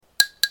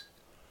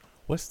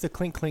What's the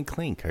clink, clink,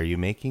 clink? Are you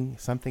making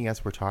something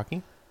as we're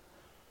talking?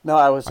 No,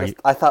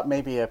 I thought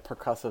maybe a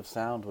percussive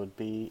sound would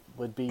be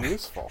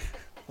useful.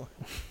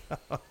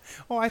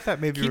 Oh, I thought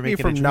maybe you were Keep me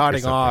making a from drink or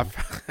nodding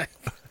something. off.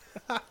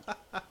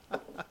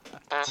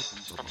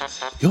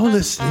 You're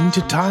listening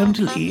to Time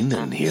to Lean,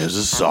 and here's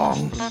a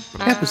song.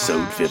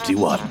 Episode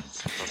 51.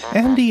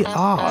 Andy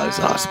R. is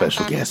our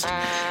special guest.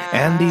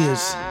 Andy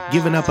has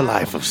given up a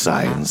life of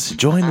science to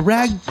join a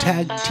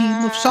ragtag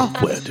team of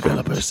software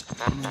developers.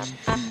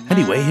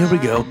 Anyway, here we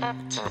go.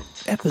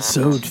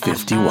 Episode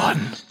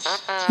 51.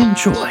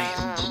 Enjoy.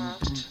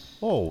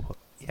 Oh,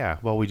 yeah.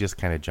 Well, we just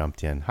kind of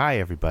jumped in. Hi,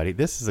 everybody.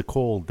 This is a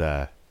cold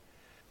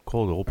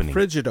opening.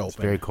 Frigid It's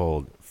opening. very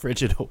cold.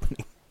 Frigid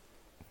opening.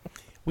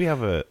 We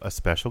have a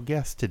special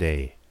guest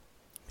today.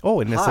 Oh,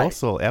 and it's Hi.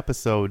 also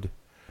episode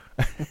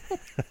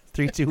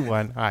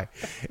 321. Hi.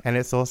 And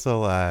it's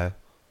also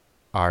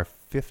our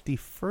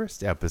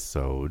 51st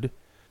episode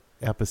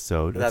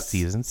of That's-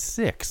 season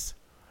 6.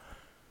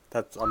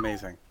 That's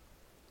amazing.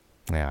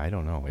 Yeah, I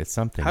don't know. It's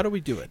something. How do we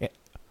do it?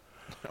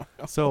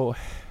 So,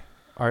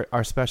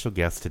 our special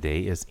guest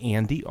today is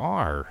Andy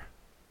R.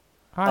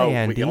 Hi, Oh,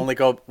 Andy.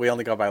 we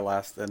only go by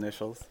last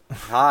initials.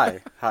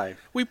 Hi.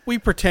 We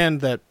pretend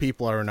that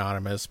people are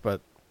anonymous,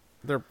 but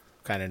they're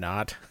kind of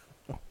not.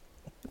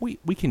 We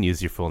can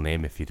use your full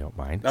name if you don't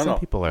mind. No, Some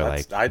people are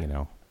that's-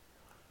 like,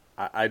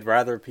 I'd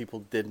rather people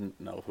didn't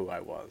know who I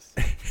was.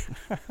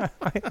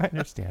 I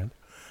understand.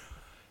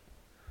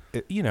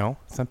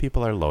 Some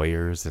people are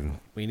lawyers and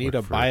We need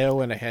work a for- bio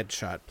and a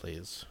headshot,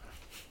 please.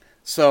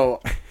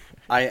 So,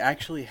 I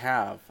actually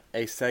have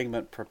a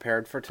segment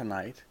prepared for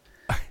tonight.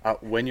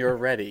 When you're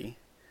ready,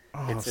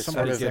 Oh, It's a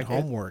somebody sort of-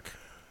 get homework.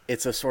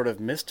 it's a sort of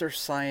Mr.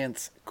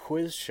 Science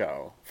quiz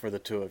show for the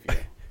two of you.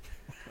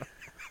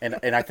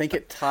 And I think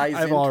it ties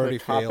I've into already a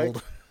topic.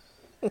 failed.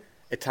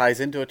 It ties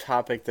into a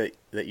topic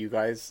that you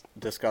guys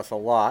discuss a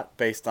lot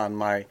based on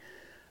my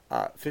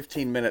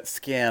 15-minute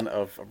scan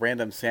of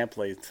random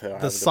sampling.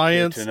 The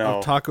science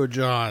of Taco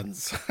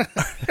John's.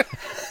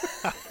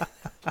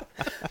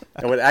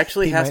 And what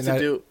actually He has might to not-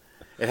 do,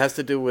 it has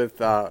to do with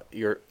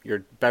your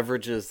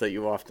beverages that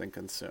you often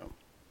consume.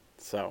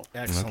 So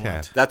Excellent.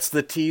 Okay. that's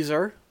the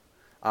teaser.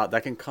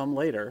 That can come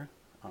later.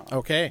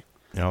 Okay.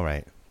 All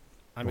right.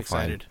 I'm Well,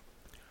 fine. excited.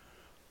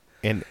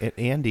 And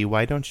Andy,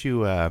 why don't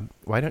you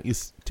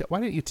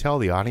tell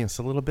the audience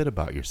a little bit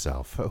about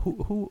yourself?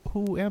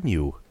 Who am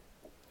you?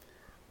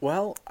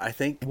 Well, I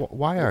think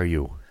Why are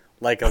you?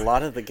 like a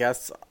lot of the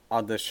guests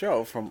on this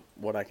show, from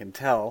what I can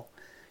tell,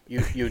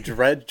 you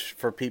dredge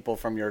for people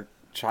from your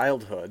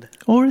childhood.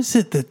 Or is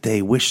it that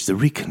they wish to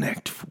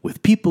reconnect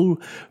with people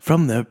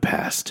from their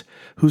past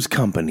whose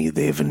company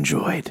they've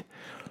enjoyed?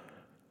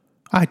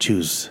 I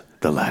choose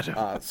the latter.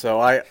 So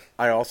I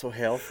also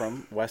hail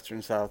from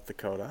western South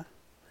Dakota.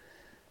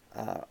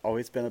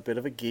 Always been a bit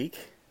of a geek.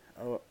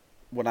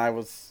 When I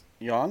was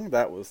young,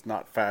 that was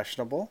not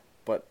fashionable.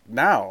 But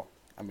now,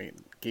 I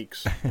mean,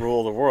 geeks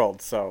rule the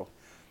world. So,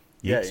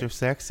 Geeks yay. are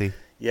sexy.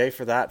 Yay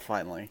for that,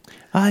 finally.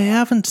 I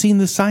haven't seen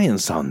the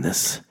science on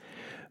this,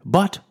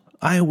 but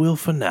I will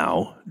for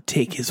now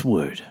take his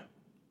word.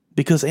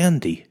 Because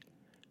Andy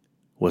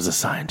was a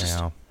scientist.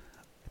 Yeah.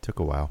 It took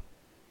a while.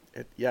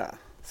 Yeah.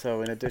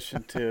 So in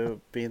addition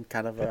to being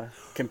kind of a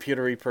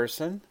computery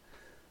person,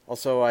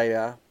 also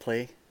I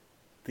play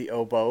the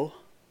oboe.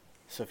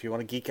 So if you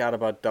want to geek out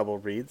about double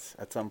reeds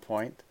at some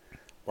point,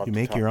 love You to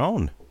make talk. your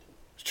own.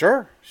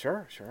 Sure,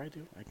 I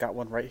do. I got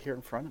one right here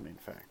in front of me, in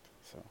fact.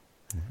 So,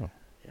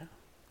 yeah.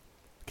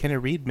 Can a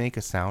reed make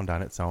a sound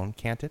on its own?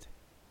 Can't it?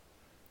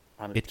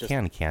 On It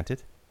can, can't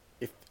it?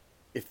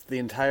 If the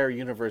entire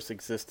universe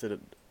existed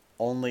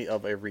only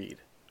of a reed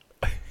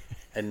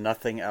and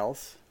nothing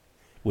else,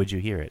 Would you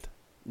hear it?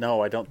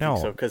 no, I don't No.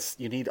 think so, because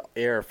you need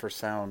air for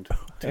sound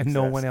to And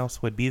no exist. one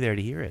else would be there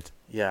to hear it.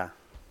 Yeah.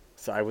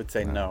 So I would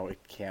say no, it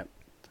can't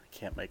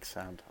make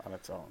sound on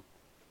its own.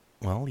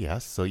 Well,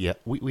 yes. So, yeah,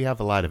 we have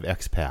a lot of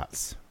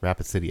expats,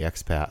 Rapid City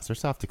expats, or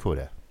South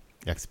Dakota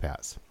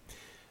expats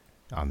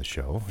on the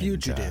show. and,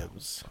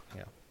 Fugitives.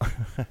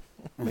 Yeah.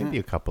 maybe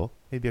a couple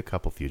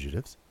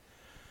fugitives.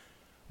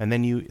 And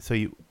then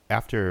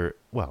after,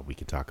 well, we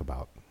could talk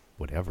about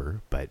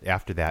whatever, but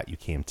after that you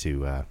came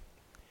to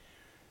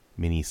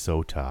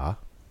Minnesota.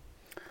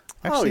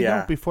 Actually, yeah.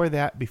 no, before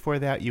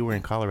that you were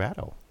in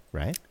Colorado,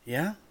 right?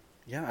 Yeah.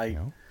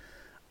 No?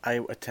 I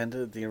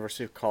attended the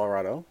University of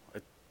Colorado.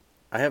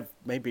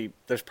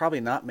 There's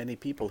probably not many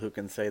people who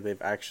can say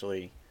they've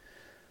actually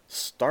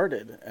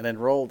started and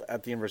enrolled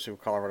at the University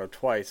of Colorado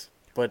twice,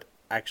 but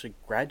actually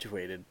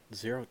graduated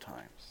 0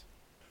 times.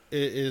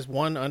 Is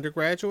one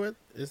undergraduate?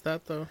 Is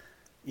that the...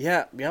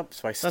 Yeah, yep.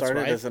 So I started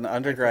right. as an I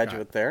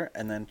undergraduate forgot. there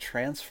and then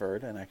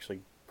transferred and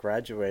actually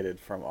graduated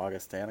from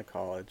Augustana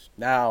College,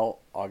 now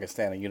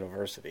Augustana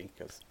University,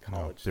 because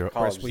college, they're- Of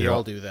course, college we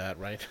all do that,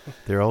 right?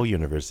 They're all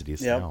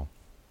universities Yep. now.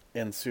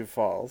 in Sioux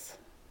Falls.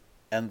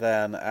 And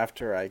then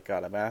after I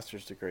got a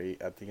master's degree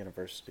at the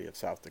University of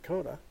South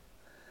Dakota,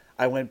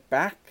 I went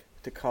back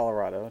to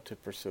Colorado to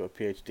pursue a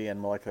PhD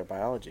in molecular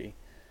biology.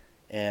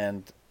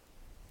 And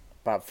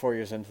about 4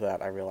 years into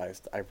that, I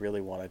realized I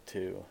really wanted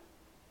to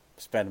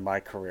spend my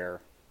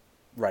career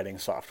writing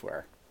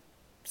software.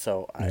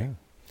 So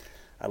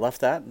I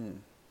left that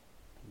and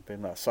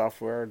been a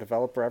software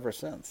developer ever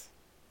since.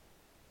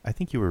 I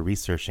think you were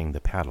researching the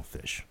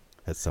paddlefish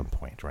at some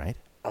point, right?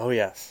 Oh,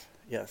 yes.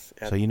 Yes.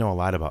 So you know a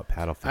lot about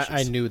paddlefishes.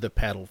 I knew the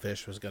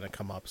paddlefish was going to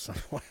come up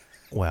somewhere.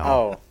 Well,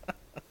 Oh,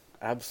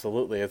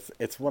 absolutely.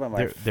 It's one of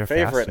my They're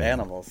favorite fascinating.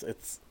 animals.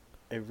 It's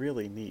a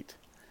really neat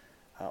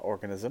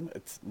organism.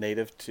 It's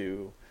native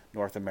to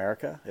North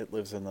America. It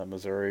lives in the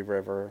Missouri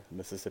River,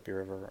 Mississippi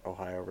River,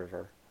 Ohio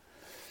River.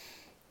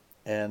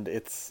 And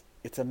it's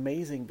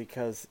amazing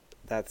because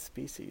that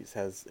species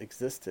has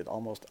existed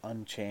almost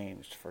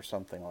unchanged for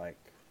something like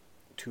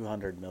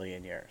 200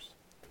 million years.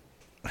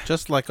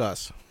 Just like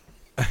us.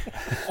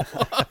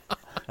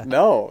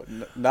 No,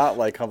 not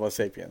like Homo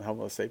sapien.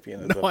 Homo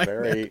sapien is No, a I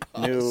very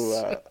meant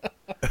new...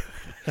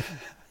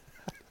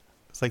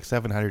 it's like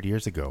 700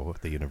 years ago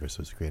the universe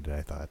was created,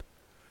 I thought.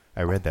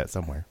 I read that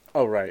somewhere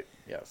oh, right.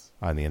 Yes.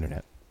 on the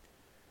internet.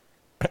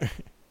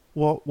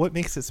 Well, what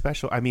makes it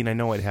special? I mean, I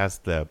know it has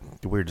the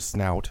weird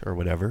snout or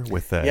whatever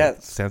with the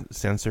Yes.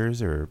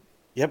 sensors or...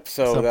 Yep,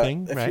 so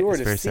Something, if right? you were It's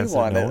to very see sensitive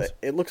one, nose.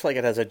 it looks like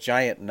it has a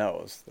giant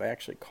nose. They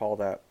actually call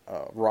that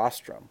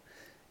rostrum.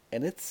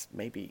 And it's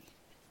maybe,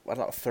 I don't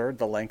know, a third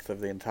the length of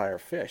the entire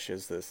fish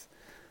is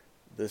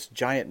this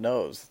giant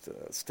nose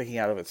sticking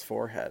out of its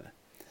forehead.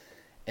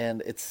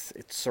 And it's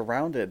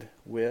surrounded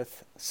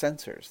with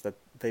sensors that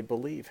they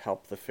believe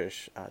help the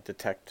fish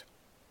detect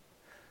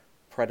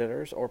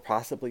predators or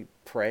possibly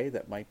prey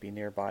that might be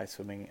nearby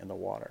swimming in the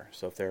water.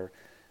 So if they're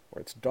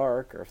where it's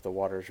dark or if the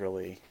water's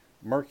really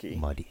murky,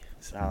 Muddy.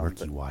 It's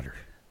murky water.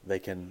 they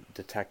can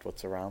detect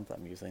what's around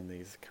them using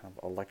these kind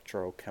of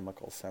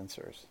electrochemical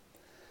sensors.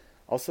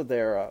 Also,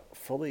 they're a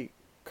fully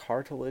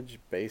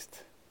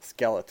cartilage-based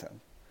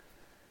skeleton.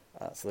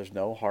 So there's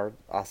no hard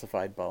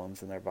ossified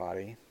bones in their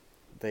body.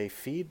 They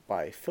feed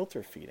by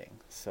filter feeding.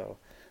 So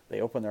they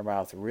open their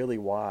mouth really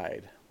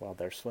wide while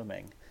they're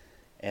swimming.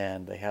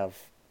 And they have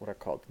what are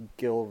called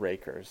gill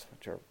rakers,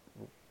 which are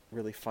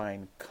really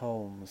fine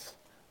combs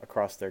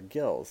across their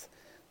gills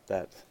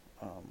that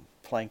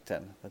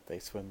plankton that they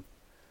swim,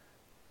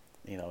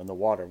 in the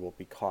water will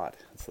be caught.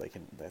 So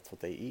that's what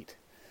they eat.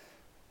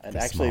 And The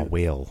actually, small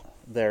whale.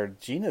 their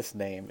genus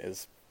name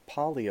is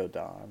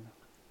Poliodon,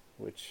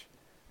 which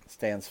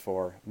stands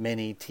for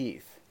many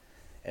teeth.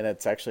 And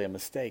it's actually a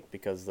mistake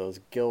because those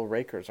gill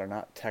rakers are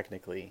not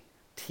technically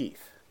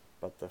teeth.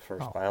 But the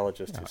first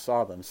biologist who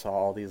saw them saw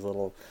all these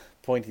little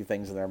pointy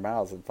things in their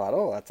mouths and thought,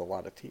 oh, that's a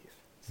lot of teeth.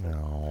 So,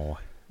 No.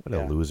 What a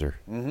Yeah. loser.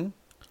 Mm-hmm.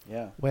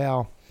 Yeah.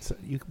 Well,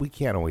 we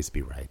can't always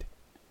be right.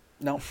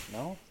 No.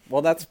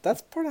 Well, that's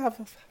part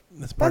of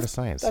That's part of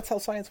science. That's how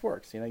science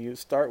works. You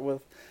start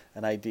with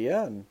an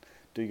idea and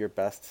do your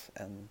best,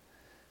 and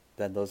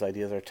then those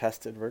ideas are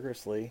tested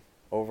rigorously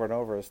over and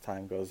over as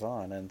time goes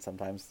on. And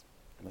sometimes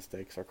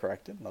mistakes are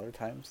corrected, and other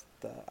times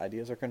the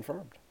ideas are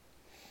confirmed.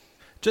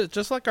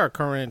 Just like our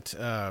current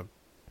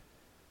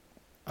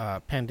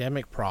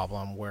pandemic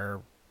problem, where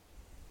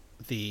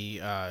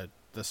the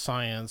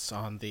science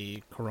on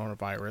the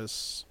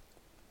coronavirus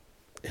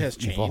has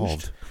changed.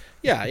 Evolved.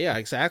 Yeah,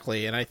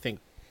 exactly. And I think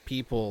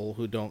people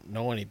who don't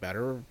know any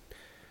better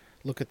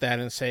look at that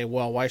and say,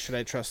 "Well, why should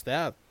I trust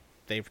that?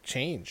 They've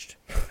changed.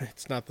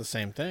 It's not the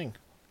same thing."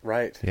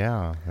 Right.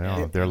 Yeah,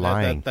 And they're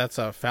lying. that's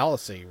a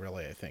fallacy,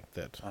 really. I think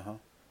that Uh-huh.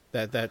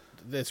 that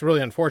it's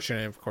really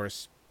unfortunate. Of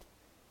course,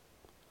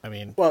 I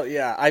mean, Well,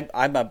 yeah,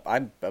 I'm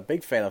a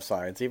big fan of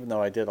science, even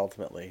though I did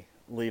ultimately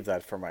leave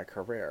that for my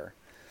career.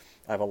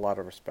 I have a lot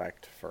of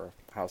respect for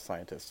how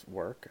scientists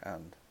work,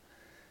 and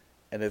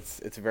it's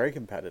very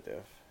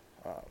competitive.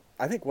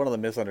 I think one of the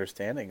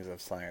misunderstandings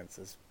of science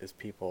is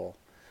people,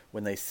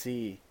 when they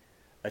see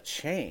a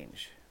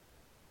change,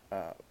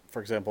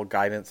 for example,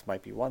 guidance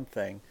might be one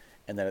thing,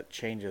 and then it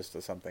changes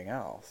to something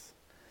else,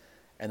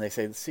 and they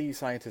say, "See,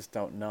 scientists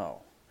don't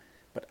know."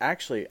 But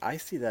actually, I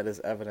see that as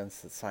evidence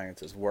that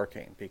science is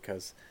working,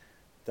 because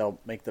they'll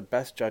make the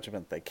best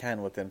judgment they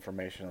can with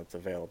information that's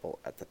available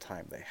at the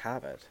time they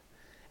have it.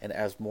 And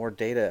as more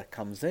data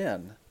comes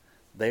in,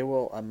 they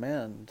will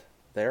amend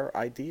their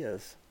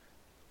ideas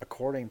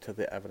according to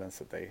the evidence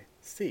that they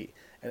see.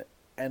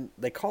 And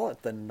they call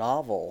it the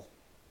novel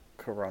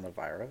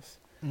coronavirus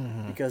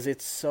because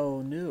it's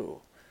so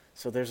new.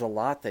 So there's a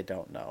lot they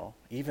don't know.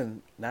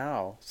 Even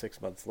now,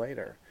 6 months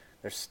later,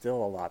 there's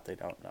still a lot they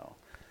don't know.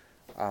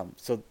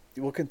 So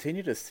we'll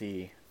continue to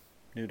see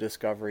new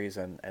discoveries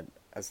and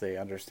as they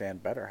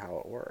understand better how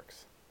it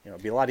works.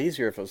 It'd be a lot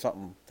easier if it was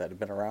something that had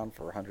been around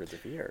for hundreds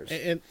of years.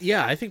 and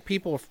yeah, I think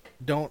people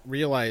don't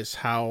realize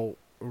how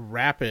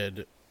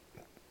rapid,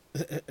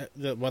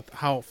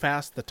 how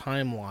fast the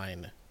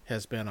timeline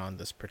has been on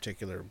this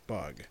particular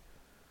bug.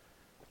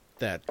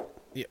 That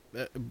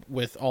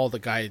with all the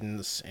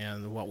guidance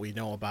and what we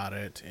know about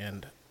it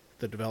and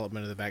the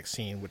development of the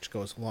vaccine, which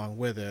goes along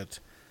with it,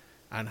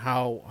 on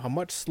how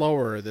much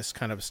slower this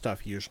kind of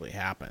stuff usually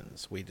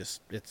happens.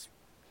 It's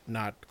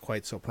not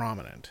quite so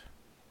prominent.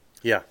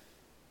 Yeah.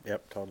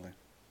 Yep, totally.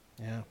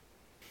 Yeah.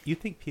 you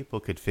think people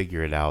could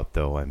figure it out,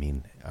 though? I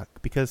mean,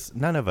 because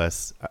none of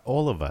us,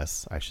 all of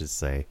us, I should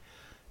say,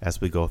 as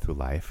we go through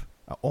life,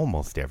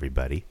 almost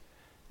everybody,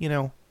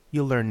 you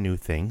learn new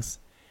things,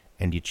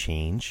 and you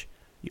change.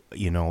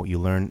 You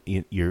learn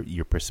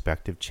your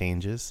perspective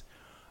changes,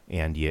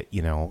 and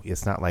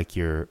it's not like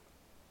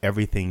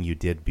everything you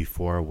did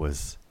before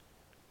was.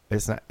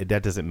 It's not.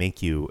 That doesn't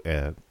make you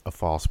a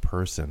false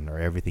person, or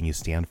everything you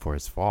stand for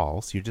is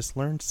false. You just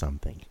learned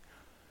something.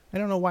 I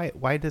don't know why.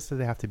 Why does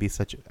it have to be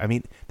such? I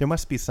mean, there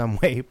must be some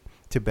way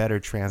to better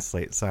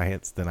translate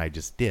science than I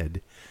just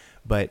did.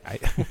 But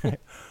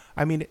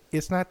I mean,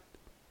 it's not.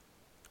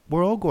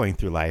 We're all going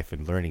through life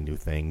and learning new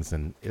things,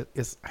 and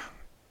it's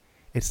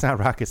not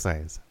rocket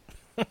science.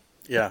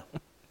 Yeah.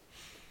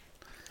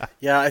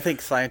 Yeah, I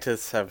think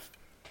scientists have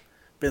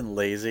been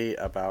lazy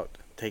about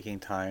taking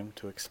time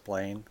to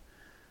explain,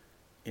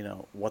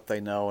 what they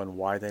know and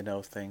why they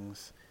know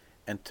things,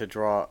 and to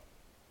draw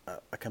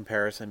a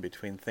comparison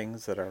between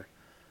things that are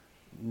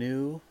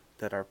new,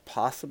 that are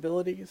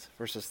possibilities,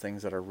 versus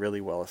things that are really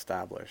well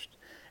established.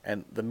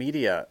 And the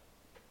media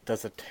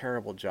does a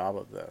terrible job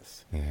of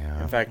this.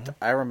 Yeah. In fact,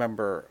 I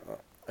remember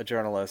a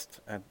journalist,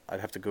 and I'd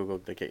have to Google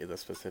to get you the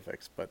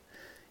specifics, but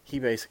he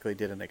basically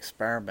did an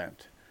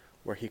experiment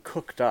where he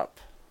cooked up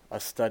a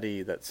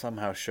study that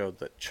somehow showed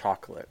that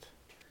chocolate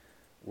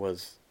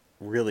was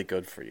really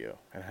good for you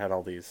and had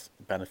all these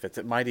benefits.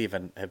 It might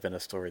even have been a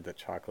story that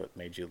chocolate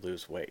made you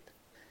lose weight.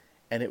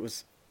 And it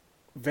was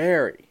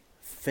very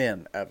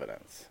thin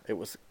evidence. It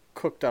was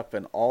cooked up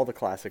in all the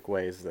classic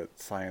ways that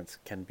science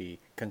can be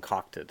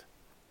concocted.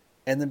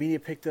 And the media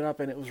picked it up,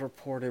 and it was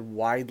reported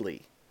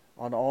widely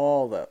on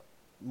all the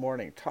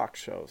morning talk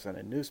shows and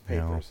in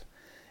newspapers.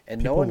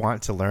 And people no one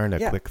want to learn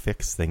a quick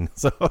fix thing,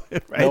 so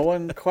right? No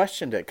one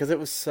questioned it because it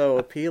was so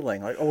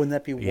appealing. Like, wouldn't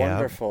that be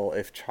wonderful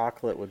if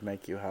chocolate would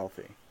make you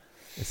healthy?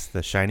 It's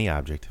the shiny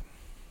object.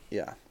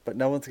 Yeah, but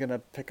no one's going to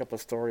pick up a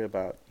story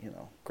about,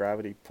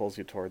 gravity pulls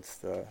you towards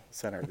the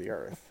center of the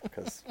earth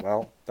because,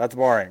 well, that's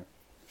boring.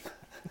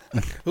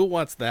 Who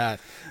wants that?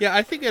 Yeah,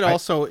 I think it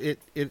also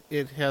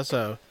it has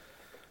an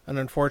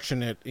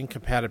unfortunate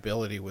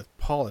incompatibility with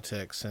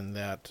politics, in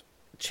that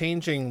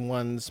changing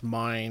one's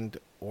mind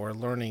or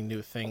learning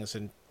new things,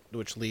 and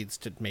which leads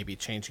to maybe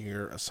changing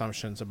your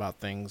assumptions about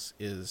things,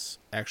 is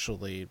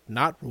actually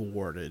not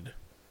rewarded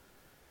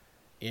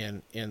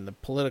in the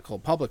political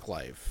public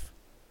life.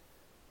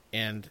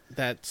 And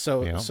that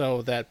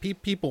so that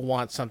people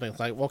want something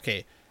like,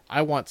 okay,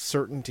 I want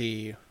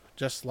certainty,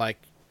 just like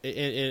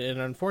it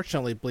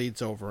unfortunately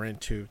bleeds over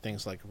into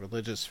things like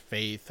religious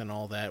faith and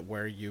all that,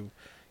 where you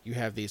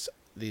have these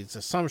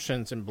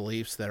assumptions and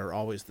beliefs that are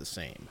always the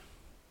same,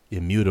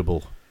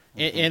 immutable.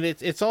 And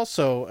it's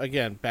also,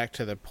 again, back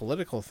to the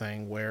political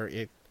thing, where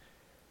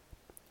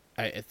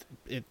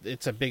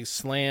it's a big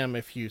slam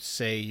if you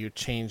say you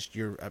changed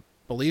your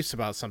beliefs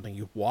about something,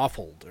 you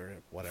waffled or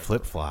whatever.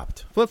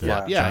 Flip-flopped.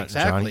 Yeah,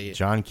 exactly.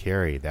 John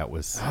Kerry, that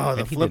was...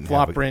 the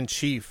flip-flopper in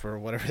chief, or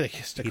whatever they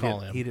used to call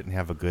him. He didn't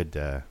have a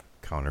good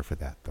counter for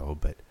that, though,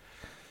 but...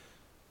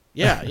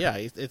 Yeah,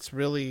 it's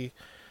really,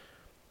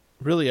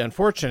 really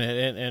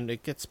unfortunate, and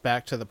it gets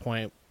back to the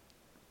point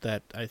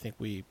that I think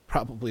we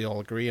probably all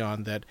agree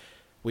on, that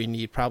we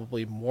need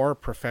probably more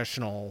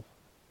professional,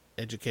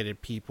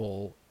 educated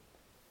people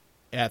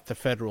at the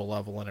federal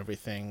level and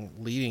everything,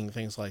 leading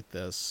things like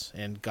this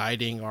and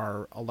guiding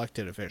our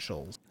elected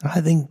officials. I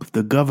think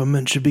the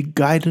government should be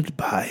guided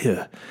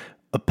by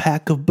a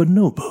pack of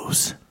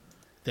bonobos.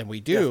 Than we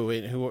do,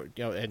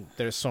 and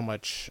there's so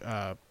much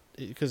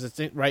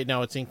because right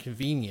now it's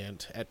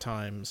inconvenient at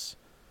times.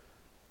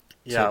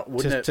 Yeah,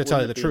 to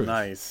tell you the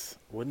truth.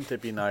 Wouldn't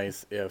it be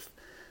nice if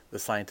the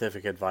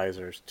scientific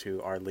advisors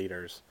to our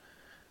leaders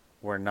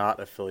were not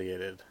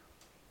affiliated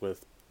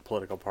with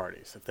political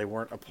parties, if they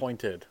weren't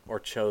appointed or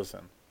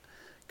chosen?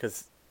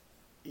 Because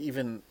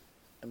even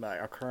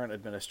our current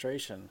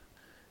administration,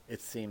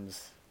 it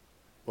seems,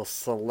 will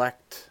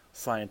select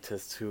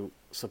scientists who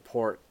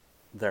support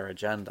their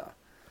agenda.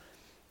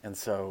 And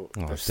so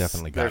it's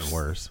definitely gotten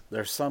worse.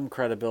 There's some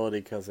credibility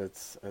because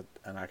it's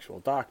an actual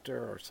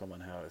doctor or someone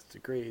who has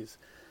degrees,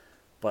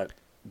 but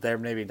they're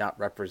maybe not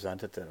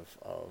representative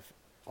of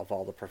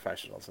all the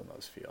professionals in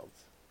those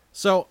fields.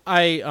 So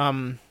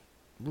I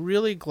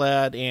really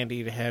glad,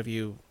 Andy, to have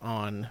you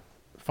on.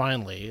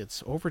 Finally,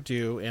 it's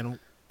overdue. And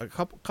a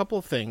couple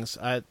of things.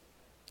 A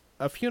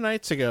few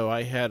nights ago,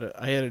 I had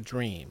a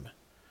dream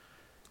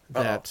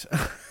that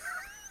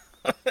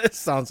it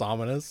sounds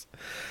ominous.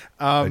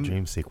 A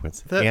dream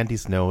sequence.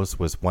 Andy's nose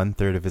was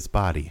 1/3 of his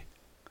body.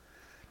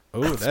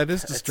 Oh, that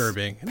is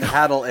disturbing.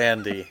 Paddle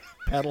Andy.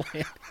 Paddle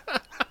Andy.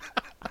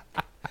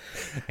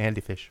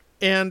 Andy Fish.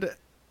 And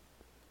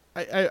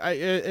I,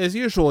 as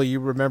usual, you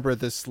remember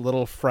this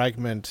little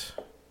fragment,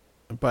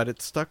 but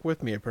it stuck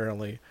with me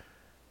apparently,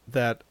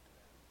 that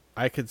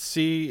I could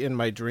see in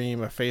my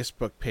dream a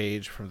Facebook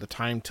page from the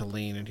Time to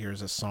Lean and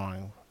Here's a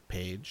Song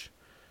page,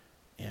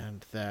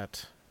 and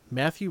that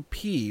Matthew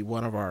P.,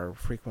 one of our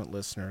frequent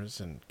listeners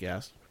and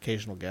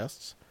occasional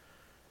guests,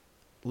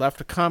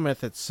 left a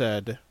comment that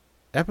said,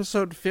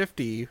 episode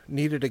 50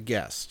 needed a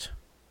guest.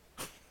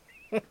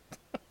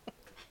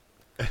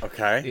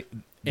 Okay.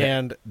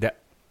 And that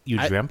you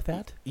dreamt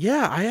that?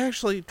 yeah, I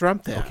actually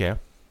dreamt that. Okay,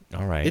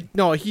 all right.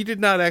 No, he did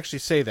not actually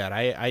say that.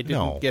 I didn't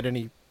No. get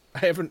any. I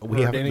haven't We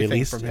heard haven't anything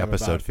released from him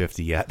episode about.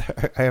 50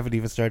 yet. I haven't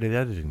even started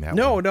editing that.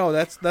 No, one. no,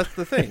 that's the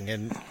thing,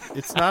 and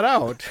it's not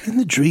out. In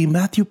the dream,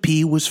 Matthew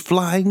P. was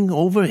flying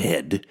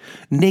overhead,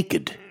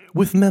 naked,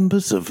 with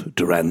members of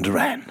Duran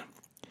Duran.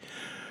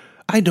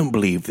 I don't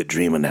believe that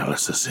dream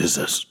analysis is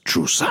a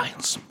true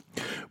science,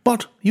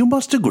 but you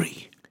must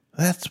agree,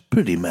 that's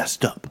pretty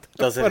messed up.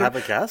 Does it have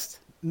a guest?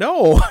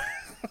 No.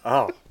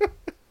 Oh,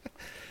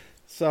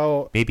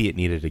 So Maybe it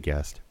needed a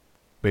guest.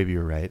 Maybe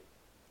you're right.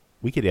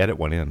 We could edit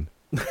one in.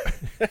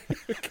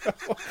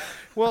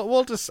 well,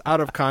 we'll just out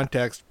of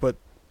context put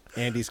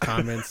Andy's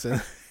comments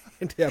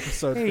into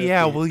episode. Hey, 50.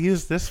 yeah, we'll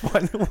use this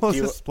one. We'll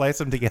you- just splice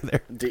them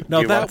together. do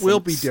No, you that want will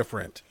some be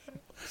different.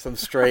 Some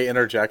stray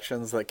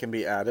interjections that can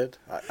be added.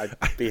 I'd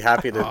be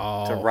happy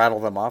to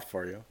rattle them off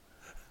for you.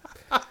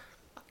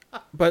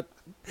 But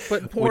We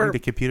poor. need the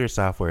computer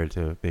software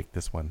to make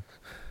this one.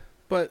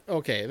 But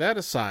okay, that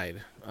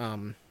aside,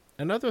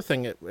 another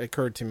thing that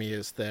occurred to me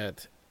is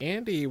that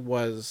Andy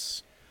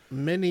was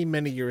many,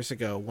 many years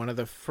ago one of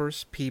the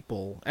first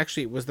people.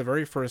 Actually, it was the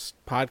very first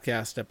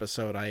podcast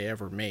episode I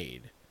ever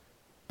made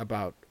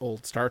about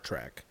old Star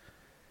Trek.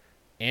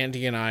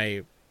 Andy and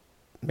I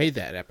made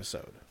that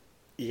episode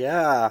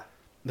Yeah.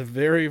 the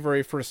very,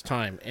 very first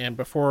time, and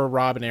before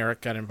Rob and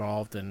Eric got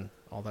involved and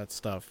all that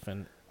stuff.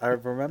 And I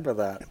remember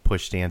that.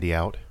 Pushed Andy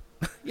out.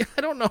 yeah,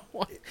 I don't know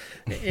why.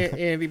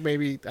 Andy,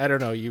 maybe I don't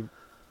know. You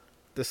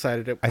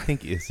decided it. I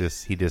think it's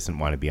just he doesn't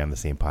want to be on the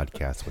same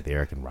podcast with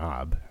Eric and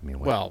Rob. I mean,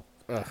 what? Well,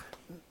 As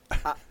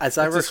I It's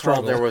a recall,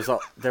 struggle.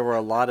 there were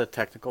a lot of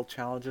technical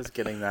challenges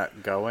getting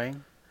that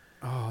going,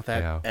 oh,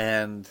 that yeah.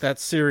 and that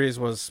series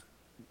was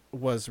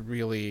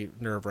really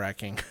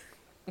nerve-wracking.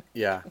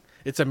 yeah,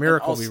 It's a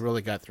miracle also- we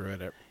really got through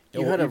it.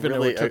 You had a Even though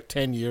really- it took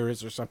 10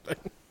 years or something.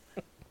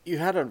 you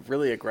had a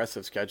really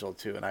aggressive schedule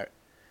too. And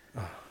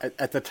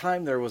at the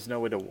time, there was no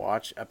way to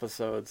watch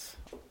episodes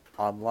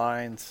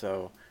online,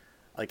 so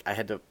like I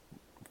had to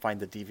find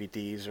the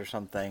DVDs or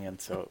something, and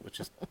so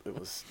it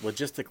was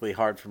logistically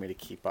hard for me to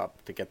keep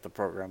up to get the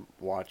program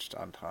watched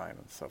on time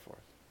and so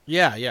forth.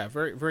 Yeah,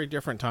 very very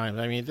different times.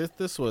 I mean,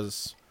 this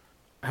was,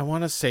 I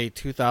want to say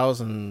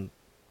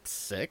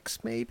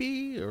 2006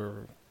 maybe,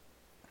 or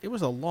it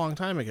was a long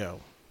time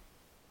ago.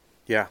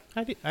 Yeah,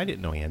 I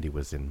didn't know Andy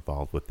was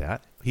involved with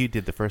that. He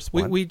did the first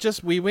We one.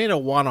 we made a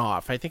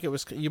one-off. I think it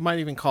was, you might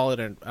even call it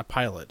a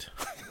pilot.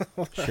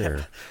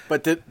 Sure.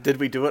 but did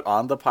we do it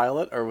on the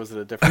pilot or was it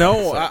a different?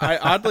 No, episode? I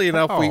oddly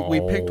enough, we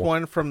picked Oh.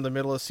 one from the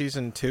middle of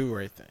season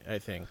 2, I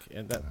think,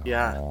 and that.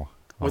 Yeah. Oh,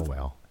 With-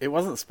 well. It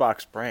wasn't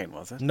Spock's brain,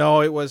 was it?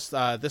 No, it was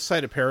This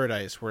Side of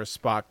Paradise, where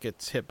Spock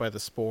gets hit by the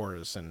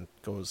spores and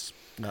goes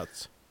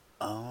nuts.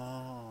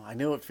 Oh, I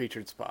knew it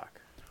featured Spock.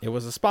 It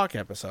was a Spock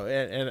episode,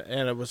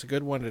 and it was a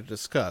good one to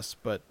discuss.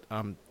 But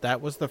that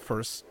was the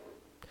first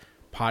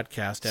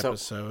podcast So-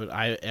 episode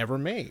I ever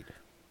made.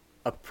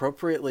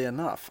 Appropriately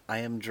enough, I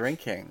am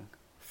drinking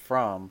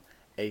from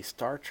a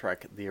Star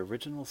Trek, the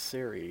original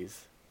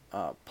series,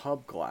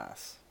 pub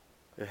glass.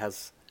 It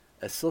has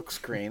a silk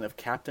screen of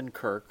Captain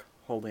Kirk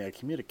holding a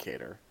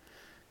communicator,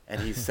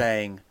 and he's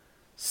saying,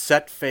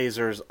 "Set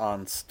phasers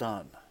on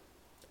stun."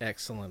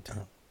 Excellent.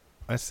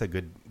 That's a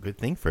good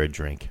thing for a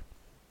drink.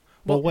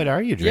 Well, Well, what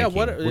are you yeah,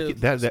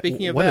 drinking? what-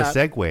 speaking of what that, a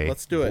segue.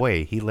 let's do it.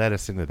 Boy, he led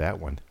us into that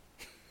one.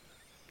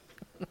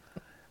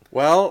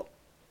 Well,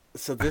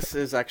 so this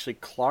is actually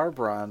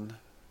Klarbrun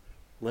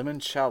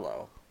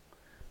limoncello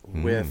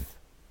with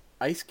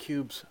ice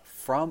cubes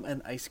from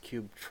an ice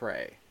cube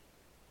tray.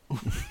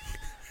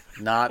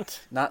 Not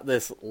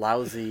this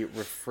lousy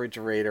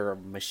refrigerator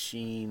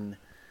machine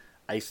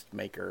ice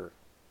maker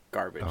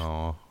garbage.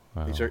 Oh,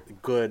 wow. These are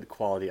good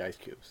quality ice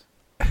cubes.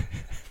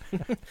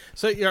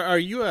 So, are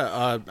you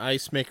a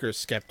ice maker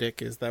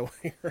skeptic? Is that what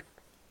you're?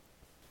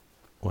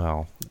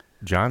 Well,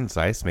 John's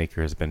ice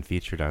maker has been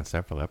featured on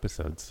several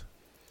episodes.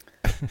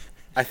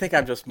 I think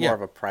I'm just more Yeah.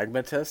 of a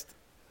pragmatist.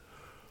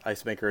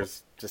 Ice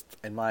makers, just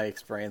in my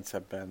experience,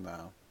 have been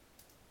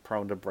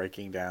prone to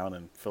breaking down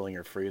and filling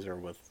your freezer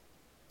with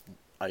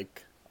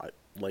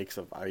lakes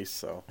of ice.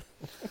 So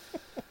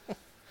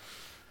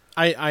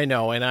I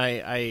know, and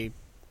I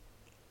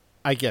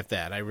get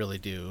that. I really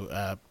do.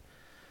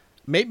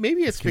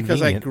 Maybe it's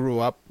because I convenient. grew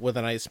up with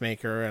an ice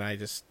maker, and I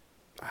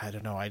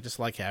don't know. I just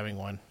like having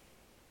one.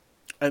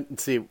 and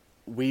see,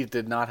 we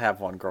did not have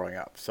one growing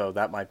up, so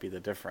that might be the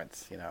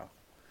difference. You know,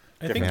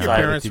 I think Different your side.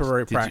 parents Did were you-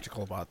 very did you-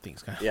 practical about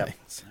these kind of Yeah.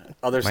 things.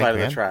 other side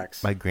of the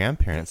tracks. My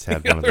grandparents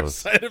had The one of other those.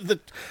 side of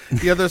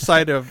the other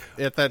side of,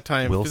 at that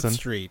time, Wilson? Fifth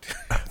Street.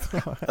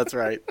 That's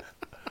right.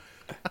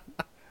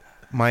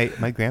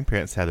 My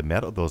grandparents had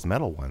those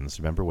metal ones.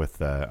 Remember with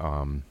the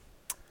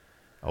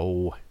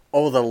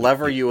Oh, the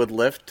lever you would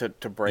lift to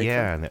break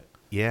yeah, them? and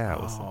it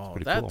was Oh,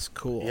 pretty that's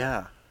cool. cool.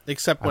 Yeah.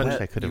 Except I when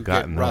wish I could have you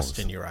gotten get rust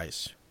those. in your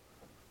ice.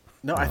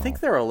 No, I think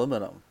they're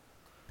aluminum.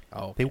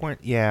 Oh, They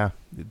weren't. Yeah,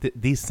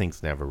 these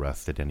things never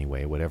rusted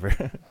anyway.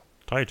 Whatever.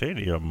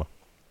 Titanium.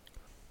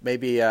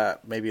 Maybe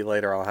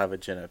later I'll have a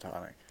gin and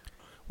tonic.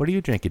 What are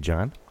you drinking,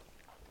 John?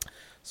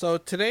 So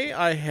today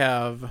I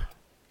have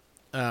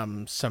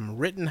some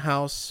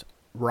Rittenhouse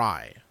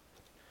rye.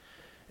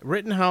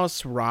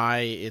 Rittenhouse rye,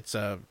 it's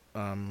a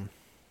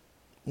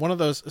one of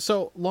those.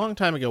 So long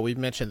time ago, we've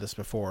mentioned this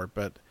before,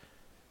 but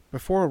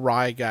before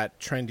rye got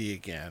trendy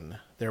again,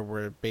 there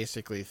were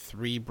basically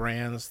 3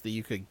 brands that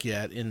you could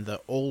get in the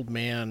old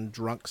man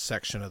drunk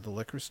section of the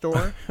liquor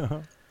store.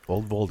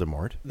 Old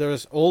Voldemort. There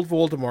was Old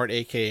Voldemort,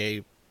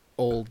 a.k.a.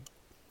 Old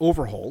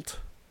Overholt.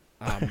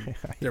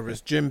 There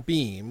was Jim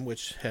Beam,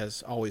 which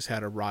has always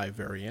had a rye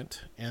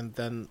variant. And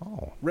then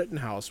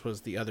Rittenhouse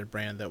was the other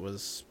brand that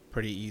was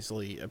pretty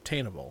easily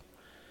obtainable.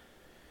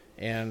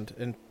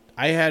 And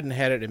I hadn't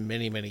had it in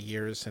many, many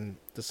years and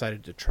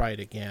decided to try it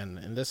again.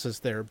 And this is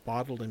their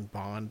bottled in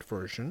bond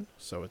version.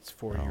 So it's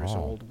 4 years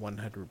old,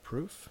 100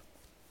 proof.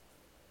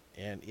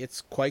 And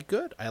it's quite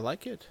good. I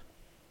like it.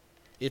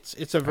 It's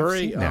a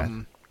very,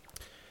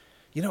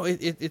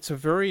 it's a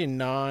very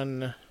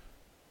non-spicy,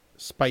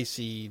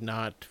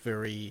 not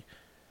very...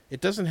 It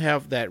doesn't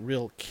have that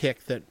real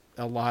kick that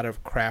a lot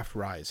of craft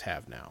ryes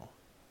have now.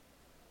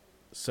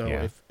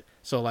 So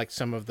like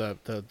some of the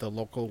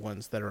local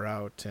ones that are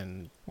out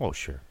and... Oh,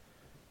 sure.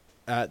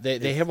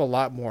 They have a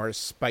lot more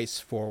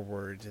spice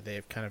forward. They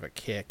have kind of a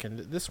kick. And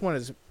this one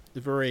is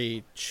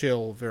very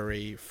chill,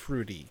 very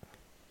fruity.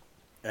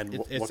 And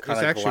it's what kind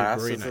of actually glass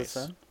very is nice.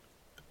 this in?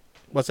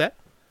 What's that?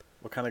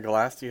 What kind of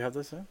glass do you have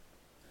this in?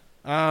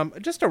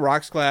 Just a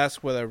rocks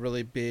glass with a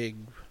really big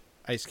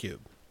ice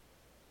cube.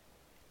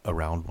 A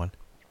round one?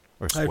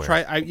 Or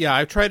square?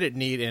 I've tried it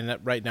neat, and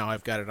right now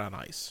I've got it on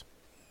ice.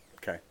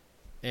 Okay.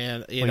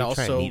 And it Well,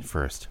 also... try it neat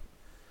first.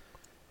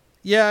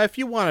 Yeah, if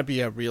you want to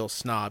be a real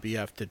snob, you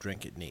have to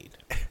drink it neat.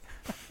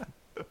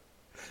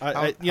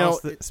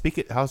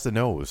 How's the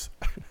nose?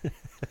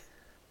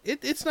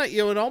 It's not,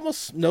 it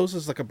almost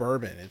noses like a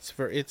bourbon.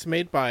 It's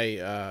made by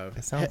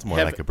It sounds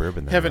more like a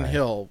bourbon than Heaven rye.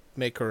 Hill,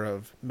 maker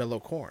of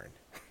Mellow Corn.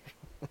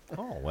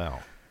 Oh,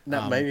 wow.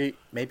 Now,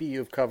 maybe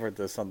you've covered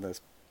this on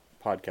this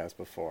podcast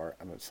before,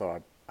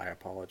 so I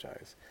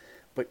apologize.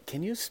 But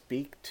can you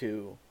speak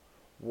to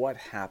what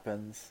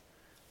happens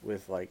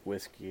with like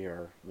whiskey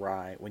or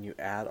rye when you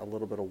add a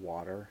little bit of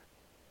water?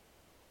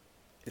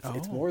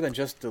 It's more than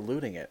just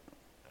diluting it,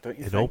 don't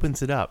you think? It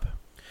opens it up.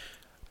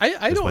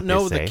 I don't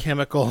know the say.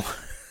 chemical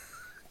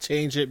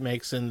change it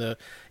makes in the...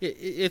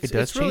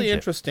 It's really change it.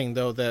 interesting,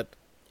 though, that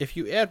if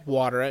you add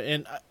water,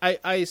 and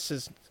ice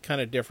is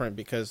kind of different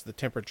because the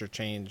temperature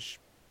change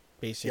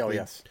basically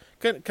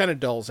kind of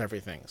dulls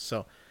everything.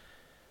 So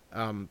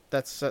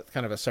that's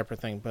kind of a separate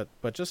thing.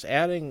 But just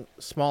adding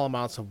small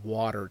amounts of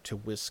water to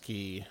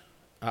whiskey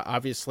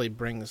obviously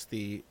brings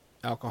the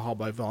alcohol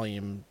by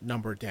volume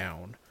number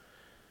down.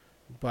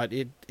 But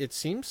it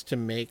seems to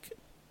make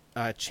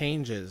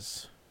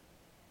changes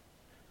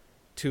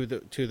to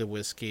the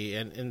whiskey,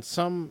 and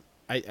some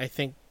I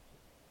think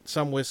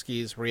some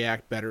whiskeys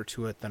react better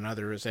to it than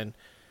others, and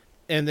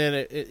then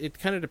it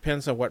kind of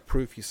depends on what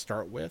proof you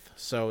start with.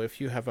 So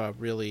if you have a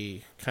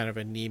really kind of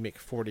anemic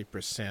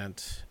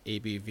 40%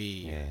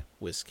 ABV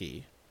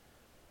whiskey,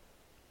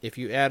 if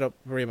you add up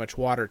very much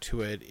water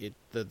to it,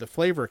 the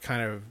flavor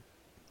kind of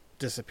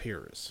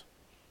disappears,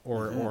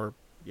 or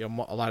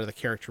a lot of the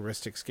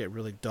characteristics get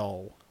really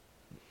dull,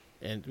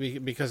 and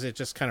because it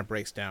just kind of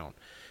breaks down.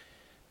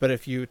 But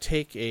if you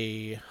take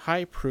a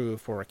high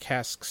proof or a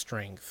cask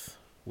strength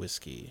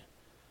whiskey,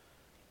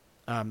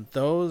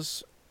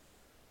 the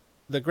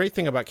great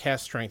thing about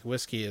cask strength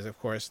whiskey is, of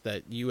course,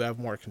 that you have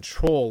more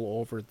control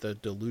over the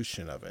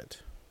dilution of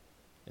it.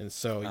 And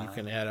so you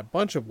can add a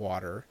bunch of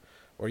water,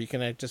 or you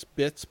can add just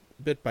bit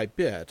by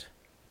bit,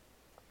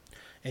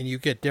 and you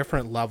get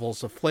different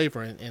levels of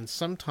flavor. And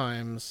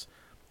sometimes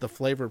the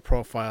flavor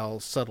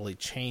profile subtly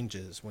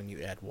changes when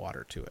you add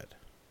water to it.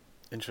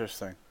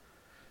 Interesting.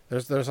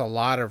 There's a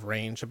lot of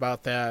range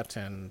about that,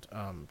 and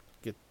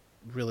get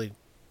really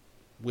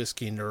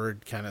whiskey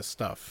nerd kind of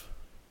stuff.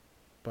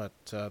 But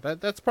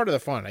that's part of the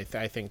fun. I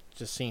think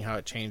just seeing how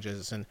it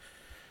changes, and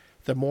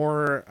the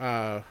more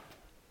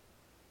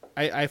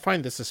I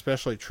find this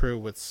especially true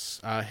with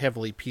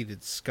heavily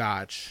peated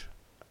Scotch.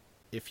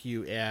 If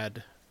you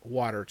add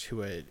water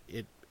to it,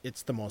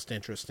 it's the most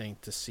interesting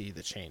to see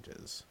the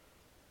changes,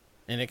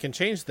 and it can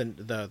change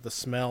the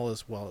smell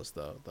as well as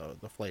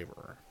the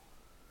flavor.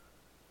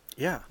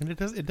 Yeah, And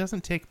it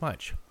doesn't take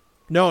much.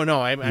 No.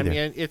 I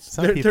mean, it's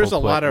there's a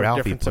lot of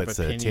Ralphie difference of puts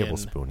opinion. a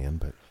tablespoon in,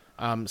 but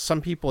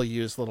Some people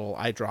use little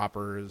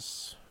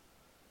eyedroppers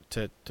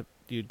to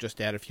you just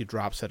add a few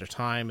drops at a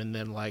time, and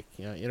then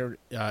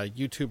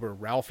YouTuber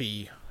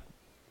Ralphie,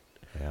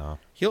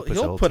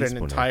 he'll put an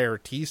entire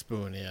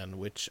teaspoon in,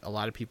 which a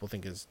lot of people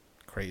think is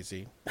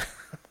crazy.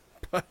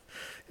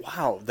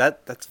 Wow,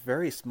 that's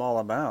very small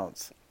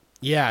amounts.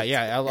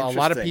 Yeah. A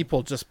lot of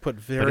people just put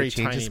but very it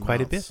changes tiny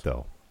quite amounts. a bit,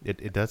 though.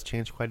 It does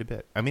change quite a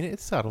bit. I mean,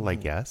 it's subtle, I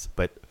guess,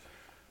 but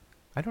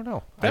I don't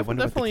know. I wonder what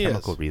the Definitely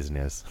chemical is. reason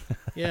is.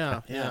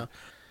 Yeah.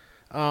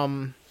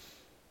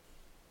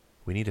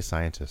 We need a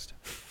scientist.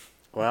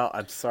 Well,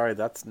 I'm sorry,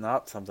 that's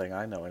not something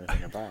I know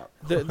anything about.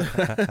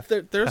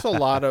 There's a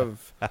lot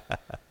of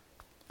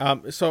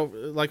so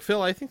like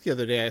Phil, I think the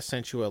other day I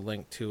sent you a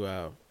link to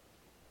an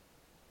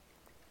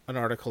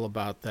article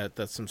about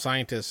that some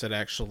scientists had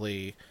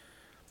actually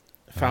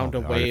found a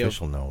way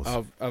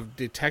of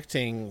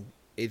detecting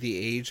the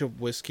age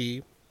of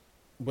whiskey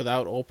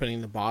without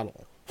opening the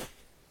bottle.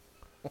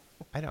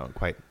 I don't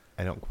quite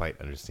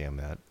understand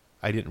that.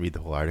 I didn't read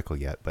the whole article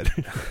yet, but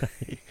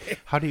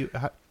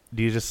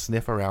do you just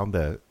sniff around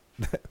the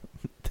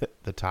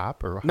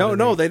top, or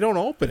no, they don't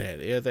open it.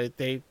 Yeah,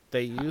 they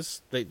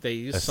use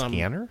some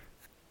scanner,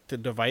 the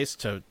device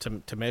to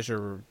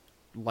measure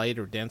light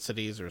or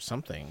densities or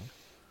something,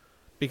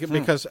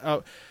 because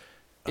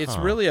it's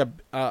really a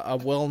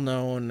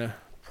well-known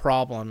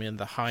problem in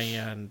the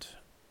high-end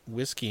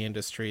whiskey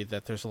industry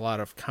that there's a lot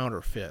of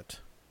counterfeit,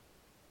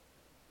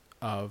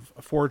 of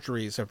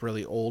forgeries of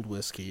really old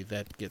whiskey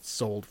that gets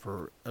sold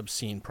for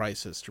obscene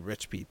prices to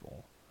rich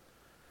people.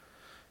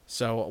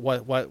 So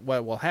what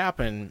will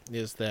happen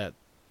is that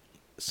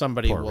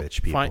somebody will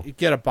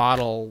get a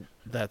bottle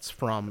that's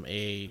from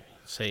a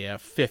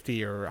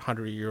 50 or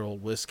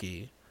 100-year-old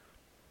whiskey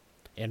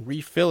and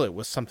refill it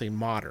with something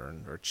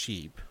modern or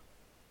cheap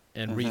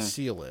and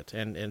reseal it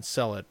and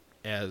sell it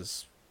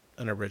as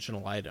an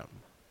original item.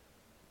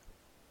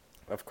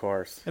 Of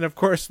course. And of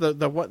course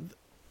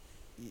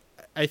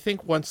I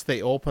think once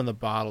they open the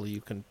bottle,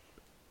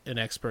 an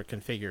expert can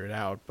figure it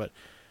out, but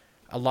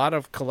a lot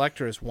of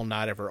collectors will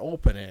not ever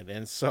open it,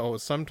 and so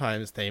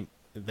sometimes they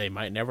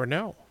might never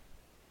know.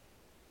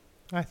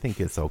 I think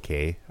it's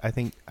okay. I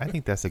think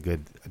that's a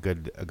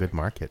good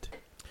market.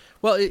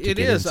 Well, it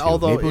is. Into.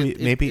 Although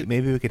maybe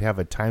we could have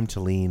a time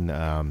to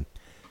lean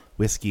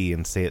whiskey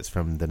and say it's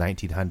from the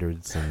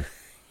 1900s, and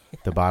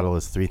the bottle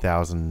is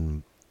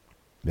 $3,000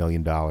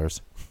 million.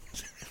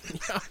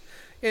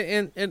 Yeah,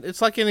 and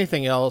it's like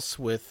anything else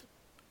with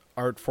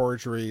art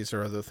forgeries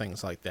or other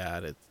things like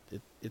that.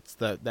 It's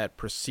that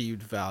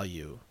perceived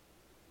value.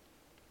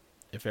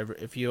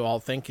 If you all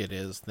think it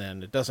is,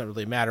 then it doesn't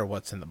really matter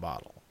what's in the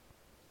bottle.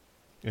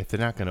 If they're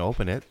not going to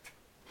open it.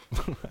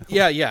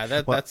 yeah.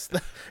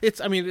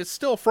 It's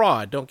still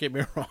fraud. Don't get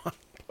me wrong.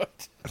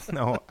 But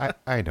no,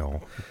 I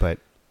know, but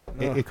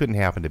it couldn't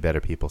happen to better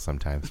people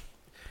sometimes.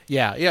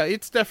 Yeah.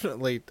 It's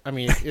definitely.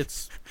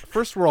 It's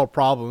first world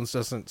problems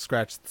doesn't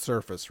scratch the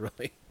surface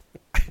really.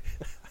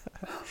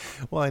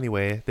 Well,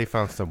 anyway, they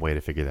found some way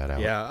to figure that out.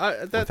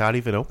 Yeah, without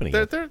even opening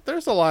it.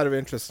 There's a lot of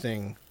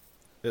interesting,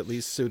 at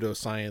least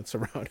pseudoscience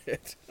around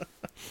it.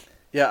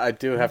 Yeah, I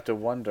do have to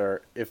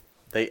wonder if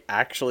they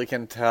actually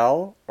can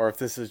tell, or if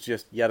this is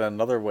just yet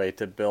another way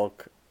to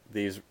bilk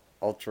these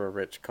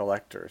ultra-rich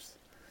collectors.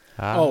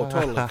 Oh,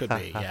 totally could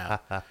be, yeah.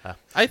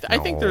 I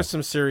think there's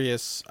some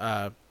serious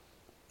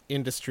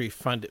industry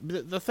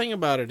funded. The thing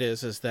about it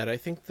is that I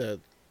think the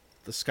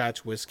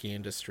Scotch whiskey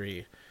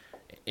industry,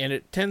 and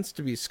it tends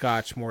to be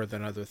Scotch more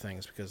than other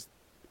things because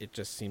it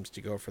just seems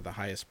to go for the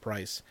highest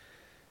price,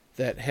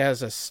 that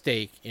has a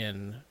stake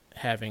in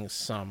having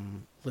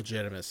some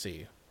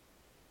legitimacy.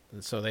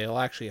 And so they'll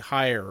actually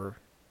hire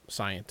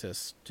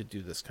scientists to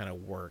do this kind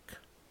of work.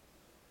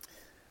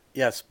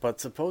 Yes, but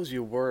suppose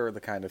you were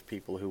the kind of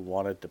people who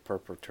wanted to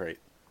perpetrate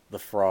the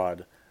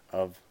fraud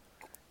of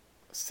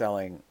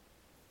selling,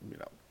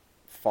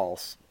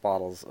 false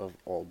bottles of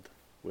old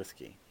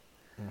whiskey.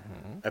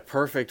 Mm-hmm. A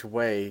perfect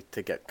way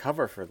to get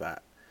cover for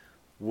that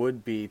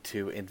would be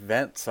to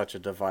invent such a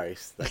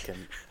device that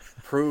can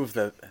prove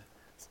that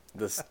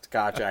the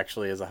Scotch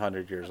actually is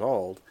 100 years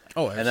old.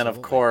 Oh, absolutely. And then,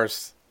 of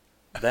course,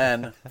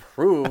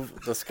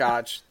 prove the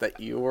Scotch that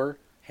you were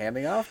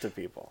handing off to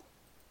people.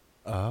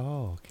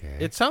 Oh, okay.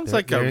 It sounds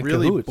like a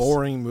really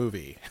boring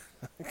movie.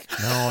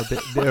 No,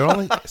 they're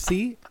only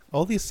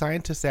all these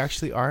scientists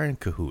actually are in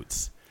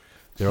cahoots.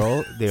 They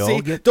all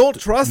get don't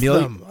trust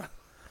them.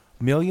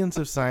 Millions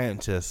of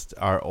scientists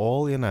are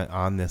all in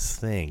on this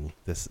thing,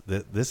 this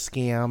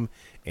scam,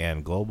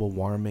 and global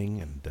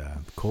warming and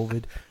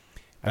COVID.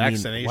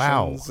 Vaccinations.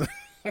 Wow.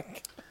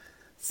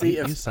 See,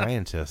 you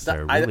scientists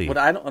are really. What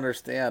I don't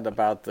understand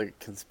about the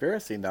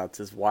conspiracy nuts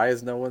is why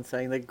is no one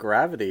saying that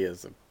gravity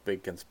is a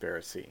big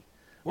conspiracy,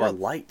 or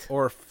light,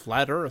 or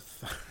flat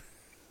Earth?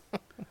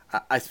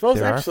 I suppose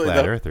there actually are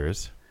flat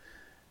earthers.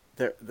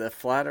 The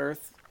flat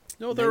Earth.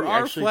 No, there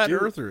are flat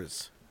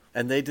earthers,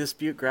 and they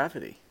dispute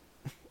gravity.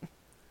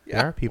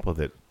 There are people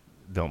that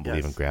don't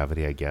believe in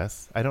gravity. I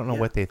guess I don't know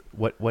what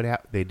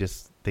they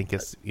just think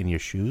it's in your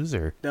shoes,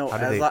 or no.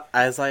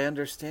 As I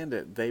understand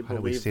it, they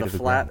believe the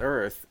flat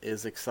Earth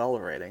is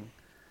accelerating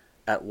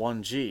at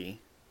 1g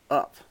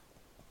up.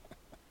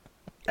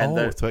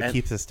 And so it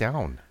keeps us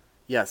down.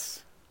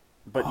 Yes,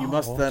 but you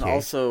must then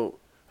also,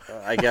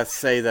 I guess,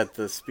 say that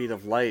the speed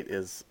of light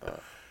is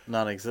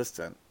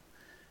non-existent,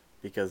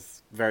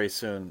 because very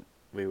soon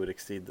we would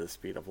exceed the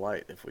speed of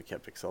light if we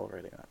kept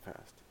accelerating that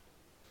fast.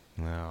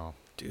 No,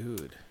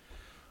 dude.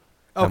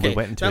 Okay,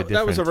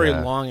 that was a very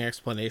long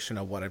explanation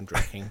of what I'm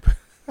drinking.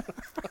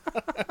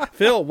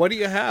 Phil, what do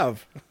you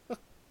have?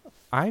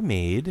 I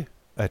made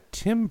a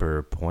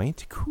Timber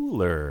Point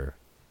cooler.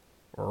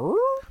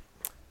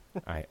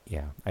 I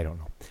don't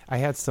know. I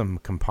had some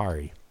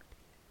Campari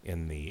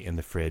in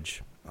the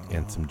fridge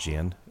and some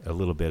gin, a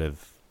little bit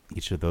of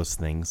each of those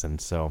things,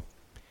 and so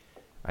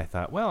I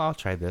thought, well, I'll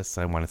try this.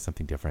 I wanted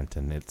something different,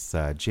 and it's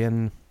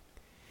gin.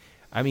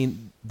 I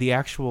mean, the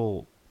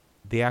actual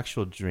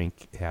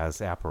drink has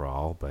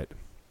Aperol, but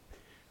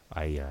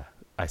I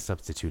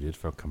substituted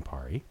for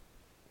Campari,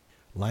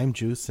 lime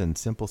juice, and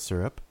simple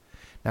syrup.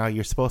 Now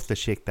you're supposed to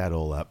shake that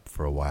all up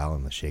for a while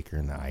in the shaker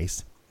and the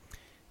ice,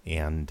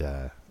 and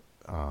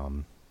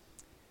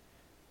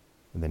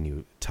then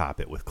you top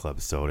it with club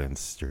soda and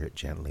stir it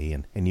gently,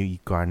 and you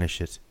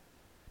garnish it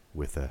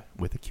with a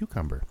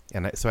cucumber.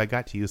 And so I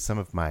got to use some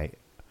of my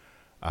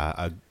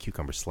a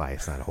cucumber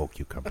slice, not a whole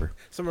cucumber.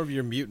 Some of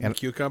your mutant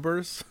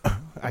cucumbers.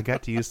 I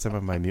got to use some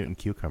of my mutant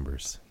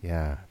cucumbers.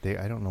 Yeah,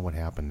 I don't know what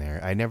happened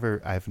there.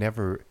 I've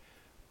never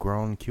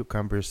grown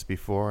cucumbers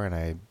before, and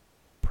I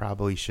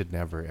probably should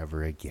never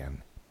ever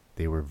again.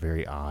 They were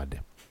very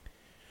odd.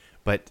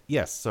 But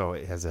yes, so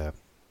it has a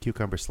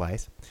cucumber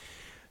slice.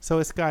 So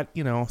it's got,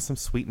 some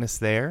sweetness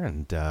there,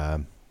 and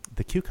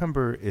the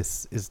cucumber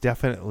is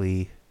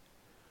definitely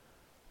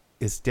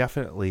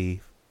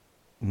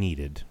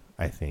needed,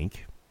 I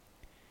think.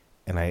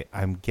 And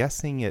I'm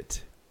guessing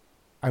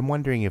I'm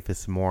wondering if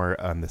it's more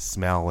on the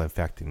smell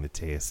affecting the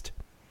taste.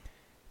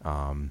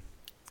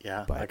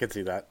 Yeah, I could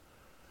see that.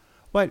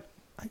 But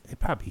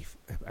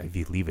if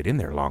you leave it in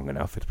there long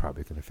enough, it's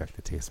probably going to affect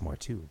the taste more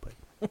too. But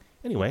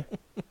anyway,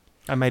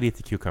 I might eat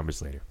the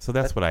cucumbers later. So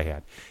that's what I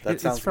had.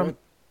 Sounds good.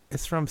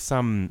 It's from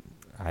some,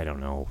 I don't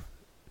know,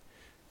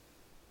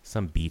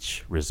 some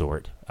beach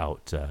resort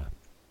out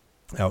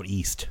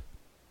east.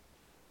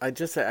 I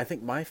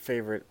think my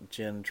favorite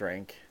gin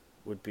drink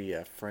would be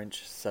a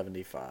French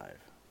 75,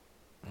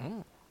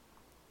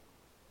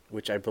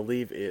 which I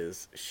believe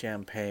is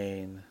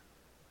champagne,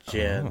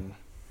 gin,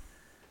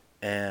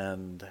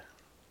 and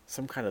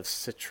some kind of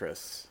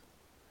citrus.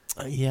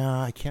 Yeah,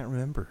 I can't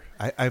remember.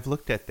 I've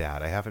looked at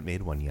that. I haven't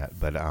made one yet,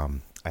 but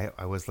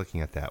I was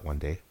looking at that one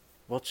day.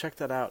 Well, check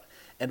that out.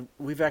 And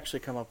we've actually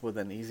come up with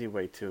an easy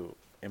way to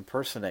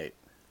impersonate,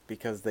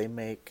 because they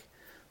make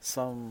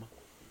some...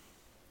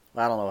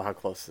 I don't know how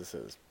close this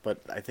is,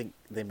 but I think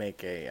they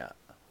make a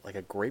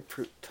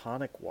grapefruit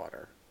tonic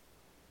water.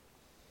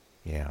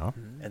 Yeah.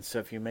 And so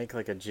if you make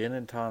like a gin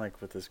and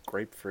tonic with this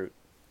grapefruit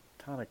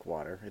tonic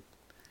water,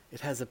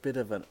 it has a bit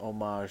of an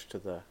homage to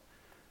the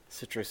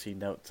citrusy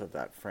notes of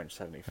that French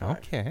 75.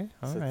 Okay,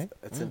 all right.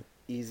 It's an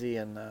easy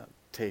and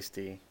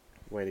tasty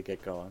way to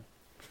get going.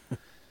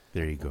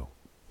 There you go.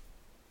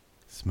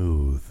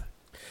 Smooth.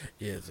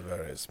 It's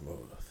very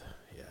smooth.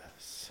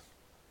 Yes.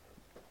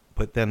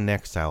 But then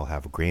next I'll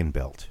have a grain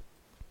belt.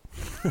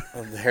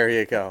 Well, there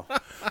you go.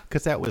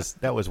 Because that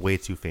was way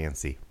too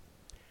fancy.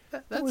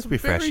 That was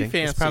refreshing. Very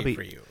fancy it's probably,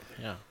 for you.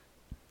 Yeah.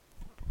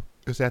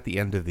 It was at the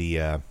end of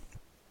the,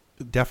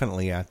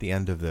 definitely at the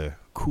end of the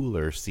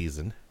cooler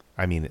season.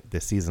 I mean, the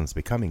season's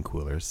becoming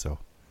cooler, so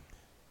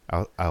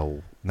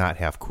I'll not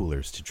have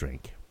coolers to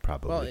drink,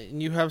 probably. Well,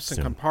 and you have some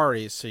soon.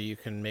 Campari, so you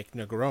can make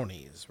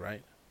Negronis,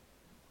 right?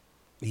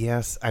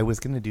 Yes, I was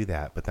going to do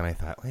that, but then I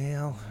thought,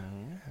 well,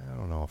 I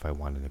don't know if I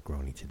want a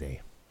Negroni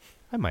today.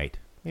 I might.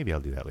 Maybe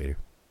I'll do that later.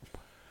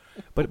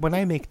 But when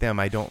I make them,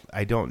 I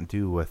don't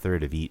do a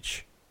third of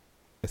each.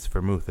 It's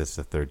vermouth is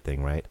the third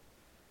thing, right?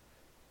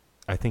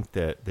 I think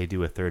that they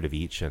do a third of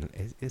each, and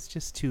it's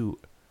just too.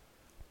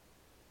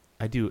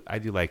 I do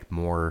like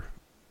more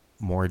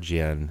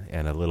gin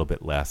and a little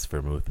bit less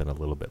vermouth and a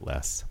little bit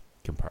less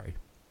Campari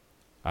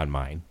on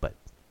mine, but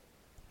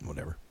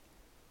whatever.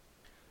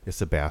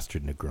 It's a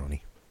bastard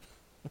Negroni.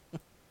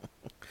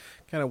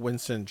 Kind of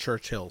Winston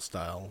Churchill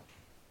style.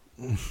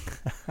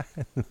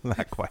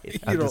 Not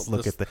quite. I'll just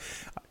look at the.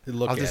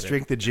 I'll just it.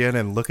 drink the gin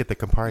and look at the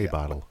Campari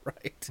bottle.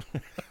 Right.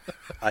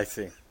 I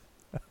see.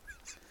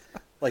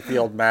 Like the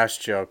old MASH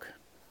joke.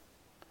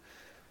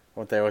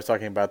 What they always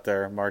talking about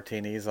their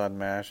martinis on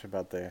MASH,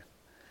 about the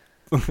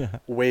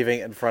waving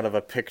in front of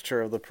a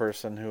picture of the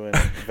person who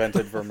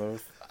invented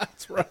vermouth.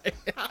 That's right.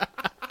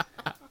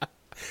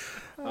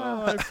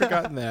 Oh, I've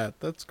forgotten that.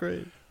 That's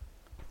great.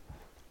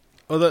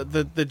 Well,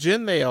 the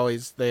gin they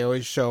always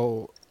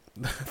show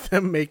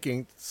them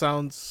making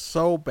sounds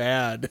so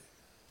bad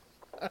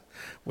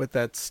with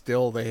that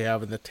still they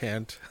have in the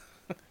tent.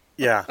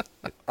 Yeah,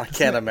 I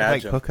can't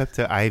imagine. Like hook up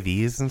to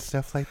IVs and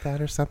stuff like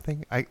that or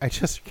something. I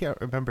just can't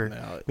remember.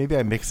 No. Maybe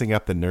I'm mixing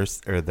up the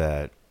nurse or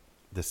the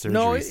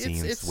surgery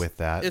scenes with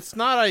that. It's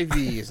not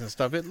IVs and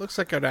stuff. It looks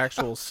like an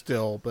actual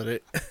still,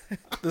 but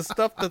the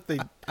stuff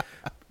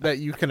that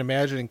you can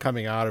imagine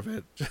coming out of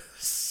it just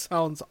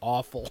sounds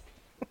awful.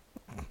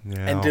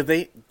 No. And do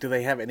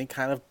they have any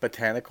kind of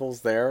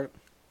botanicals there?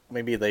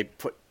 Maybe they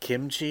put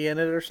kimchi in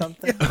it or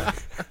something?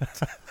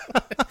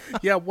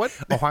 Yeah, what?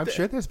 Oh, I'm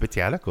sure there's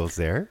botanicals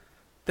there.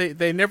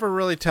 They never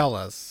really tell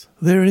us.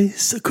 There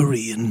is a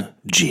Korean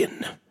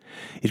gin.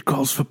 It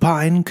calls for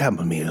pine,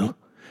 chamomile,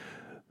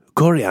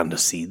 coriander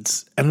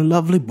seeds, and a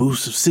lovely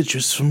boost of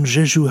citrus from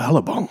Jeju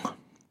Hallabong.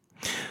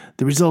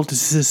 The result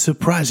is a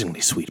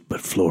surprisingly sweet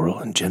but floral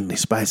and gently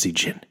spicy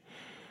gin.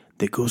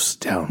 that goes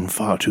down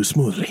far too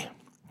smoothly.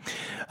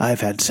 I've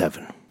had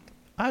 7.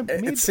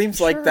 It seems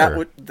like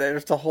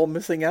there's a whole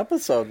missing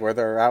episode where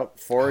they're out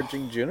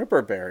foraging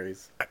juniper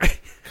berries.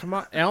 Come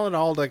on, Alan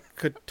Alda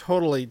could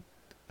totally.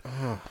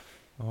 Oh,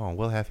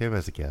 we'll have him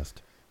as a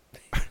guest.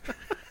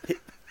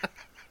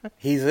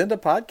 He's into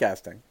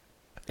podcasting.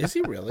 Is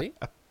he really?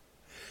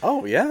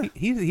 Oh yeah,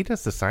 He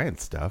does the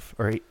science stuff,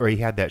 or he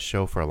had that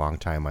show for a long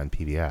time on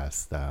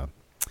PBS.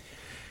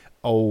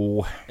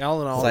 Alan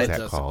Alda What's that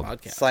does called? a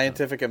podcast.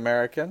 Scientific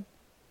American.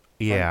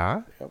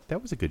 Yeah, Yep.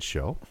 that was a good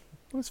show.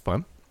 It was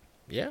fun.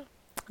 Yeah.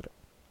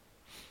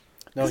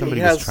 No,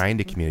 Somebody was trying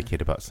to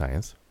communicate about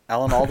science.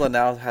 Alan Alda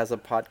now has a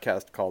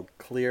podcast called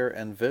Clear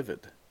and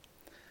Vivid,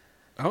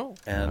 Oh.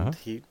 and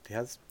he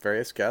has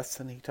various guests,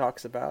 and he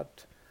talks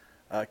about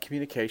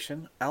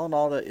communication. Alan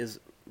Alda is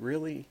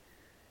really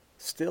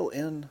still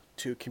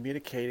into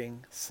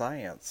communicating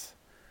science.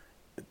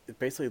 It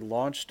basically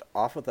launched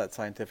off of that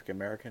Scientific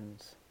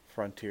American's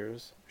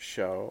Frontiers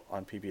show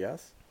on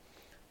PBS,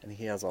 and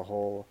he has a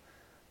whole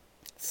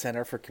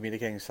Center for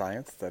Communicating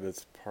Science that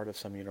is part of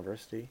some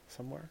university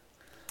somewhere.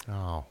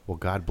 Oh, well,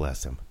 God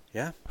bless him.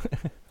 Yeah.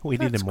 We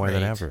need That's him more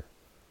than great. ever.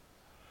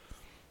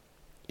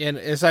 And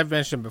as I've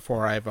mentioned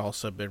before, I've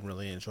also been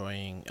really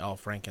enjoying Al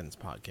Franken's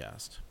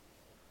podcast.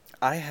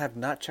 I have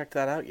not checked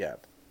that out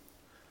yet.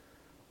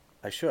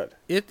 I should.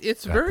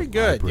 It's At very the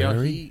good.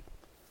 library?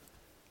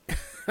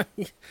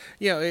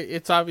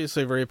 It's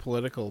obviously very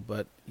political,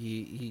 but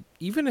he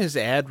even his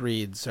ad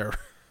reads are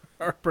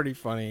pretty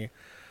funny.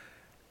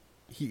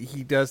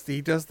 He does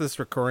this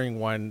recurring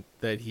one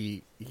that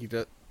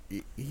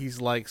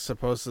he's like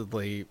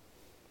supposedly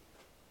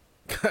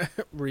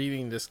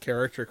reading this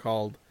character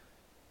called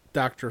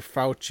Dr.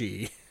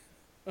 Fauci.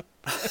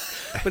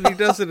 But he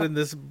does it in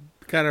this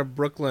kind of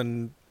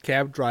Brooklyn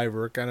cab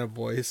driver kind of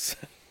voice.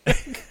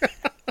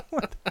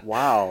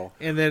 Wow.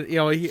 And then,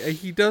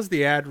 he does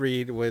the ad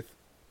read with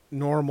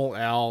normal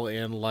Al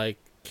and like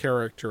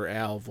character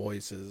Al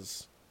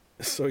voices.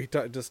 So he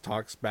just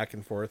talks back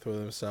and forth with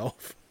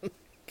himself.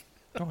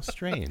 Oh,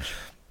 strange.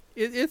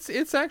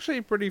 It's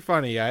actually pretty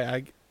funny.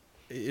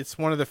 It's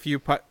one of the few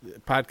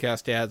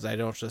podcast ads I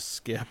don't just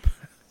skip.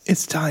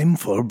 It's time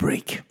for a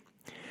break.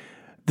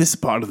 This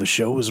part of the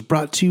show is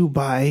brought to you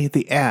by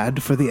the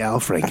ad for the Al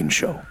Franken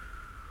Show.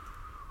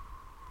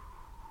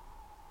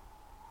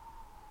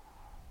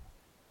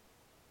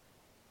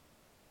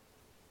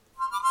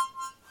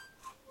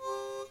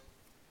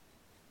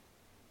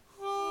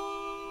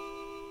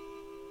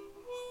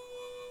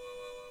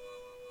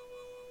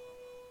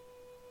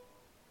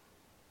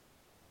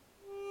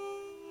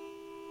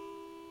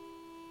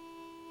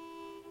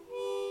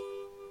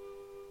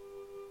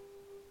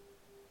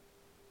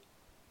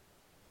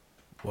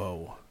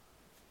 Whoa.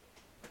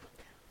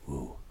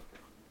 Ooh.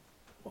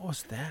 What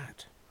was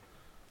that?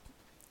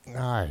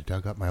 I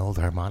dug up my old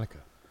harmonica.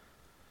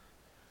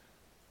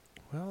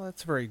 Well,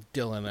 that's very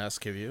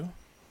Dylan-esque of you.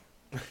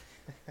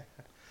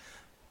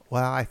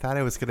 Well, I thought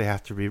I was going to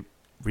have to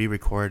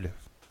re-record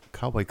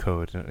Cowboy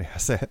Code, and it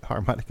has a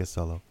harmonica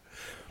solo.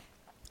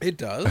 It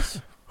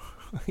does.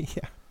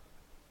 Yeah.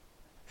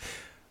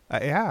 I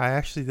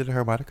actually did a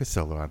harmonica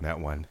solo on that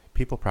one.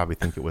 People probably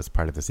think it was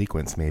part of the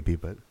sequence, maybe,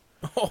 but...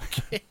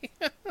 Okay.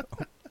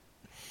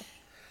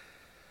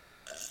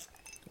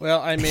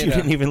 Well, I You made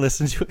didn't even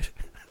listen to it?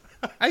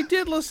 I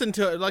did listen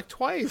to it like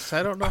twice.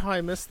 I don't know how I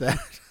missed that.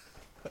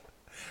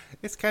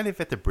 It's kind of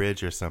at the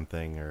bridge or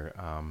something, or...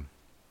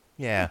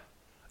 yeah,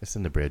 it's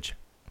in the bridge.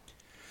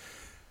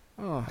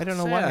 Oh, I don't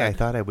know why I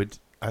thought I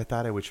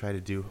would try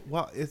to do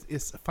well.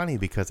 It's funny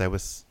because I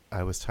was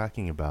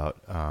talking about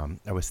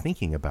I was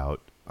thinking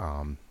about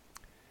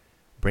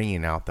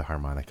bringing out the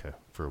harmonica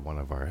for one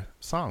of our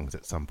songs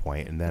at some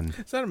point, and then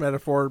Is that a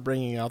metaphor,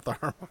 bringing out the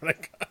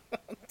harmonica?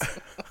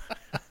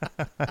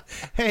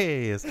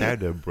 hey, it's time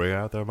to bring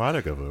out the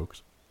harmonica,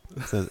 folks.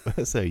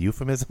 It's a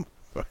euphemism.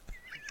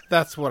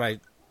 That's what I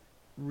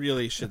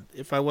really should,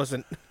 if I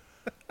wasn't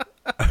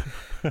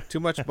too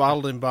much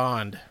bottled in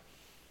bond.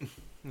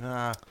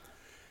 Fine.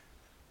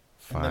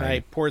 And then I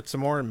poured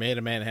some more and made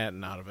a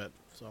Manhattan out of it.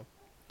 So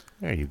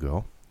There you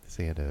go.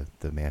 Say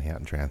the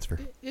Manhattan Transfer.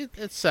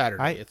 it's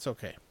Saturday. It's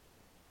okay.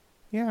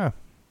 Yeah.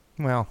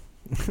 Well,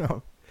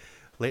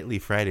 lately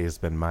Friday has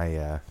been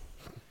my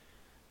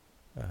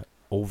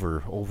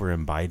over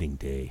imbibing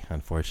day,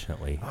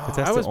 unfortunately. 'Cause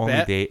that's I the was only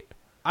bad- day.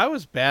 I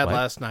was bad What?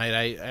 last night.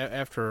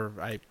 After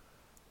I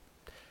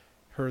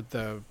heard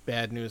the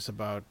bad news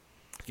about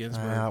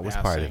Ginsburg It was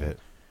passing, part of it.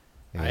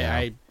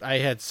 Yeah. I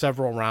had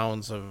several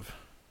rounds of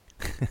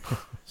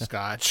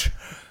scotch.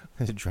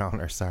 Drown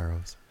our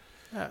sorrows.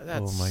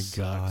 That Oh my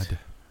sucked. God.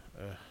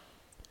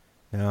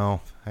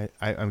 No,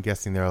 I'm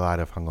guessing there are a lot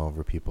of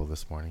hungover people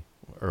this morning,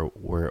 or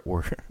were.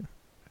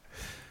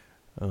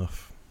 Ugh.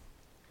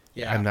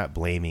 Yeah, I'm not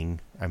blaming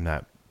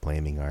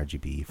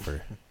RGB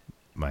for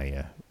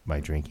my my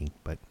drinking,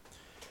 but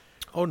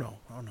Oh no.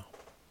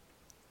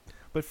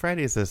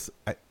 Friday is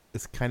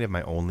it's kind of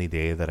my only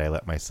day that I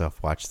let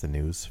myself watch the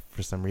news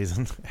for some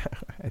reason.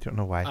 I don't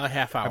know why. A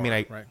half hour. I mean,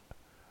 right?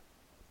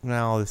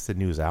 Well, it's the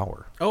news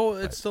hour. Oh,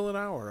 it's still an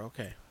hour.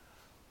 Okay.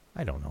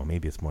 I don't know.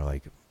 Maybe it's more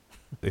like,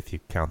 if you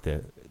count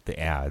the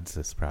ads,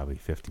 it's probably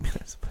 50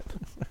 minutes. But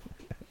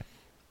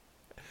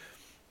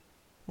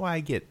well, I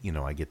get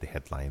the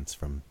headlines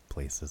from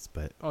places,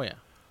 but Oh yeah.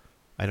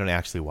 I don't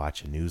actually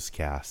watch a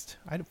newscast.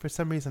 For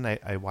some reason,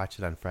 I watch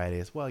it on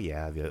Fridays. Well,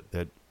 yeah,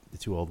 the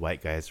two old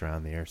white guys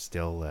around there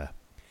still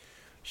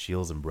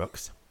Shields and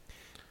Brooks.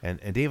 And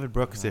David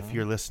Brooks, if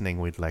you're listening,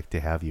 we'd like to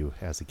have you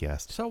as a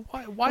guest. So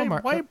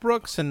why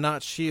Brooks and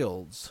not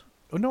Shields?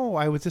 Oh, no,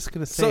 I was just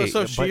going to say.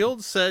 So but-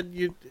 Shields said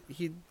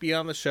he'd be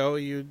on the show.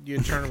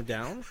 You'd turn him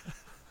down.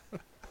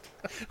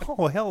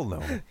 Oh, hell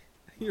no.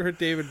 You're a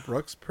David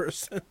Brooks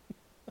person.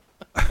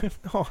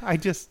 No,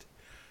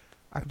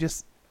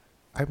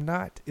 I'm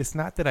not. It's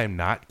not that I'm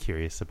not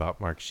curious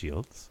about Mark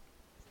Shields.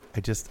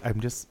 I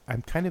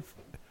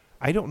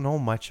don't know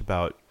much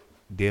about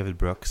David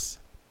Brooks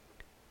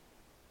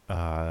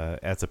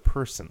as a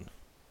person.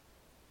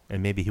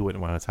 And maybe he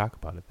wouldn't want to talk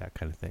about it, that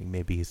kind of thing.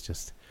 Maybe he's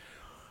just,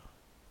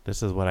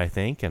 this is what I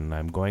think, and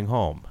I'm going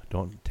home.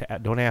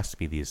 Don't ask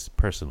me these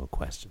personal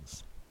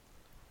questions.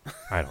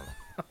 I don't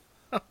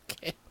know.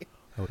 Okay.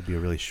 That would be a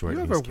really short You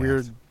have newscast. a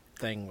weird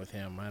thing with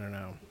him. I don't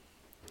know.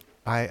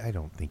 I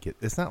don't think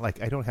it's not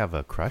like I don't have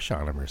a crush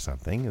on him or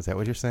something. Is that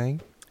what you're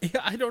saying? Yeah,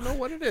 I don't know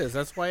what it is.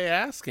 That's why I'm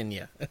asking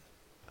you.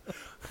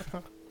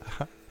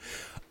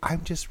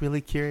 I'm just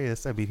really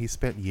curious. I mean, he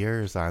spent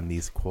years on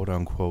these quote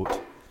unquote,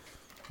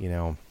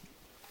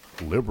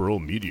 liberal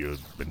media.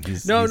 And He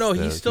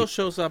still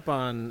shows up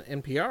on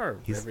NPR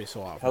every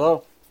so often.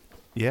 Hello.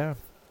 Yeah,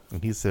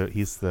 and he's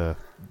the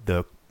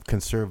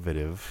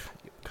conservative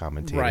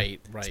commentator.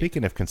 Right.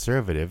 Speaking of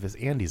conservative, is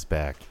Andy's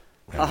back?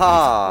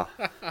 Haha.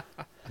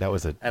 That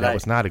was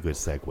not a good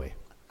segue.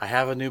 I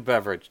have a new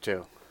beverage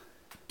too.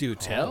 Do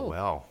tell. Oh,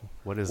 well,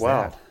 what is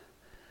Well, that?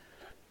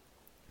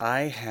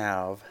 I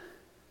have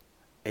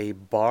a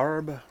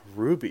Barb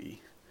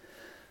Ruby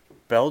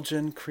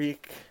Belgian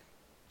Creek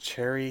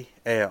Cherry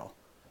Ale.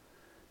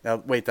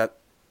 Now, wait, that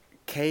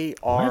Kriek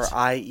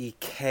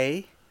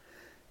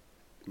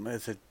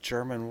is a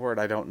German word.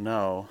 I don't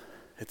know.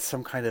 It's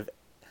some kind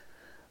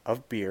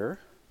of beer,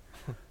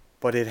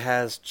 but it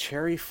has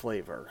cherry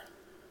flavor.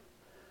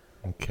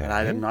 Okay. And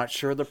I'm not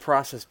sure the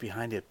process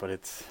behind it, but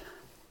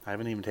I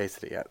haven't even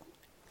tasted it yet.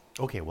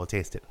 Okay, we'll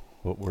taste it.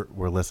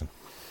 We're listening.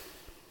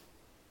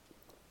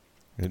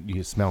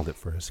 You smelled it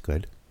first.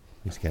 Good.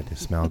 You just got the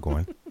smell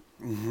going.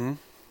 Mm-hmm.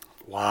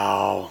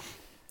 Wow.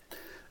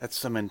 That's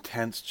some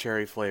intense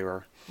cherry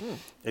flavor.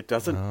 It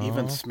doesn't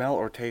even smell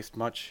or taste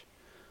much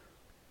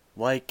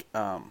like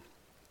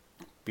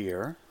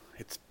beer.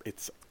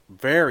 It's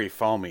very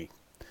foamy.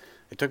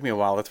 It took me a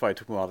while. That's why it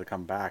took me a while to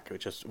come back. It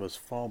just was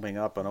foaming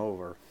up and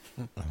over.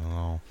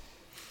 Oh.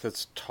 So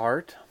it's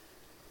tart.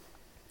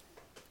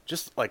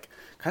 Just like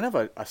kind of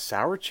a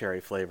sour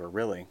cherry flavor,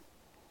 really.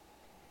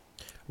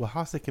 Well,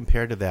 how's it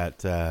compared to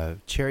that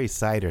cherry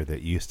cider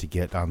that you used to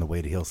get on the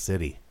way to Hill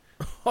City?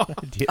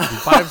 Did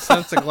 5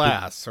 cents a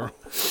glass.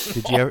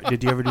 you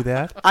ever do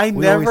that? I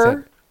We always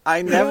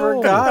never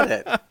No. got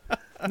it.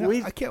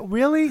 I can't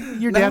really.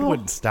 Your dad No.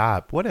 wouldn't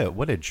stop. What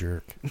a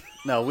jerk.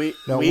 No, we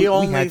we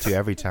had to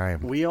every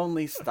time. We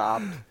only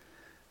stopped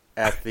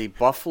at the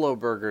Buffalo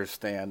Burger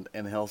stand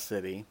in Hill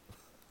City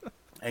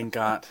and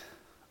got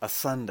a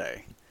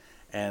sundae.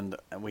 And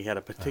we had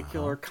a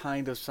particular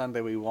kind of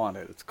sundae we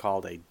wanted. It's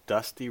called a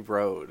Dusty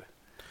Road.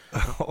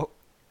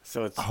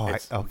 So it's I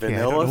don't know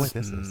vanilla, what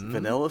this is.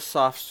 vanilla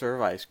soft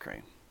serve ice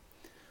cream,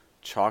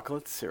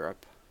 chocolate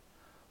syrup,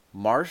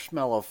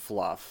 marshmallow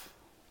fluff,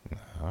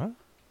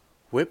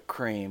 whipped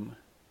cream,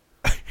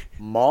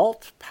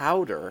 malt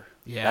powder.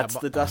 Yeah, That's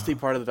the dusty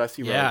part of the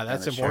Dusty Road. Yeah, and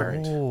that's the cherry.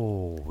 important.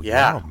 Oh,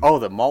 Yeah. yum. Oh,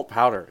 the malt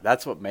powder.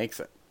 That's what makes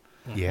it.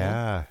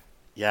 Yeah.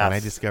 Yes. When I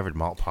discovered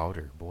malt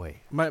powder, boy.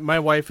 My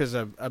wife is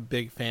a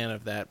big fan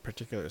of that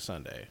particular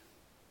sundae.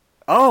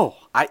 Oh,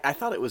 I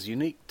thought it was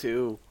unique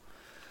to.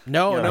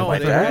 No, Yeah, no,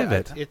 I've it, never heard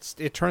of it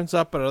it turns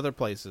up at other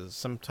places.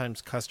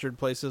 Sometimes custard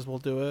places will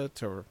do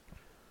it, or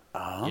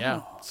Oh.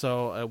 yeah.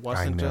 So it I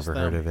wasn't just never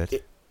them. heard of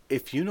it.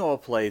 If you know a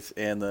place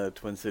in the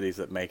Twin Cities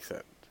that makes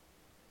it,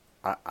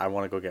 I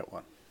want to go get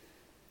one.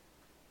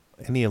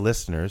 Any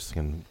listeners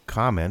can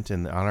comment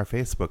on our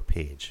Facebook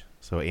page,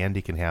 so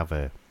Andy can have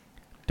a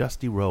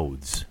Dusty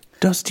Roads.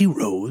 Dusty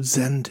Roads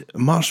and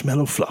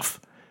Marshmallow Fluff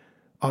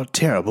are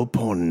terrible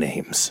porn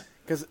names.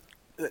 Because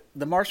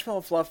the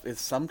marshmallow fluff is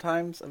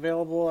sometimes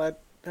available at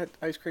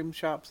ice cream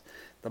shops.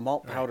 The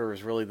malt powder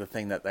is really the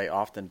thing that they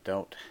often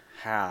don't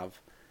have.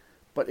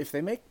 But if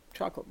they make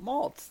chocolate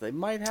malts, they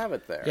might have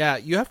it there. Yeah,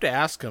 you have to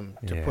ask them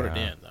to put it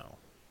Yeah. in, though.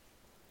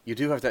 You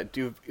do have to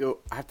you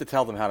have to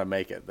tell them how to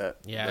make it.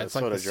 Yeah, the it's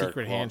like the soda jerk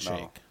secret won't know.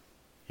 handshake.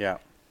 Yeah,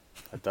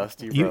 a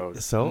Dusty You,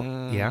 Road. so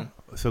yeah,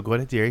 so go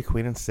to Dairy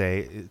Queen and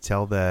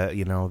tell the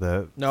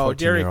the No,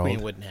 Dairy 14-year-old.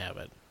 Queen wouldn't have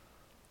it.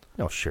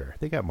 No, sure,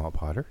 they got malt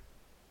powder.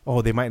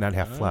 Oh, they might not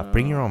have fluff.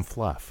 Bring your own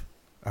fluff.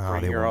 Oh,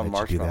 Bring they your won't own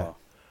let you do that.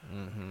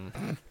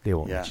 marshmallow. They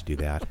won't Yeah. let you do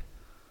that.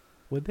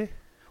 Would they?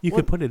 You What-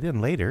 could put it in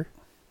later.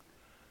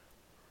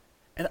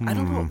 And I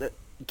don't know that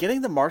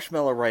getting the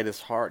marshmallow right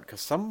is hard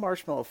because some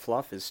marshmallow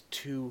fluff is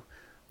too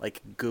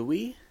like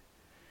gooey,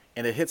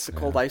 and it hits the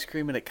cold ice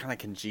cream and it kind of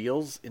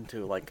congeals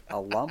into like a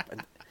lump,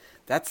 and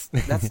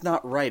that's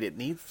not right. It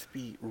needs to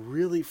be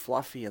really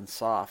fluffy and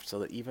soft so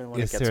that even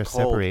when Is it there a gets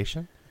cold,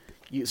 separation?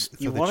 you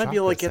the want to be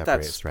able to chocolate get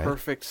that separates, right?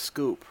 perfect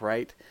scoop,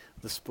 right?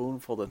 The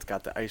spoonful that's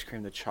got the ice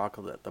cream, the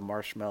chocolate, the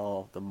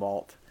marshmallow, the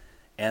malt,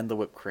 and the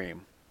whipped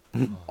cream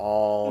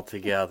all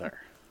together.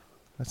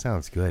 That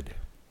sounds good.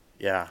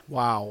 Yeah.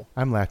 Wow.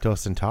 I'm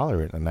lactose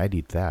intolerant, and I'd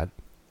eat that.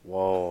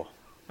 Whoa.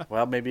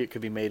 Well, maybe it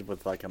could be made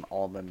with like an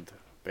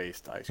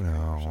almond-based ice cream. or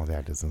No, something.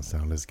 that doesn't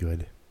sound as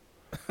good.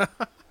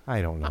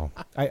 I don't know.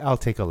 I'll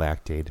take a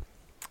Lactaid.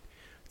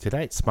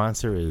 Tonight's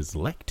sponsor is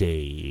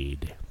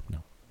Lactaid. No,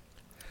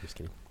 just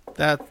kidding.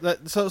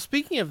 So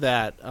speaking of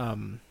that,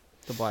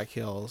 the Black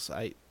Hills,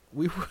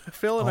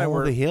 Phil and I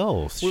were the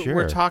hills, sure.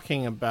 we're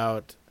talking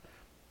about,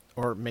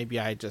 or maybe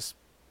I just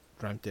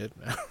dreamt it.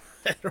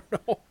 I don't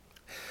know.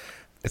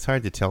 It's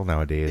hard to tell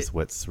nowadays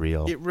what's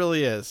real. It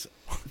really is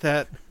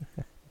that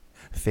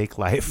Fake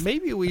life.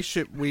 maybe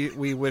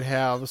we would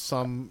have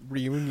some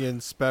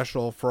reunion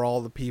special for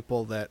all the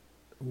people that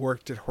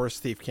worked at Horse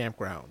Thief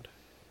Campground.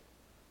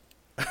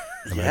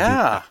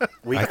 Yeah.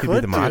 We I could be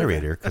the do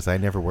moderator because I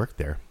never worked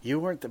there. that. You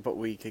weren't, but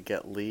we could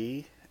get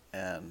Lee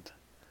and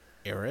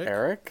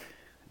Eric?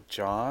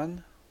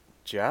 John,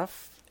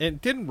 Jeff.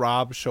 And didn't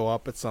Rob show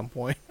up at some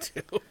point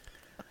too?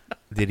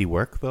 Did he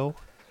work though?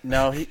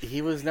 No,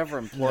 he was never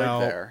employed No,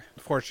 there.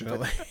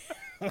 fortunately.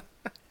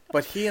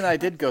 But he and I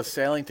did go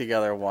sailing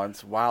together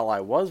once while I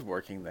was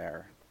working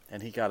there,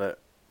 and he got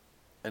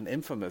an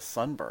infamous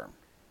sunburn.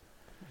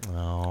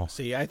 Oh,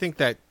 See, I think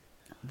that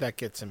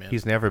gets him in.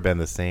 he's never been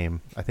the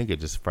same. I think it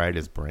just fried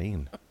his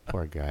brain.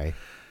 Poor guy.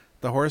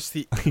 The Horse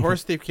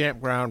Thief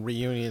Campground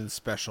reunion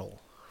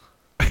special.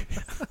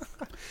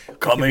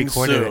 Coming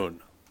record it.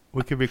 soon.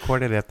 We could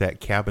record it at that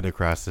cabin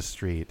across the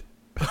street.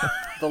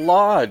 The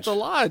lodge. The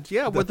lodge,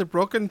 yeah, with the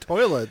broken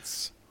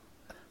toilets.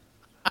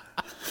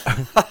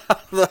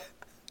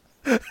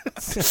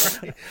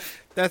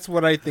 That's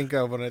what I think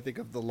of when I think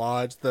of the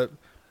lodge.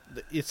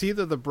 It's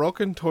either the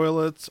broken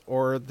toilets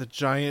or the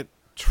giant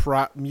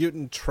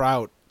mutant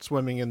trout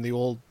swimming in the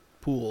old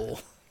pool.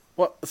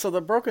 Well, so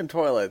the broken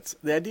toilets.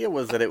 The idea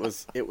was that it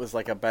was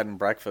like a bed and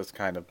breakfast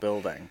kind of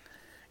building,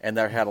 and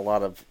there had a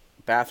lot of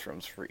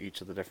bathrooms for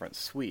each of the different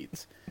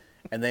suites,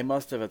 and they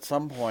must have at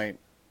some point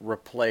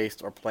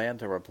replaced or planned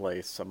to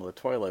replace some of the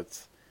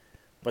toilets,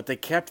 but they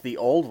kept the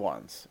old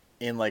ones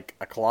in like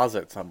a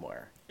closet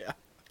somewhere. Yeah.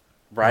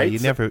 Right. You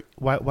never.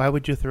 Why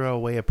would you throw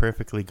away a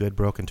perfectly good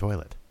broken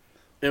toilet?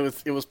 It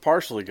was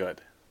partially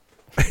good.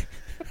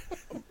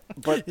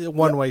 But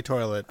One-way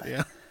toilet,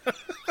 yeah.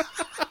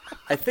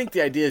 I think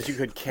the idea is you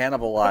could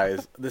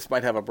cannibalize. This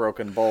might have a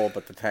broken bowl,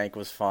 but the tank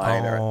was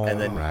fine. And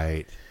then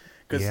right.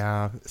 'cause-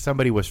 Yeah,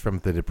 somebody was from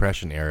the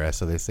Depression era,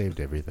 so they saved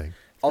everything.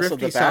 also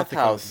Thrifty the South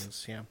bathhouse.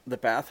 Dakotans, yeah. The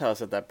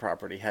bathhouse at that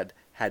property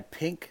had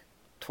pink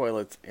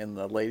toilets in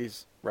the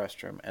ladies'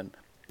 restroom and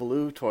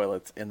blue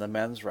toilets in the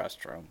men's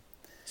restroom.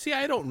 See,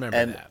 I don't remember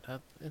And- that.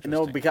 That's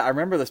No, interesting. because I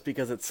remember this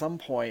because at some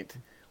point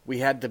we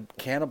had to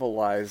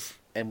cannibalize,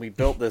 and we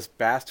built this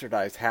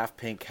bastardized half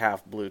pink,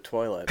 half blue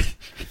toilet.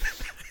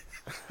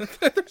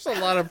 There's a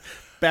lot of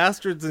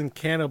bastards and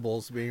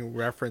cannibals being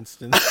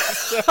referenced in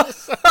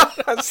this.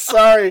 I'm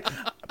sorry,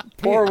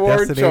 poor That's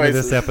word the name of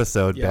choices. this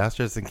episode: Yeah.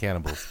 Bastards and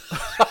Cannibals.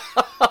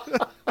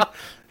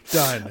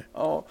 Done.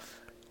 Oh,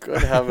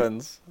 good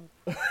heavens!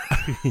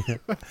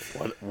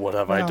 What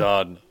have I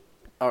done?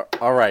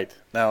 All right,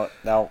 now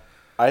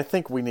I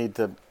think we need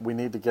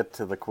to get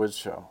to the quiz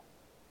show.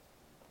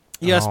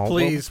 Yes, Oh, well,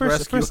 please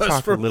rescue us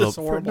talk from a little. this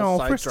horrible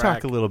First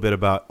sidetrack. talk a little bit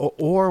about,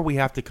 or we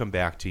have to come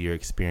back to your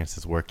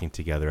experiences working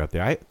together up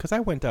there. Because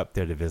I went up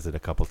there to visit a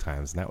couple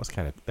times, and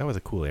that was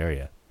a cool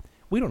area.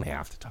 We don't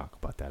have to talk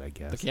about that, I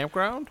guess. The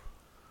campground?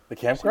 The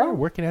We're campground?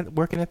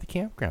 working at the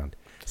campground,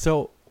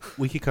 so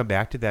we could come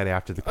back to that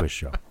after the quiz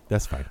show.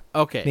 That's fine.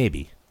 Okay.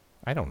 Maybe.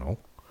 I don't know.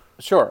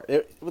 Sure.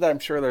 I'm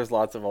sure there's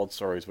lots of old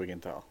stories we can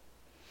tell.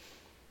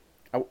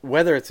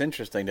 Whether it's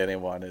interesting to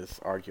anyone is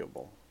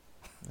arguable.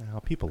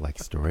 Well, people like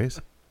stories,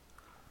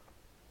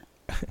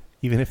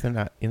 even if they're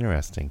not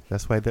interesting.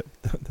 That's why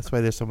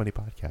there's so many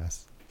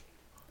podcasts.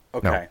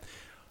 Okay. Okay,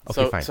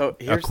 so, fine. So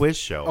A here's quiz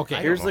show. Okay. I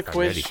don't Here's know the if I'm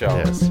quiz ready for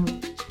show. this.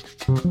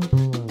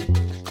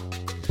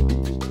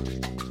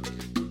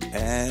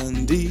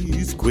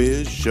 Andy's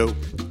Quiz Show.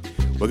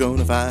 We're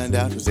gonna find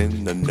out who's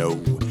in the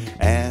know.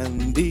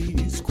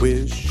 Andy's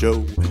Quiz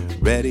Show.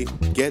 Ready,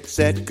 get,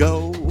 set,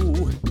 go.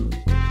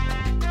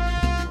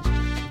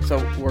 So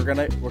we're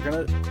gonna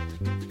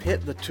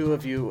pit the two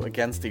of you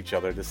against each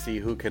other to see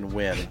who can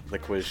win the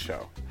quiz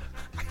show.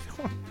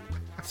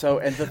 So,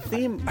 and the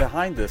theme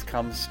behind this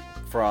comes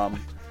from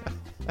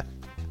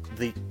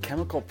the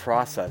chemical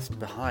process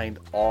behind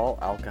all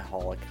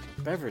alcoholic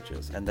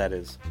beverages, and that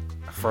is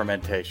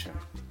fermentation.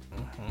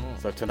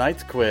 So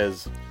tonight's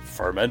quiz,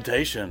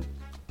 fermentation.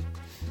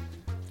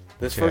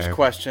 This Okay. first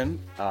question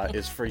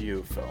is for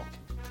you, Phil.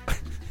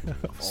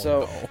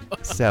 So,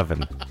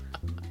 7.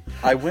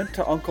 I went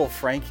to Uncle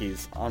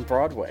Frankie's on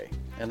Broadway,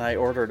 and I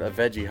ordered a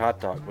veggie hot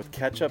dog with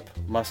ketchup,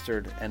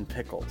 mustard, and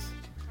pickles.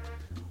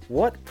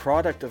 What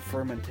product of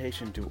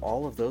fermentation do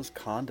all of those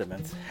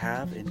condiments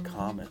have in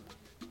common?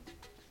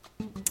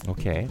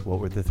 Okay, what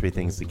were the 3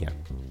 things again?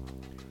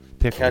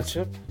 Pickles.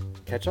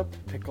 Ketchup,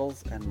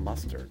 pickles, and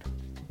mustard.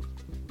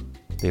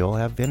 They all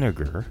have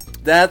vinegar.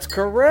 That's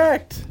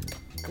correct.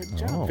 Good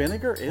job. Oh.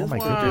 Vinegar is my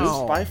produced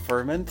goodness. by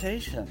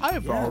fermentation.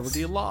 I've Yes.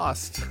 already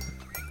lost.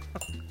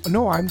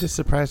 No, I'm just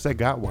surprised I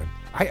got one.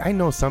 I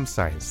know some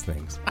science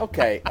things.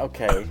 Okay.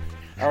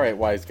 All right,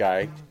 wise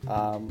guy.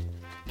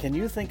 Can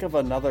you think of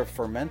another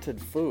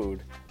fermented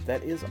food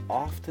that is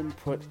often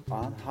put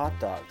on hot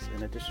dogs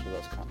in addition to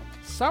those condiments?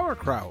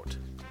 Sauerkraut.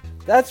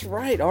 That's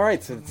right. All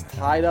right, so it's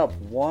tied up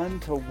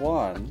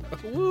 1-1.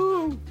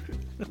 Woo!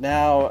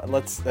 Now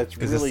let's really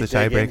this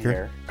the dig in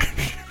tiebreaker?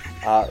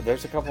 here.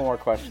 There's a couple more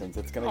questions.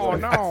 It's gonna go. Oh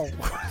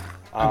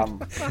no!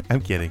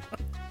 I'm kidding.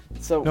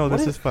 So No, what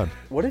this if- is fun.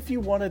 What if you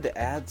wanted to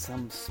add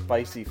some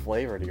spicy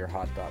flavor to your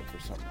hot dog for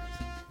some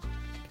reason?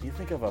 Can you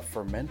think of a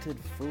fermented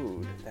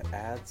food that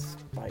adds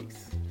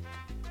spice?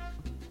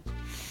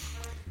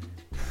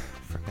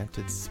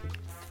 Fermented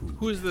food.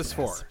 Who is this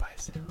for?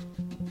 Spice.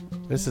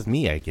 This is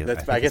me, I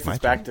guess. I guess my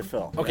it's back to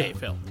Phil. Okay, Yeah.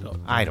 Phil. Go.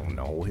 I don't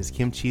know. Is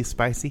kimchi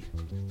spicy?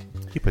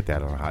 You put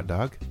that on a hot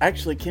dog.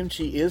 Actually,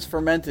 kimchi is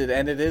fermented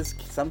and it is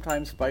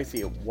sometimes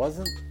spicy. It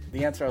wasn't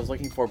the answer I was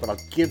looking for, but I'll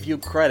give you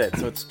credit.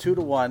 So it's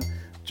 2-1.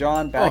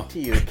 John, back to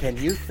you. Can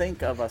you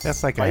think of a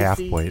That's like a half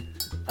point.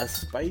 A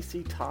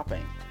spicy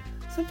topping?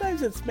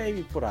 Sometimes it's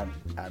maybe put on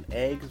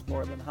eggs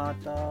more than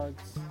hot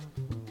dogs.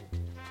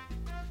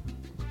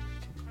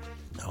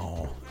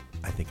 No,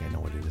 I think I know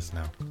what it is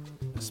now.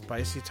 A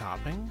spicy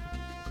topping.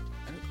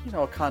 You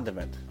know, a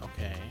condiment.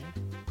 Okay.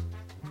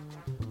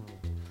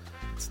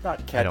 It's not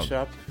I don't-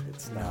 ketchup.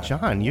 It's not.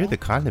 John, you're the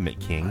condiment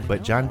king,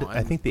 but John, know,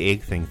 I think the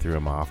egg thing threw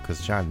him off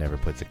because John never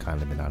puts a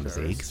condiment on his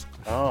eggs.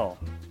 Oh.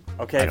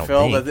 I Okay, don't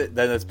Phil, think.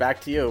 then it's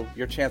back to you.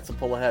 Your chance to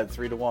pull ahead,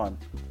 3-1.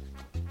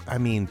 I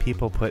mean,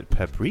 people put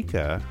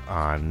paprika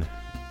on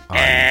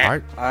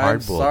hard I'm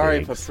boiled sorry,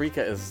 eggs,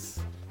 paprika is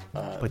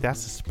but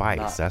that's a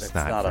spice. That's it's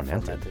not a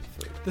fermented. fermented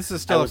food. This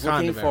is I still a was looking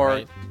condiment, for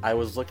right? I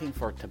was looking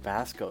for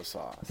Tabasco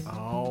sauce.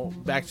 Oh,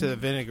 back to the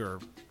vinegar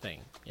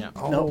thing. Yeah.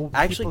 Oh, No,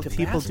 actually,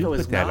 people Tabasco do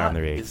is put that not on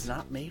their eggs. is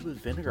not made with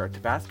vinegar.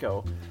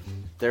 Tabasco,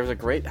 there's a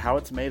great How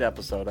It's Made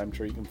episode. I'm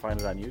sure you can find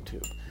it on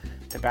YouTube.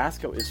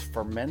 Tabasco is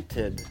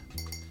fermented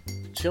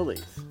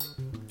chilies.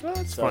 Well,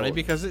 that's So- funny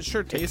because it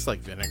sure tastes like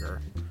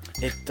vinegar.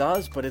 It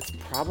does, but it's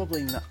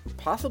probably not,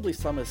 possibly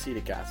some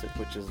acetic acid,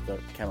 which is the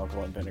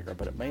chemical in vinegar,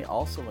 but it may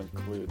also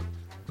include.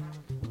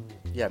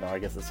 Yeah, no, I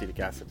guess acetic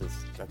acid is.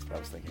 That's what I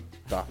was thinking.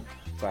 Duh.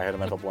 So I had a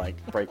mental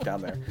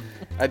breakdown there.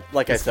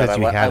 Like I It's said, 'cause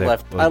you had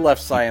it, I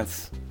left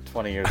science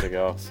 20 years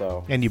ago.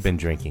 So And you've been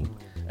drinking.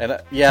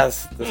 and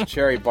yes, this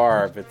cherry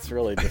barb, it's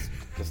really just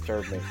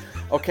disturbed me.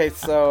 Okay,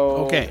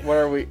 so Okay.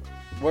 where are we?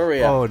 Where are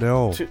we at? Oh,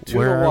 no. Two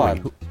Where to are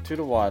one. we?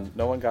 2-1.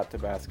 No one got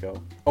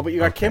Tabasco. Oh, but you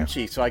got Okay.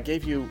 kimchi, so I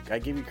gave you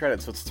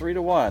credit. So it's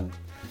 3-1.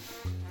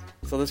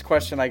 So this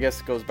question, I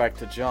guess, goes back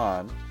to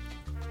John.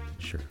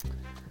 Sure.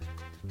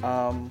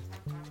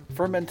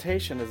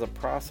 Fermentation is a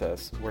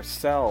process where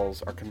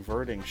cells are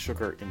converting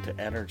sugar into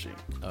energy.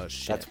 Oh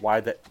shit.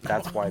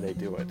 That's why they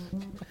do it.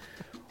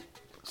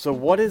 So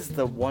what is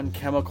the one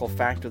chemical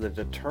factor that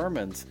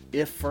determines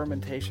if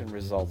fermentation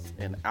results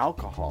in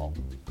alcohol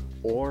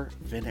or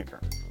vinegar?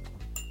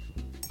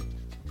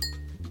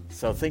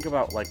 So think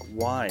about like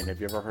wine.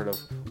 Have you ever heard of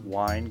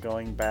wine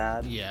going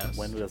bad? Yes.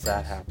 When does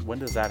that happen? When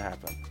does that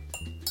happen?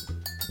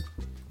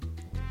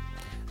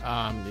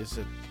 Is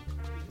it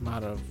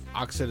amount of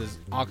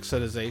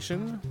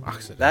oxidization?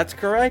 That's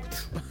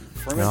correct.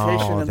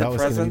 Fermentation in that the was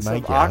gonna be presence my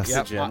of guess.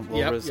 oxygen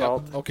will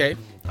result Okay.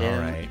 in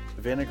Alright.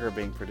 vinegar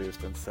being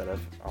produced instead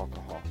of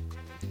alcohol.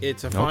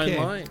 It's a fine Okay.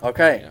 line.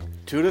 Okay, Yeah.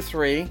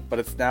 2-3, but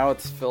it's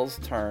Phil's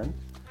turn.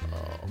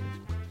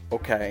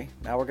 Okay,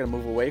 now we're going to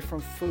move away from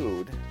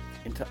food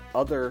into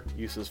other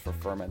uses for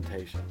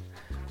fermentation.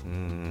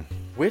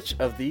 Which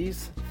of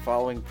these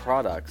following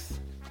products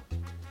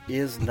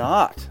is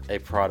not a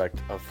product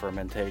of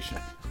fermentation?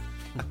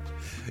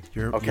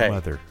 Your Okay.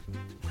 mother.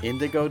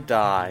 Indigo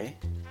dye,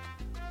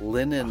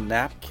 linen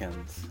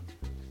napkins,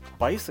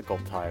 bicycle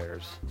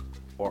tires,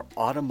 or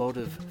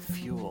automotive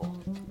fuel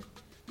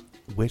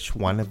Which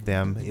one of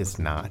them is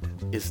not?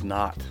 is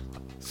not.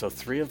 So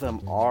 3 of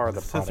them are the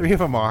The product. 3 of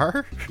them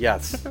are?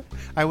 Yes.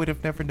 I would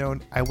have never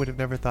known. I would have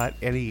never thought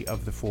any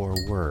of the 4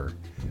 were.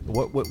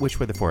 Which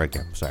were the 4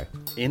 again? Sorry.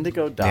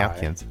 Indigo dye,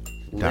 Napkins.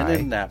 linen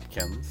Dye.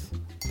 napkins,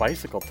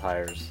 bicycle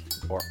tires,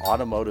 or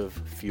automotive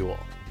fuel.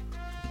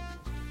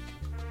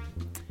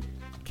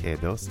 Okay,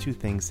 those 2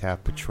 things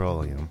have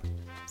petroleum,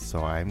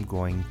 so I'm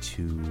going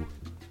to.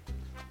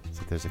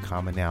 So there's a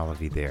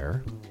commonality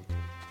there.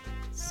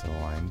 So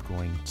I'm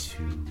going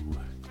to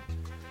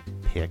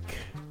pick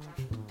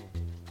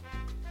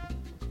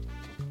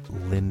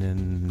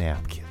linen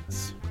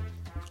napkins.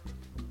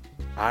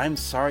 I'm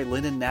sorry,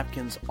 linen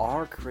napkins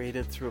are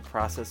created through a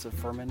process of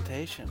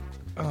fermentation.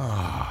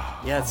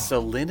 Yeah, so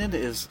linen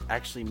is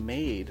actually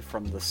made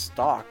from the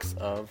stalks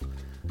of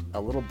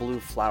a little blue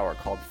flower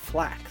called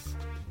flax.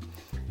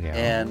 Yeah.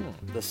 And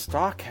the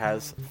stalk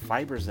has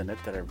fibers in it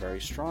that are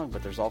very strong,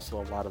 but there's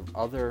also a lot of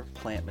other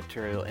plant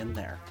material in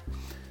there.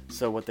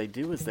 So what they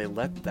do is they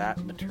let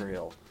that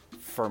material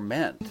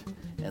ferment,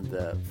 and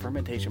the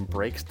fermentation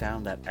breaks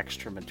down that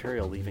extra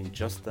material, leaving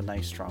just the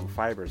nice strong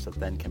fibers that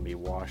then can be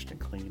washed and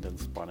cleaned and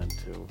spun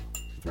into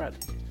thread.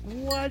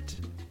 What?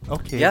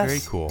 Okay, Yes.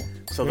 very cool.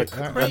 So Great.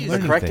 the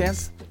Learning correct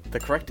things.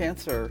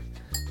 answer,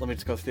 let me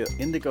just go through it.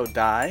 Indigo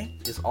dye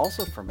is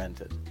also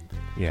fermented.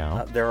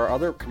 Yeah. There are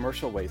other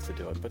commercial ways to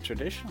do it, but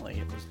traditionally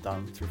it was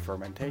done through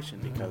fermentation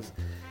because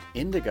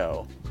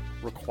indigo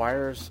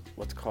requires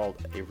what's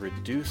called a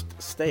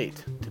reduced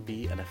state to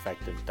be an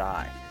effective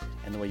dye.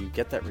 And the way you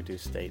get that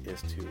reduced state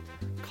is to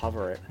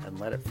cover it and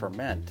let it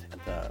ferment.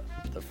 And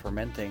the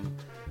fermenting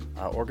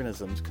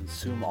organisms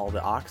consume all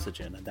the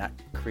oxygen, and that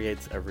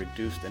creates a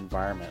reduced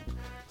environment.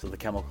 So the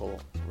chemical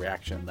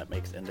reaction that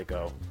makes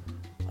indigo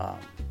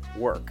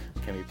work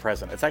can be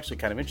present. It's actually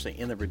kind of interesting.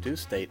 In the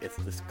reduced state, it's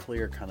this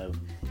clear kind of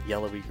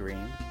yellowy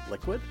green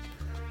liquid,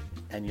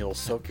 and you'll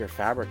soak your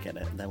fabric in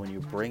it, and then when you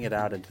bring it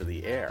out into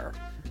the air,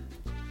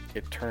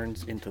 it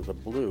turns into the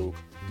blue,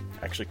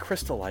 actually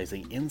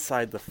crystallizing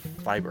inside the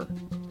fiber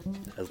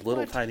as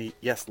little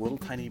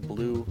tiny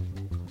blue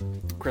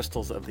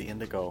crystals of the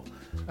indigo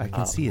I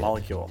can see it.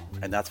 molecule,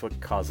 and that's what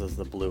causes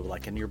the blue.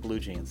 Like in your blue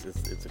jeans,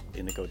 it's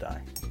indigo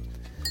dye.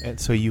 And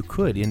so you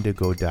could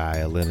indigo dye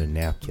a linen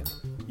napkin.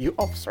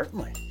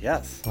 Certainly,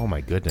 yes. Oh my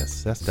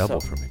goodness, that's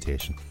double So-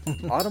 fermentation.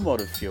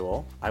 Automotive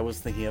fuel, I was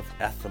thinking of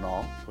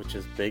ethanol, which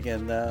is big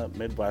in the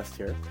Midwest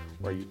here,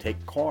 where you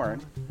take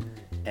corn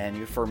and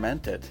you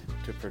ferment it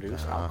to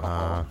produce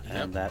alcohol,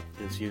 and that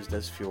is used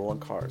as fuel in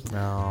cars.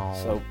 No.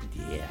 So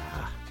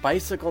yeah.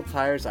 bicycle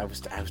tires, I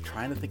was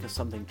trying to think of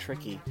something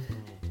tricky.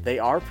 They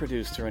are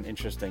produced through an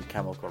interesting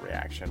chemical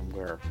reaction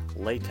where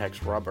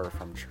latex rubber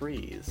from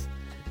trees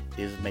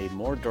is made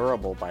more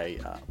durable by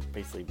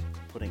basically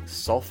putting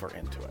sulfur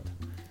into it,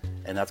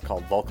 and that's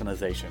called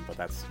vulcanization, but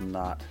that's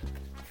not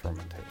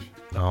fermentation.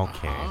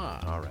 Okay.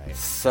 Ah. All right.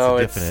 So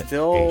It's a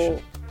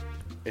differentiation.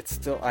 it's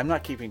still. I'm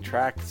not keeping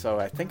track, so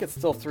I think it's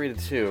still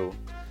 3-2.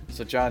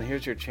 So John,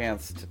 here's your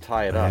chance to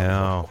tie it up.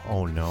 No.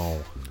 Oh no.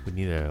 We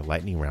need a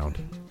lightning round.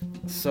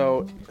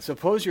 So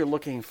suppose you're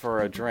looking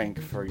for a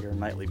drink for your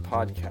nightly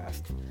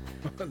podcast,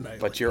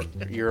 but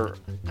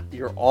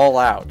you're all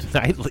out.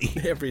 Nightly.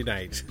 Every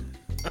night.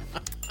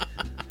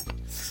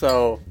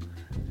 So,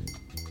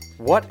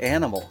 what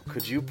animal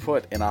could you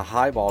put in a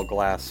highball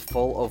glass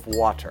full of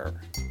water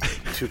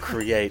to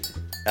create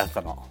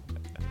ethanol?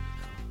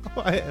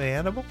 An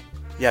animal?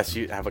 Yes,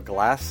 you have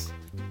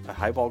a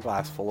highball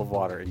glass full of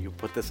water, and you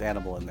put this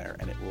animal in there,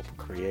 and it will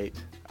create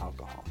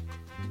alcohol.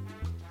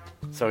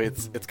 So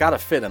it's got to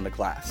fit in the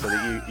glass, so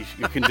that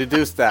you can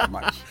deduce that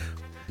much.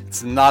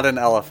 It's not an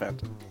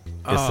elephant.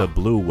 It's a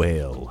blue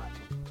whale.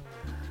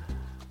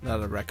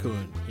 Not a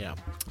raccoon. Yeah.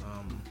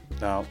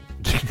 No.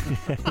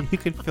 You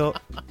can feel.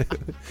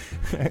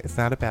 It's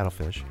not a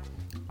battlefish.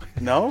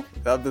 No?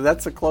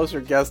 That's a closer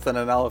guess than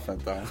an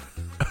elephant, though.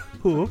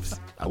 Oops.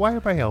 Why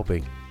am I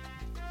helping?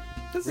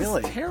 This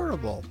Really? is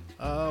terrible.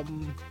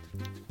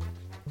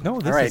 No,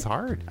 this right. is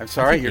hard. I'm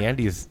sorry, I think you're-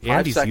 Andy's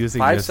Five using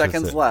five this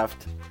seconds as a,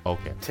 left.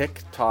 Okay.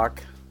 Tick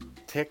tock.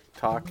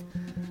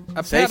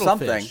 A Say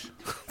something. paddlefish.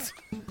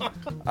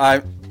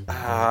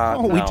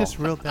 Oh, we no. just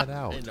ruled that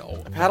out. I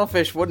know.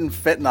 Paddlefish wouldn't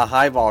fit in a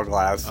highball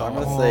glass, so I'm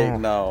going to say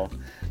no.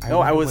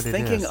 No, I know was what it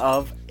thinking is.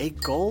 of a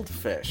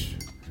goldfish.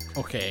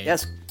 Okay.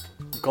 Yes,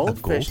 A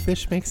goldfish.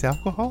 goldfish makes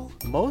alcohol?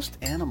 Most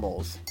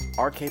animals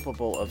are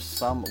capable of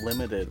some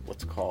limited,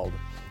 what's called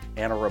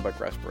anaerobic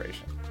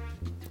respiration.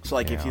 So,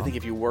 like if Yeah.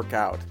 you work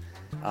out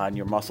and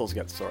your muscles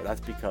get sore,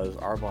 that's because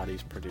our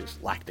bodies produce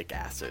lactic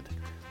acid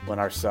when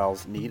our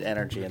cells need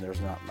energy and there's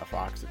not enough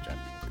oxygen.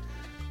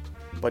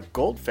 But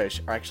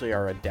goldfish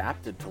are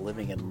adapted to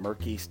living in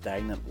murky,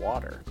 stagnant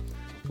water,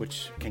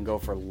 which can go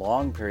for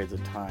long periods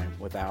of time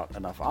without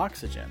enough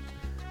oxygen.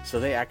 So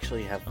they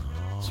actually have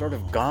sort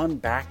of gone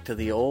back to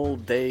the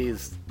old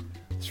days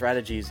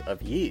strategies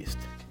of yeast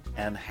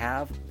and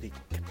have the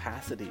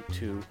capacity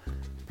to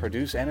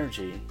produce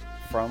energy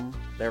from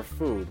their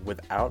food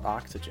without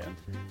oxygen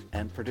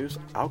and produce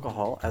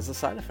alcohol as a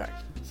side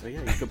effect. So yeah,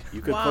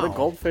 you could put a Wow.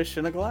 goldfish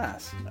in a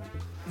glass.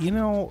 You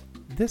know,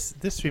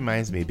 this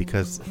reminds me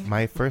because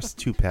my first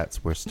two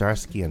pets were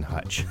Starsky and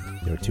Hutch.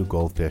 They were two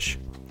goldfish.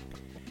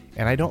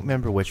 And I don't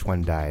remember which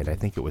one died. I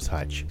think it was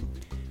Hutch.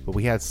 But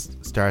we had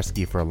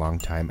Starsky for a long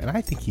time, and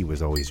I think he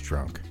was always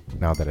drunk,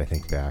 now that I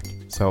think back.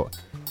 So,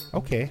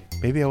 okay,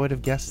 maybe I would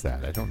have guessed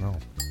that. I don't know.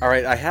 All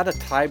right, I had a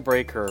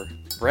tiebreaker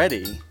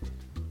ready,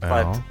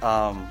 but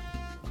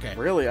Okay.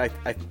 really,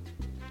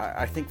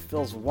 I think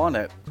Phil's won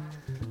it.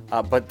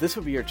 But this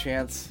would be your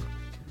chance,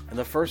 and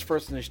the first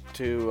person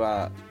to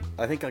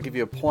I think I'll give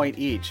you a point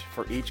each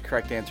for each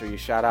correct answer you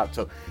shout out.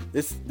 So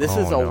this Oh,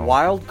 is a no.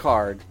 wild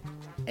card.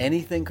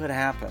 Anything could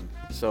happen.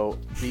 So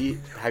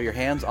have your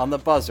hands on the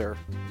buzzer,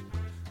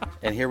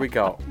 and here we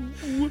go.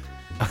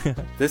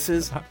 This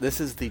is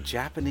the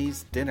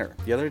Japanese dinner.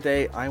 The other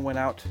day, I went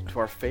out to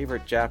our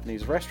favorite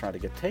Japanese restaurant to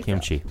get takeout.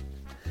 Kimchi.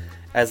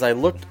 As I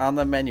looked on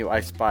the menu,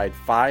 I spied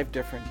 5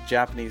 different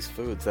Japanese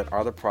foods that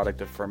are the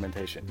product of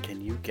fermentation.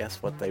 Can you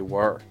guess what they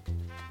were?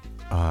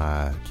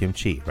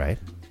 Kimchi, right?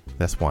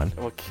 That's one.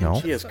 Well,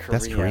 kimchi no? is Korean.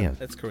 That's Korean.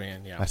 That's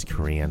Korean, yeah. That's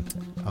Korean.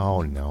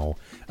 Oh, no.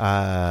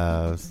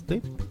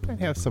 They might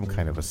have some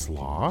kind of a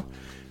slaw.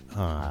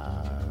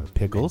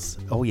 Pickles.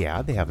 Oh,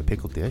 yeah, they have a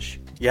pickle dish.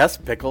 Yes,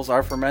 pickles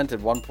are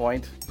fermented. 1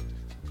 point.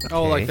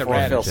 Oh, like the Okay.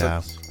 radish.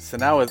 Phil, so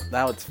now it's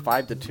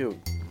 5-2.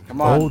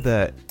 Come on.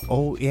 the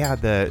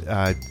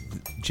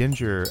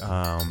ginger,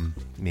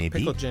 maybe.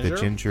 Pickled ginger? The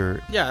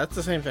ginger. Yeah, that's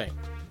the same thing.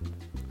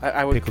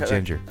 I would pickled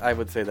ginger. I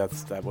would say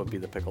that would be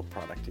the pickled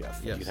product. Yes.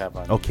 That Yes. you'd have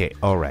on. Okay,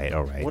 all right.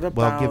 What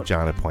Well, give about-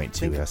 John a point,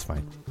 too. think- That's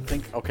fine.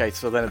 Okay,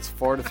 so then it's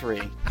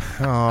 4-3.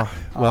 Oh,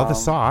 well, the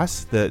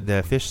sauce,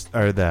 the fish,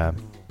 or the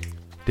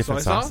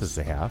different Soy sauce? sauces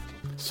they have.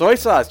 Soy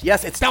sauce.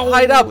 Yes, it's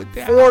tied up.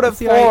 4-4.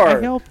 See,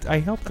 I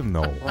helped them,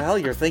 though. Well,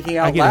 you're thinking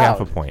out I get loud. half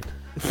a point.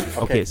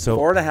 Okay, so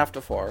 4.5 to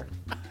 4.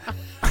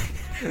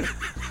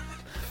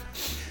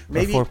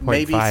 maybe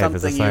 4.5, as a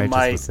something you scientist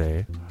might. would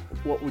say.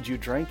 What would you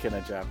drink in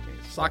a Japanese?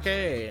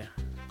 Sake.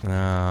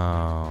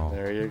 No.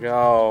 There you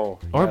go.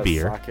 Or Yes,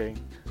 beer. Sake.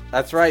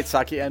 That's right.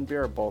 Sake and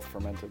beer are both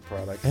fermented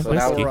products. And So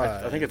now whiskey.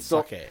 I think it's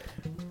still Sake.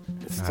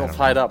 don't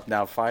tied up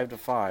now,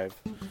 5-5.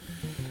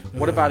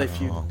 What about if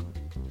you? Oh.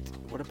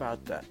 What about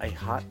a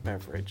hot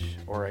beverage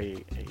or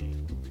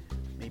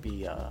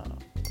maybe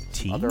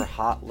Tea? other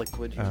hot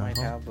liquid you might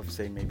Uh-huh. have of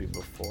say maybe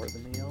before the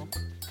meal?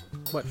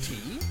 What,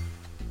 tea?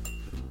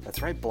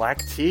 That's right.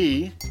 Black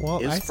tea Well,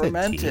 is I said tea.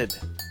 fermented.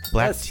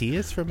 Black Yes. tea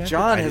is fermented?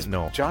 John I has didn't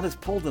know. John has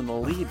pulled in the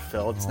lead,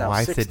 Phil. It's now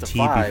I 6 said to tea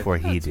 5. before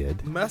he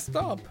did. Messed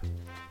up.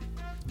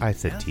 I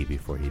said tea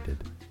before he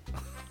did.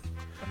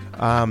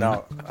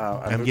 No,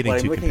 I'm getting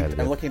too competitive.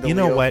 I'm looking to You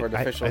know Leo what? for an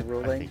official I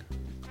ruling. think,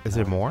 is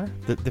there more?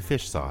 The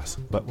fish sauce.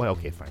 But, well,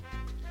 okay, fine.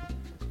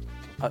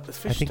 The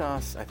fish think-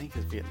 sauce, I think,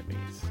 is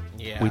Vietnamese.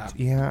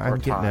 Yeah. Or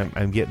Thai.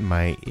 I'm getting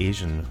my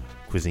Asian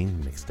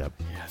cuisine mixed up.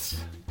 Yes.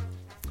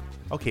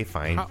 Okay,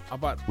 fine. How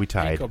about We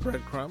tied. panko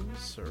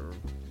breadcrumbs or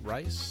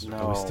rice? No.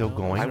 Are we still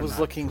going? I Or was not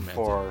looking fermented?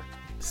 for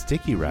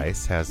Sticky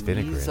rice has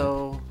vinegar in it.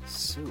 miso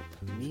soup.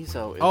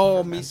 Miso is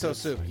Oh, fermented. miso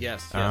soup.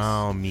 Yes, yes.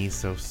 Oh,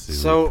 miso soup.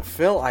 So,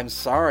 Phil, I'm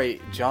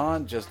sorry.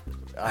 John just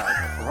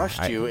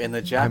crushed you in the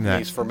I'm not-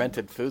 Japanese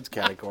fermented foods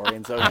category,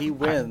 and so he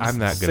wins I'm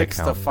not gonna 6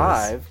 to count this.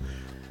 5.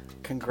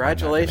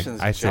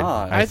 Congratulations, I said-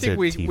 John. I I think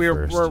said tea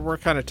we're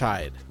first. kind of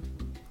tied.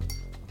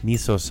 Me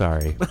so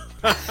sorry.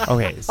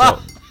 Okay, so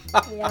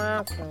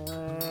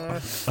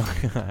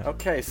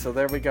Okay, so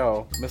there we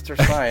go. Mr.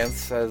 Science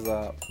says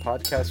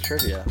podcast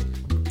trivia.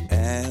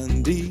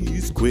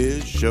 Andy's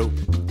quiz show.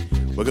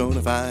 We're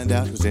gonna find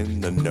out who's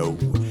in the know.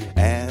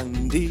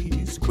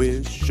 Andy's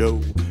quiz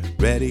show.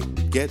 Ready,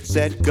 get,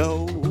 set,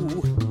 go.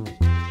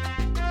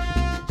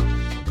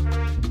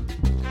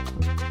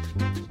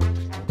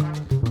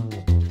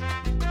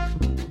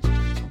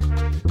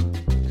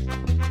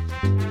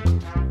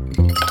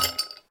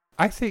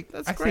 I think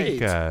That's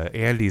great.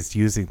 Andy's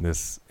using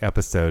this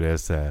episode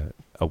as a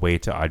way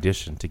to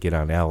audition to get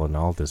on Alan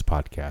Alda's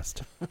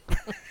podcast.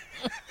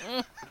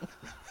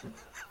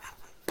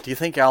 Do you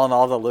think Alan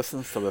Alda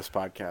listens to this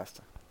podcast?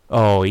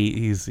 Oh,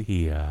 he's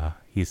I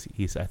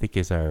think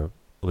he's our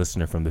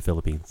listener from the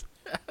Philippines.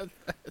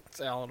 It's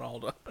Alan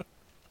Alda.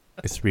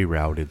 It's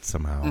rerouted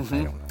somehow. I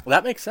don't know.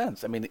 That makes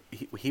sense. I mean,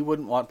 he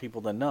wouldn't want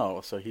people to know,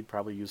 so he'd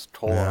probably use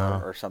Tor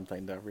No. or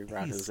something to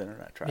reroute his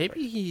internet traffic.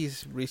 Maybe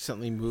he's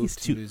recently moved He's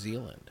to too- New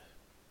Zealand.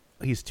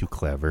 He's too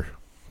clever.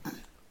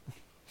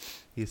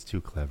 He's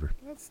too clever.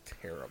 That's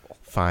terrible.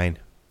 Fine.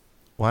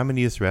 Well, I'm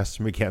gonna use the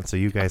restroom again, so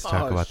you guys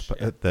talk Oh, about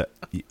shit. the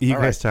you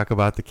All guys right. talk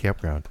about the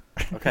campground.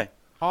 Okay.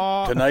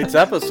 Oh, Tonight's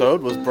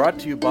episode was brought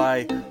to you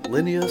by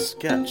Linea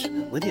Sketch.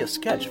 Linea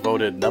Sketch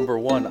voted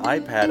 #1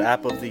 iPad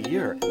app of the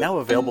year. Now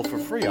available for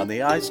free on the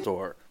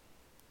iStore.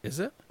 is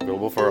it?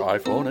 Available for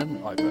iPhone and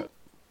iPad.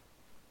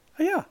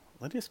 Oh yeah,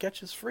 Linea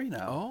Sketch is free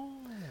now. Oh,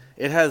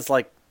 It has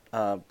like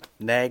Nagware.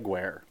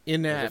 There's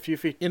in-app, a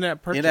few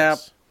in-app purchase. in-app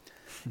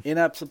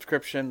in-app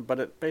subscription, but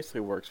it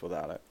basically works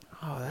without it.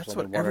 Oh, that's There's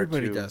what only one or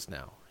everybody two. does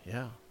now.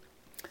 Yeah.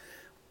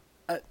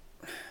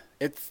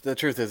 It's the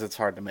truth is it's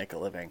hard to make a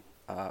living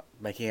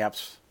making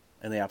apps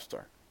in the App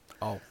Store.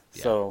 Oh,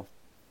 yeah. So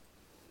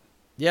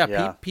yeah,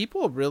 yeah.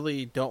 people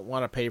really don't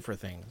want to pay for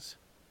things.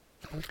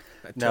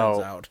 It No.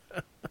 turns out.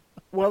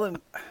 well,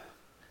 and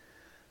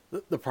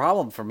the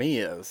problem for me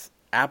is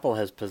Apple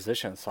has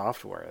positioned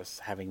software as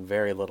having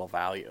very little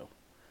value.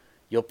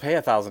 You'll pay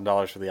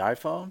 $1,000 for the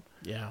iPhone,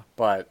 Yeah.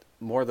 but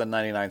more than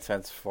 99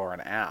 cents for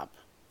an app,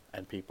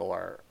 and people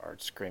are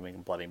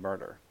screaming bloody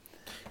murder.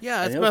 Yeah,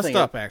 And it's the other messed thing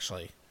up,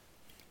 actually.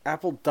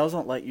 Apple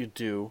doesn't let you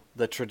do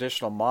the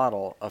traditional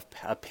model of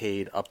a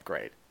paid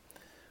upgrade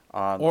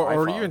on Or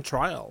iPhone. even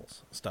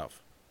trials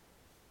stuff.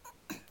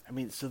 I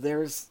mean, so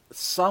there's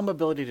some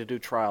ability to do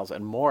trials,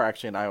 and more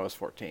actually in iOS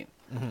 14.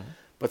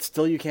 But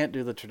still, you can't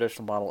do the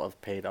traditional model of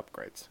paid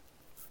upgrades.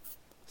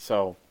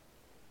 So,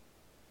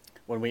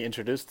 when we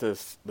introduced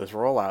this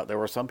rollout, there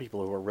were some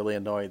people who were really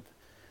annoyed.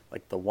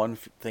 Like the one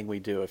thing we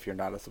do if you're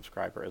not a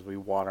subscriber is we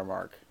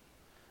watermark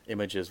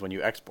images when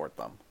you export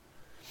them.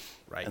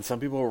 Right. And some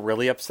people were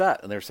really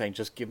upset, and they're saying,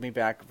 just give me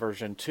back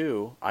version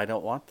 2. I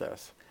don't want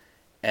this.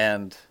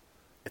 And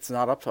it's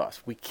not up to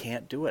us. We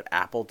can't do it.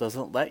 Apple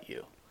doesn't let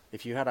you.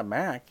 If you had a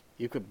Mac,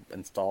 you could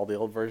install the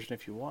old version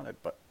if you wanted,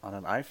 but on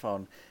an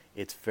iPhone,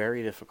 it's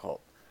very difficult.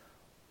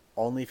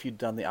 Only if you'd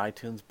done the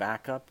iTunes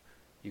backup,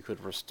 you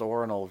could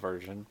restore an old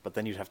version, but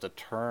then you'd have to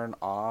turn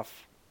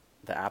off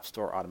the App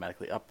Store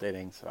automatically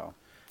updating. So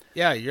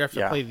Yeah, you have to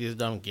Yeah. play these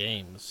dumb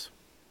games.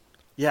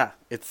 yeah,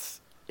 it's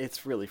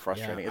really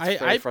frustrating. Yeah.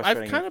 It's very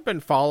frustrating. I've kind of been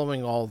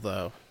following all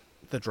the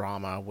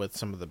drama with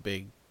some of the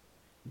big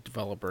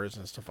developers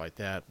and stuff like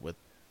that. With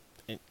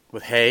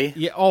Hey,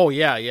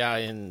 yeah,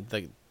 in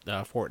the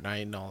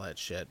Fortnite and all that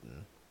shit.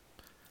 And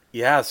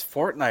yes,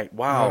 Fortnite.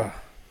 Wow,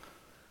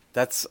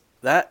 Ugh.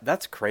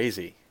 that's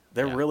crazy.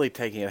 They're Yeah. really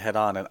taking it head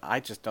on, and I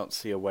just don't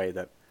see a way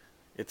that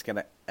it's going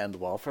to end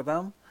well for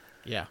them.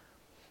 yeah,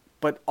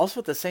 But also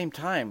at the same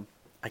time,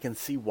 I can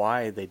see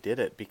why they did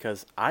it,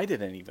 because I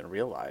didn't even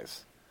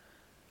realize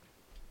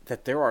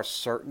that there are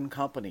certain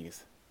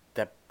companies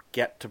that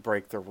get to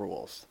break the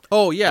rules.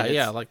 oh yeah, And it's-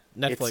 yeah, like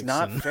Netflix. It's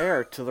not and,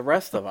 fair to the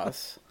rest of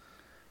us.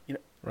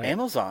 Right.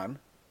 Amazon,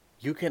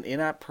 you can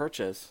in-app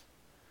purchase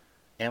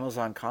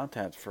Amazon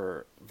content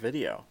for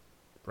video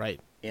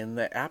right. in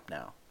the app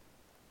now.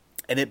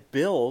 And it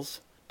bills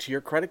to your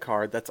credit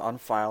card that's on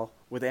file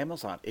with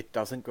Amazon. It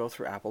doesn't go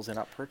through Apple's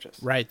in-app purchase.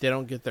 Right, they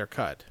don't get their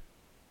cut.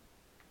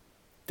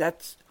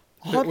 That's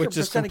 100% Which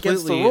is against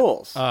completely the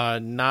rules.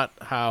 not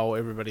how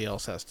everybody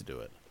else has to do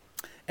it.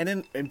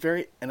 And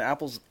in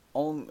Apple's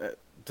own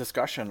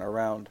discussion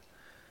around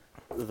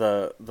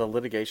the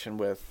litigation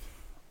with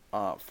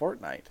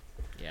Fortnite,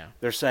 Yeah.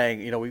 they're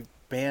saying, we've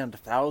banned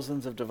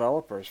thousands of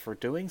developers for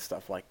doing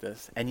stuff like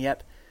this, and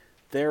yet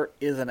there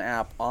is an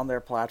app on their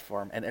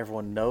platform, and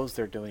everyone knows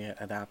they're doing it,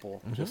 and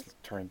Apple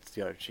just turns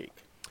the other cheek.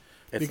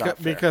 It's not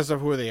fair. Because of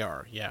who they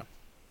are. Yeah.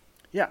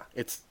 Yeah,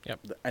 it's Yep.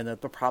 and the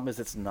problem is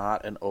it's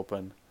not an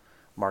open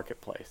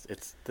marketplace.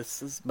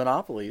 This is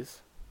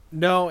monopolies.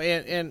 No,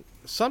 and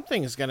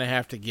something's going to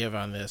have to give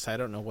on this. I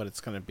don't know what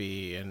it's going to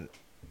be, and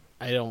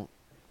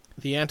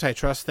the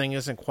antitrust thing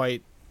isn't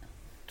quite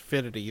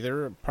fitted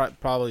either.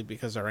 Probably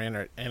because our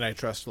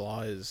antitrust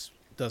law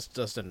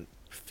doesn't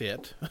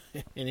fit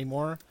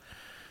anymore.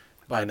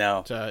 I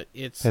know.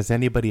 It's Has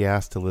anybody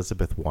asked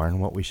Elizabeth Warren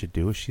what we should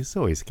do? She's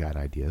always got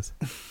ideas.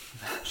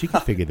 She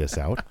can figure this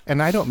out,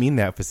 and I don't mean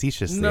that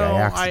facetiously. no, I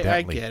I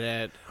accidentally. get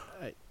it.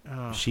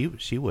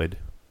 She would.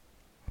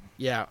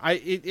 Yeah,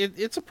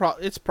 it's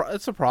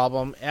a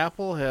problem.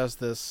 Apple has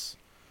this.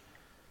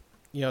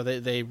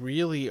 They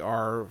really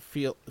are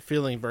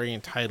feeling very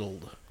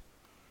entitled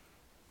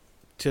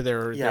to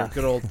their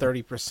good old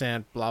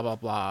 30% blah blah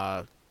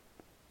blah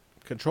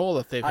control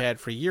that they've had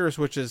for years,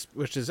 which is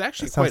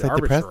actually It sounds quite like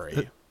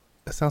arbitrary.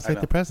 It sounds I like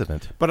know. the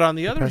president. But on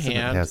the The other president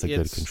hand, has a good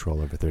it's,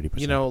 control over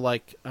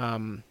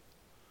 30%.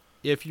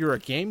 if you're a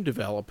game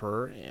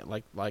developer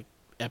like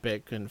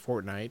Epic and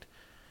Fortnite,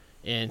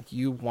 and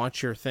you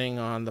want your thing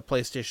on the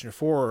PlayStation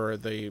 4 or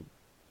the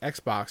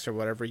Xbox or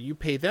whatever, you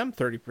pay them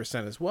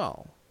 30% as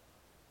well.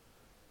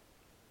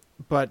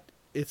 But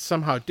it's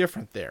somehow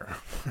different there.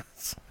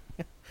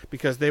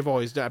 Because they've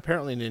always done.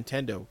 Apparently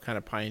Nintendo kind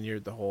of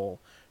pioneered the whole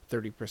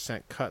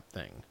 30% cut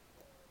thing.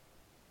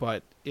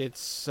 But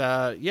it's,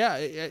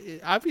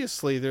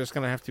 obviously there's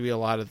going to have to be a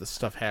lot of the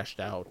stuff hashed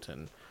out,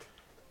 and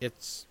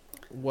it's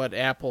what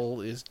Apple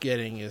is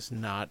getting is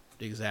not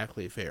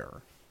exactly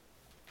fair.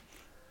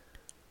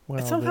 Well,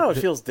 And somehow it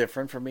feels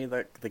different for me,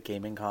 the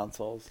gaming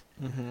consoles,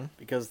 Mm-hmm.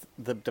 because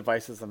the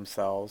devices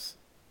themselves,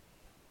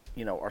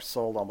 are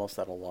sold almost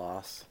at a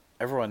loss.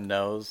 Everyone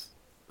knows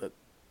that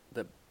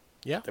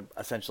Yeah. they're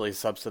essentially a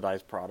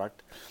subsidized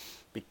product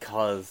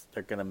because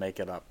they're going to make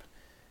it up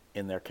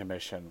in their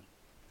commission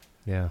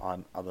yeah.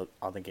 on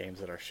the games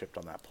that are shipped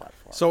on that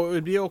platform. So it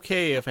would be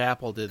okay if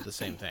Apple did the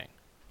same thing.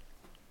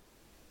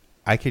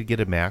 I could get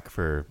a Mac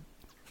for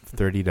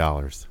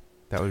 $30.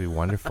 That would be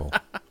wonderful.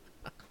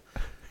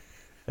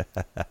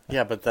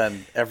 yeah, but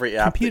then every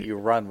app Computer- that you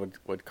run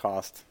would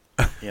cost,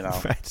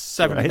 Right.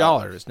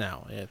 $70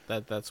 now.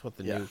 That's what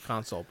the Yeah. new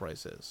console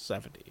price is.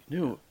 $70.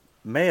 new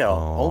mail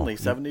Oh. only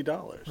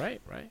 $70.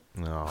 Right.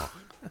 No.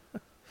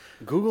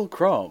 Google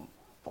Chrome,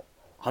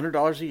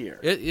 $100 a year.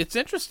 It's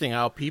interesting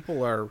how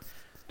people are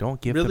Don't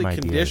give really them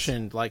ideas.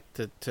 conditioned, like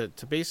to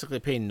basically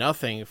pay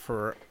nothing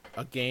for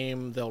a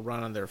game they'll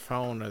run on their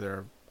phone or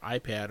their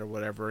iPad or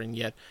whatever, and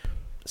yet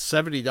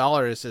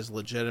 $70 is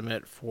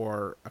legitimate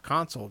for a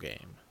console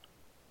game.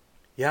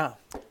 Yeah.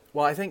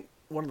 Well, I think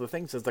one of the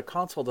things is the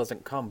console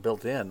doesn't come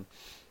built in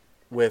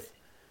with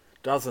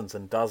dozens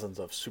and dozens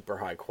of super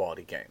high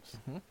quality games.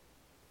 Mm-hmm.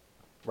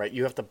 Right?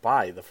 You have to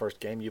buy the first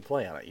game you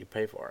play on it. You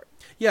pay for it.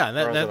 Yeah, and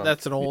Whereas on-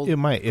 that's an old. It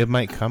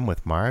might come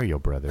with Mario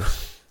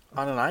Brothers.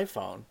 On an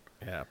iPhone,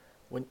 Yeah.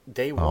 when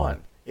day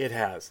one, it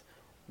has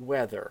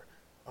weather,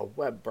 a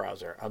web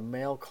browser, a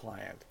mail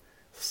client,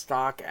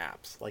 stock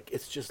apps. Like,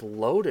 it's just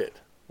loaded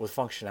with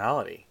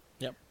functionality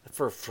Yep.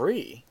 for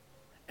free,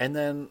 and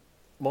then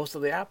most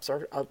of the apps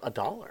are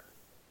 $1.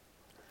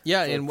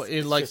 Yeah, So and,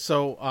 it's like just-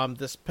 so,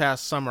 this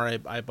past summer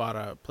I bought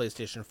a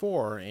PlayStation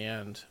 4,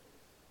 and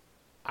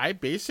I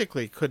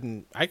basically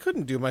couldn't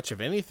do much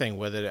of anything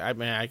with it. I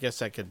mean, I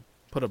guess I could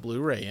put a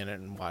Blu-ray in it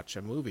and watch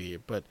a movie,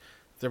 but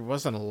there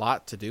wasn't a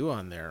lot to do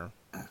on there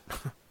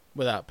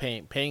without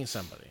paying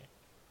somebody.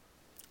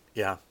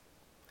 Yeah.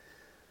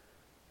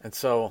 And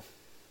so,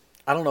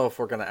 I don't know if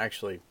we're going to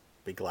actually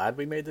be glad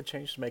we made the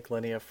change to make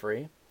Linea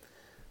free,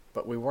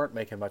 but we weren't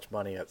making much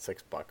money at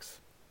 $6.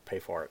 Pay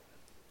for it.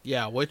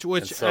 Yeah, which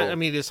And so- I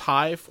mean is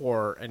high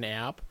for an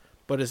app,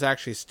 but is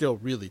actually still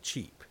really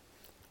cheap.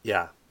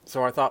 Yeah.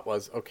 So our thought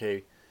was,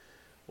 okay,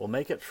 we'll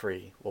make it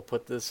free. We'll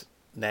put this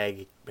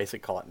basically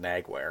call it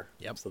nagware.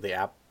 Yep. So the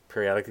app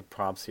periodically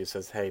prompts you,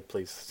 says, hey,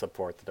 please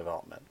support the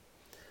development.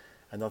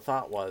 And the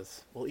thought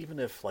was, well, even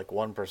if like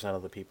 1%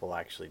 of the people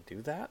actually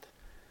do that,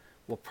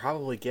 we'll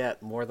probably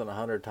get more than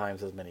 100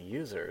 times as many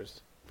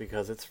users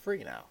because it's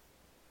free now.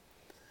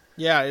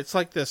 Yeah, it's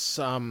like this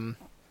kind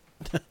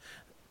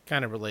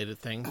of related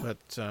thing,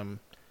 but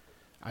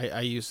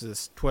I use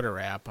this Twitter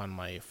app on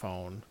my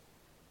phone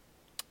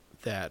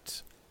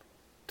that...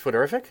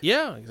 Twitterific?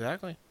 Yeah,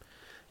 exactly.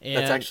 And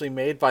That's actually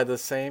made by the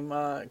same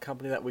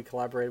company that we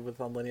collaborated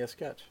with on Linea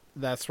Sketch.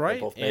 that's They're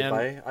right. both made And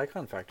by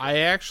Icon Factory. I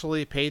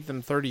actually paid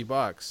them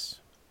 $30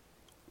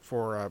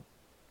 for a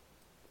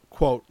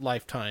quote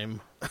lifetime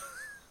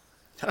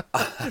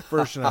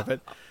version of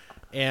it.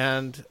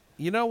 And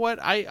you know what?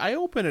 I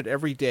open it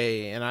every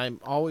day, and I'm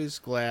always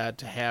glad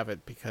to have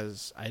it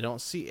because I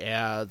don't see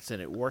ads,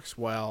 and it works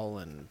well,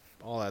 and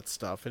all that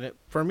stuff. And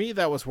for me,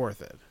 that was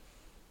worth it.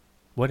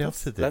 What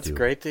else did it That's do?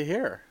 great to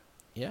hear.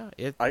 Yeah,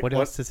 What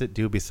else does it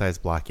do besides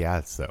block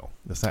ads, though?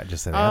 It's not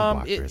just an ad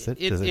blocker, is it?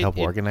 Does it help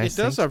organize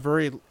It does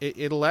things?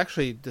 it'll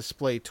actually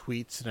display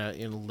tweets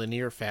in a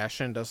linear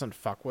fashion. Doesn't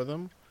fuck with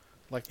them.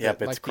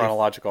 Yep, it's like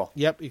chronological.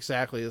 Yep,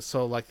 exactly.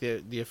 So like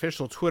the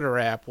official Twitter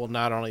app will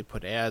not only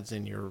put ads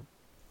in your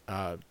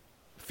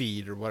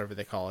feed or whatever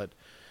they call it,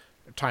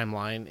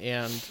 timeline,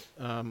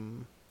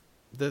 and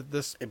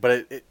this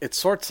But it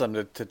sorts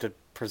them to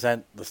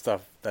present the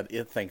stuff that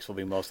it thinks will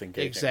be most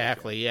engaging.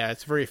 exactly, yeah,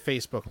 it's very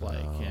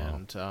Facebook-like,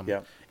 and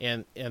Yep.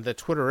 and the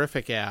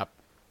Twitterific app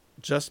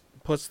just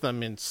puts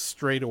them in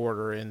straight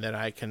order, and then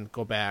I can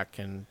go back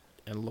and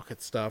look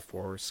at stuff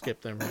or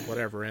skip them or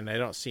whatever, and I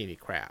don't see any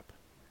crap.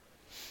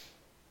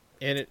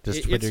 And it Does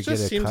Twitter just get a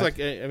seems cut? like,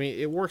 I mean,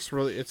 it works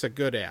really. It's a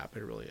good app.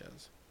 It really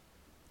is.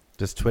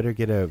 Does Twitter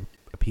get a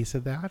piece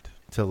of that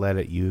to let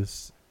it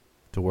use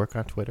to work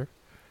on Twitter?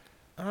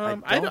 I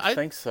don't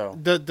think so.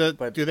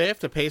 but- Do they have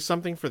to pay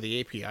something for the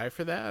API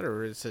for that,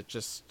 or is it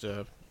just?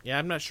 Yeah,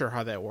 I'm not sure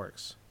how that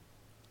works.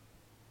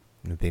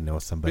 If they know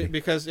somebody.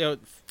 Because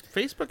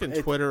Facebook and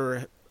It-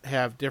 Twitter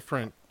have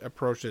different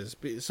approaches.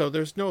 So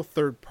there's no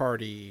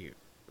third-party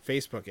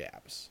Facebook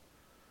apps.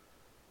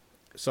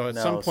 So at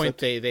No, some so point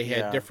they had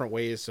yeah. different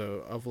ways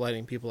of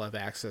letting people have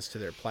access to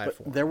their But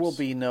platforms. there will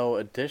be no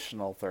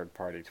additional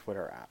third-party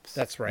Twitter apps.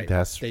 That's right.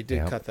 That's- they did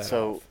yeah. cut that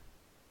so. off.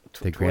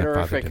 They grandfathered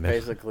Twitterific them in.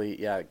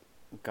 basically,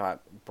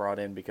 got brought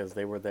in because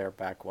they were there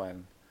back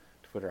when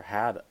Twitter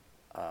had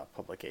a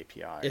public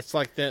API. It's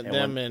like And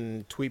them when-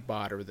 and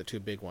Tweetbot are the two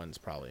big ones,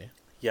 probably.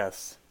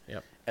 Yes,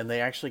 Yep. and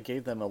they actually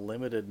gave them a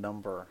limited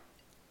number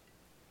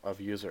of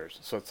users.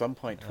 So at some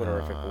point,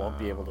 Twitterific won't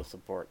be able to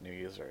support new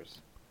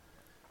users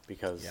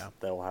because Yeah.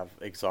 they'll have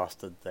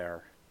exhausted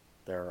their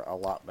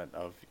allotment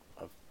of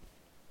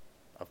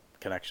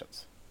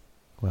connections.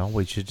 Well,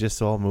 we should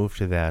just all move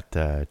to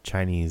that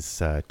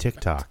Chinese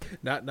TikTok.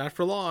 Not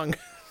for long.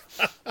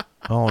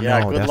 Oh Yeah,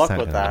 no, good that's luck not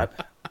with gonna that.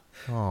 work.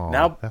 Oh,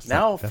 now that's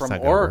now not- that's from not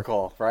gonna work.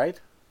 Oracle, right?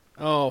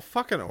 Oh,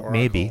 fucking Oracle.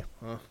 Maybe.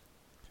 Ugh.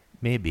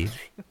 Maybe.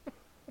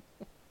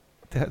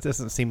 That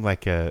doesn't seem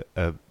like a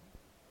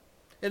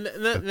And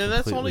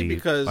that's only completely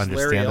because Larry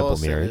understandable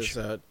Ellison marriage. is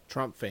a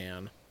Trump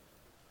fan.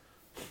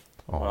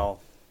 oh, Well,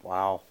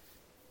 wow.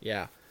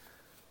 Yeah.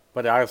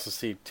 But I also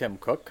see Tim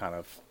Cook kind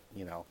of,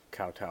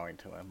 kowtowing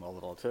to him a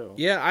little too.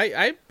 Yeah,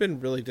 I've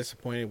been really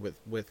disappointed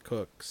with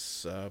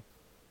Cook's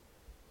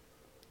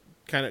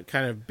kind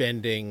of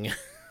bending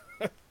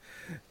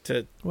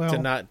to well,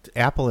 not.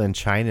 Apple in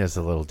China is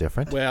a little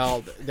different.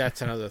 Well,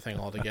 that's another thing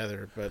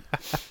altogether. But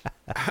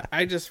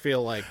I just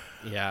feel like,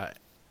 yeah,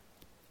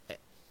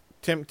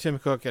 Tim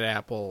Cook at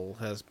Apple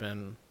has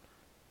been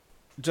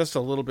just a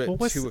little bit Well,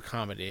 what's- too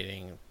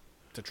accommodating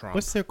to Trump.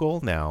 What's their goal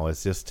now?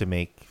 Is just to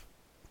make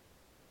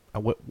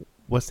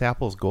what's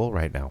Apple's goal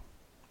right now?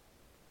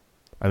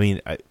 I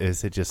mean,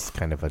 is it just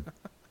kind of a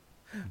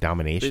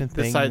domination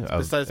thing?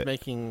 Besides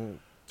making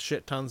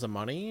shit tons of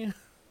money.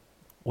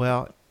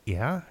 Well,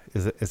 yeah,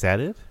 is that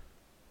it?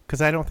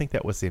 Because I don't think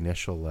that was the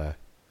initial.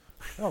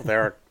 Well,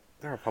 they're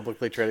a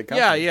publicly traded Yeah,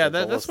 company. yeah,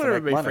 Their goal that's is what to make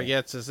everybody money.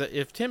 forgets is that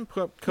if Tim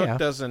Cook Yeah.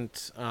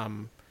 doesn't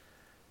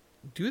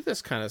do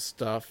this kind of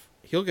stuff,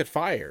 he'll get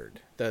fired.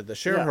 The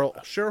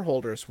Yeah.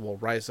 shareholders will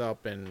rise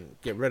up and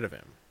get rid of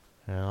him.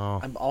 Oh,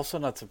 I'm also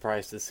not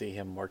surprised to see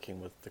him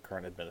working with the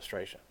current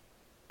administration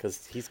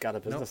because he's got a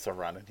business to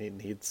run and he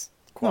needs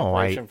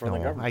cooperation from the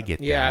government. I get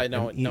that. Yeah,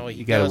 no, And he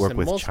you got to does, work and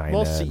with most, China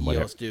Most and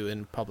whatever. CEOs do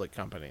in public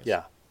companies.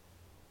 Yeah.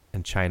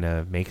 And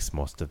China makes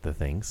most of the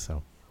things,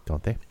 so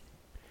don't they?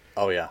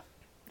 Oh yeah.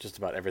 Just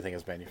about everything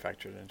is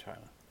manufactured in China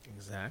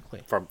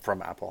Exactly.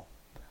 from Apple.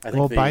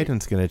 Well,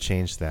 Biden's going to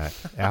change that.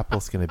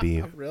 Apple's going to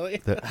be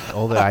Really?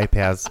 all the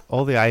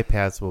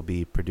iPads will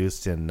be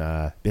produced in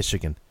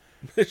Michigan.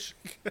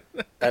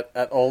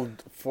 at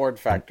old Ford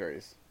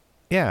factories.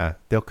 Yeah,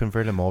 they'll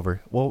convert them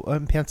over. Well,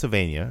 in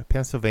Pennsylvania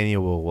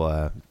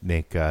will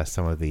make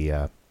some of the,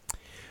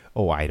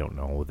 I don't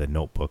know, the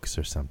notebooks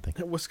or something.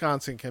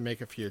 Wisconsin can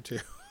make a few too.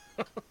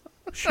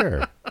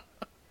 Sure.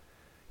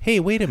 Hey,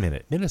 wait a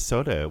minute,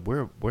 Minnesota,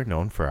 we're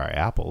known for our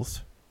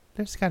apples.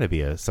 There's got to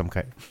be some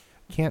kind.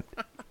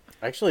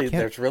 Actually, Can't-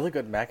 there's really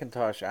good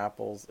Macintosh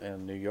apples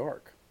in New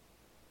York.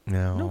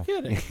 No. No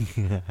kidding.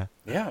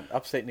 Yeah,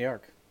 upstate New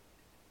York.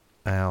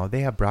 Oh,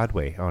 they have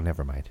Broadway. Oh,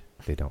 never mind.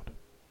 They don't.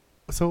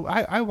 So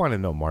I want to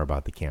know more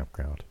about the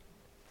campground.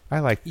 I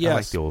like the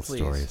old please.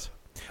 stories.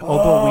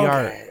 Although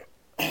Okay.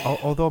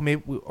 although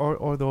maybe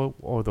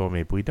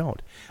we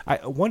don't.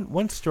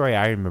 One story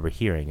I remember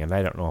hearing, and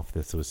I don't know if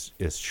this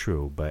is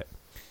true, but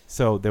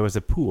so there was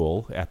a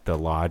pool at the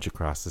lodge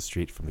across the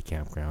street from the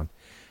campground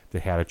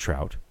that had a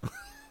trout.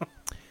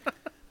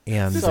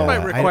 And This So,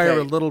 might require okay.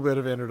 a little bit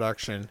of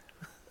introduction.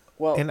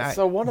 Well, and I,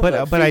 so one of but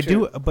the but I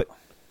features- do but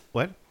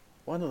what?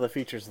 One of the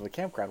features of the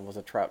campground was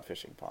a trout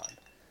fishing pond.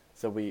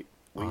 So we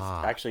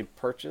Ah. actually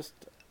purchased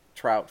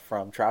trout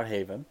from Trout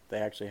Haven. They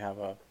actually have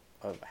a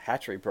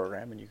hatchery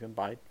program, and you can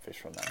buy fish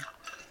from them.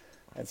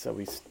 And so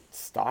we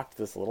stocked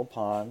this little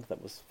pond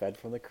that was fed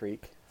from the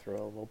creek through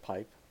a little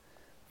pipe,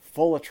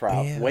 full of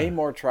trout. Yeah. Way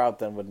more trout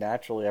than would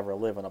naturally ever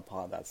live in a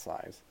pond that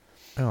size.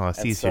 Oh, it's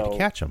And easier to so-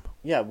 catch them.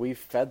 Yeah, we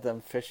fed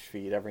them fish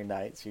feed every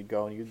night. So you'd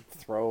go and you'd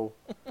throw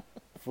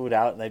food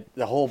out, and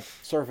the whole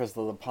surface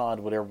of the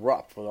pond would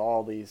erupt with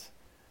all these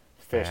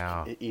fish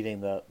Wow.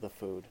 eating the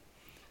food.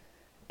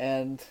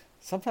 And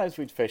sometimes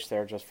we'd fish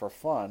there just for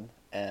fun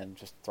and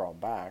just throw them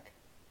back.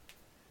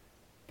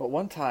 But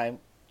one time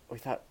we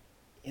thought,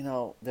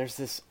 there's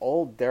this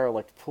old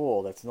derelict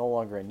pool that's no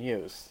longer in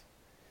use.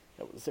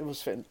 It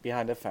was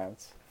behind a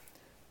fence,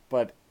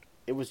 but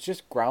it was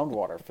just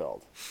groundwater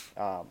filled.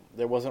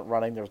 There wasn't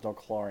running. There was no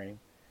chlorine.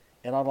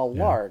 And on a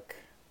lark,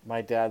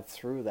 my dad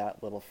threw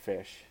that little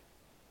fish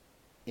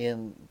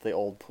in the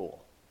old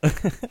pool.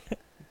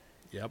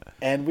 Yep.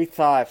 And we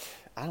thought,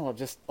 I don't know,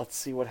 just let's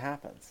see what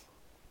happens.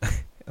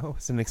 Oh,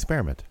 it's an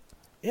experiment.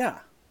 Yeah.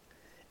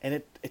 And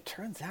it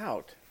turns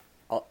out,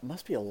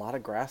 must be a lot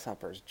of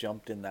grasshoppers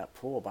jumped in that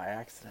pool by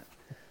accident.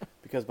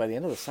 Because by the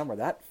end of the summer,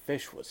 that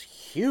fish was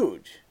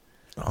huge.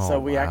 Oh, So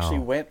we actually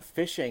wow. went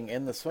fishing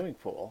in the swimming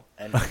pool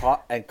and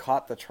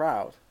caught the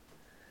trout.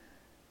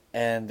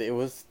 And it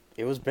was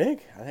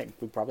big. I think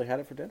we probably had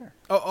it for dinner.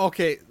 Oh,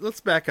 okay. Let's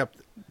back up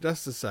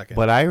just a second.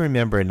 But I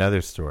remember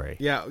another story.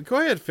 Yeah, go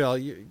ahead, Phil.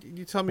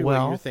 You tell me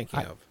Well, what you're thinking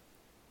of.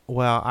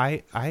 Well,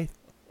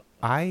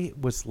 I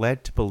was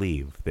led to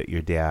believe that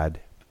your dad,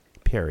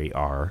 Perry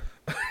R.,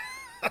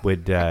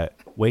 would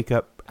wake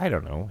up. I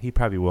don't know. He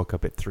probably woke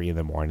up at 3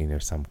 a.m. or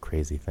some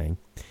crazy thing,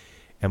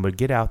 and would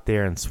get out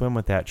there and swim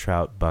with that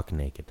trout buck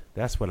naked.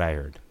 That's what I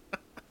heard.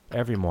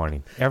 Every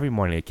morning,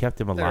 it kept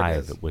him There it alive.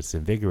 is. It was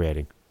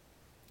invigorating.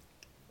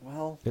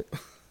 Well,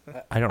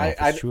 I don't know if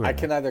it's true. Or I not.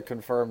 can neither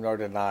confirm nor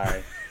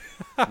deny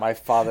my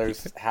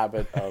father's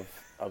habit of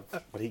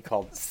what he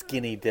called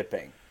skinny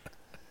dipping.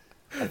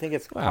 I think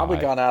it's Wow, probably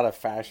I- gone out of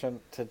fashion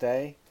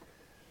today.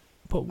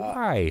 But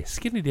why?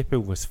 Skinny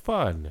dipping was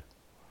fun.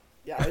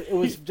 Yeah, it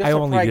was just I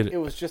only did it- it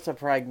was just a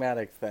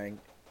pragmatic thing,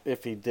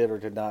 if he did or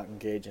did not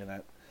engage in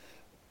it,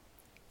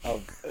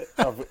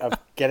 of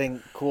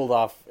getting cooled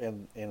off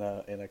in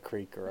a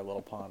creek or a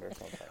little pond or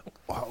something.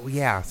 Oh,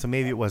 yeah. So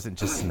maybe it wasn't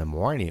just in the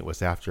morning. It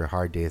was after a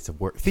hard day's of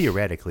work.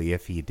 Theoretically,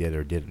 if he did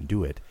or didn't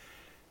do it,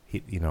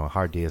 a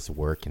hard day's of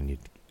work, and you'd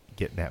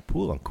get in that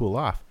pool and cool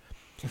off.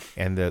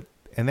 And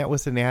that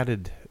was an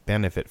added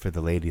benefit for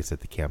the ladies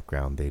at the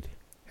campground. They'd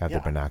have their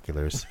Yeah.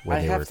 binoculars when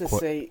I they have were to qu-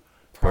 say,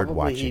 bird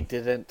probably he watching.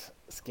 didn't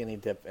skinny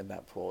dip in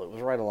that pool. It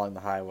was right along the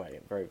highway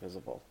and very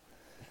visible.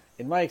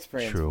 In my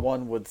experience, True.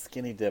 one would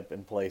skinny dip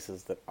in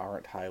places that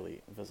aren't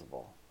highly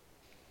visible.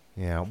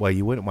 Yeah. Well,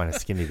 you wouldn't want to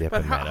skinny dip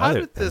But in how, that how other.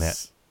 did in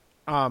this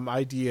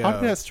idea? How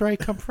did that story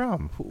come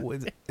from?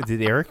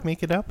 Did Eric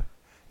make it up?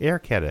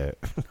 Eric had a.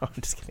 No,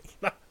 I'm just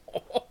kidding.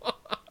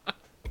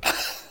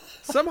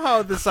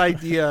 Somehow this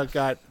idea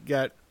got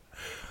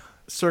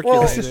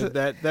circulated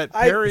Well, that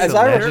I- Perry, as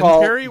I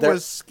recall, Perry there-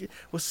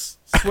 was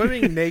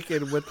swimming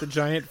naked with the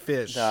giant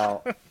fish.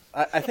 Now,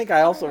 I think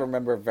I also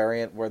remember a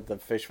variant where the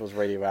fish was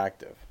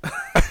radioactive.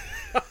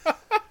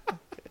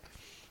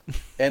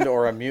 And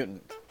or a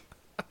mutant.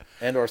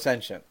 And or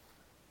sentient.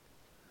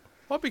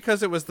 Well,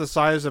 because it was the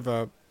size of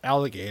a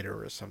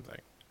alligator or something.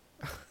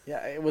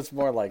 Yeah, it was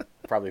more like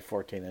probably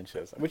 14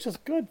 inches, which is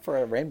good for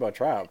a rainbow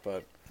trout,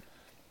 but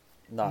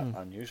not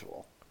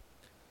unusual.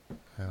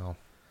 Well,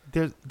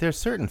 there's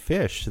certain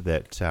fish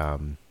that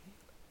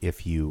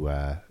if you,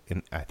 I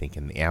think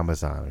in the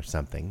Amazon or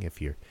something, if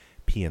you're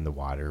pee in the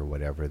water or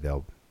whatever,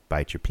 they'll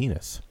bite your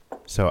penis.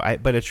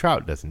 But a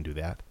trout doesn't do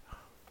that.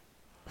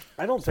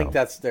 I don't think So-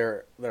 that's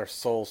their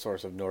sole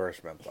source of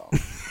nourishment, though.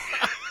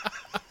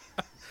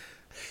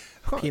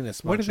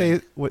 Penis What are munching.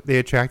 they? What they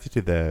attracted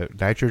to the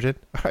nitrogen?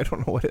 I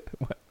don't know what.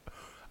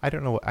 I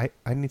don't know. I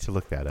need to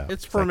look that up.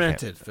 It's 'cause I can't-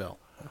 fermented, Phil.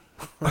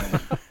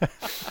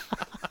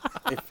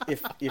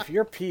 If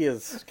your pee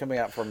is coming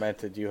out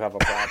fermented, you have a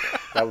problem.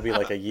 That would be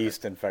like a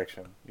yeast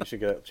infection. You should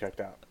get it checked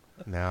out.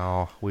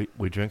 No, we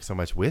drink so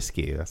much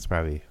whiskey. That's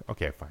probably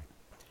okay. Fine.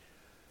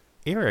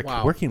 Eric,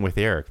 Wow. working with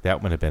Eric,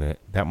 that must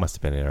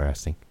have been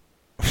interesting.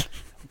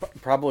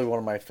 Probably one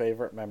of my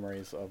favorite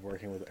memories of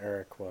working with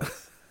Eric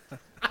was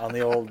on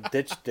the old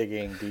ditch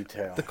digging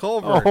detail. The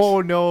culvert.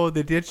 Oh no,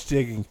 the ditch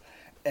digging.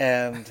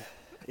 And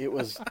it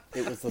was the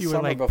You were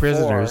summer like before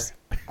prisoners.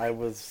 I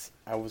was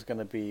going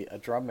to be a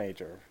drum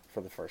major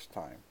for the first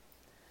time,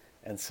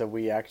 and so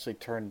we actually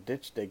turned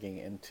ditch digging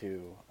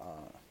into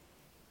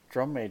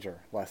drum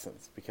major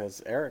lessons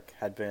because Eric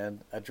had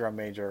been a drum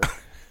major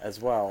as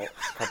well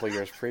a couple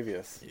years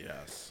previous,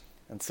 Yes.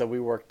 and so we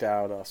worked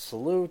out a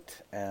salute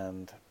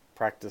and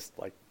practiced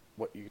like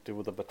what you do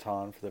with a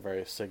baton for the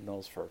various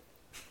signals for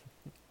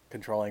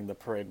controlling the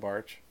parade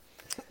march.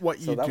 What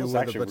So you that do was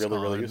with actually a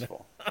really, really baton.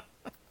 useful.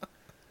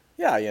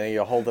 Yeah,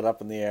 you hold it up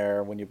in the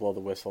air when you blow the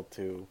whistle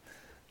to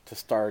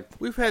start.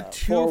 We've had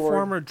two forward.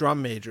 former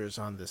drum majors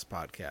on this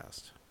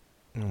podcast.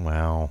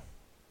 Wow.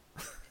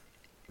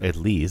 At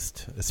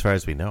least, as far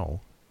as we know.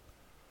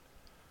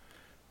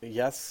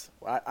 Yes,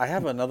 I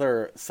have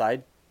another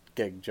side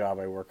gig job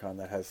I work on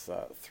that has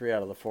 3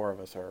 out of the 4 of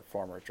us are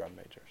former drum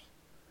majors.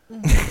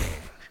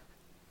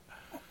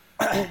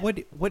 Well,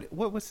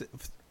 what was it?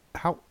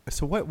 How?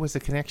 So what was the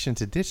connection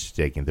to ditch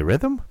digging? The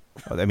rhythm?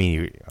 I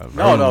mean,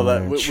 No,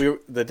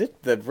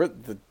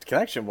 the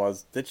connection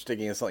was ditch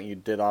digging is something you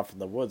did off in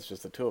the woods,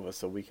 just the two of us,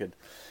 so we could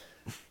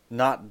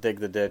not dig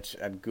the ditch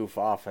and goof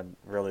off, and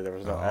really there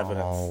was no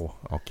evidence. Oh,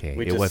 okay.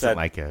 We It just wasn't said-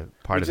 like a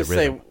part We of the just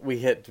rhythm. say we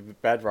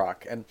hit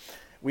bedrock, and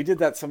we did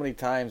that so many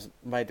times.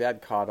 My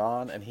dad caught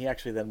on, and he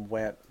actually then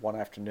went one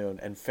afternoon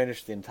and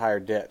finished the entire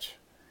ditch,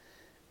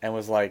 and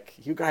was like,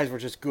 "You guys were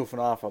just goofing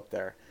off up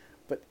there,"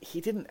 but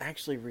he didn't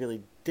actually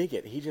really dig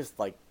it. He just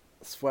like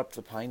swept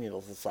the pine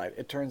needles aside.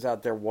 It turns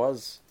out there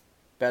was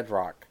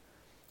bedrock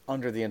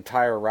under the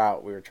entire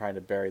route we were trying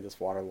to bury this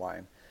water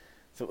line.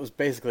 So it was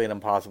basically an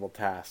impossible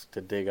task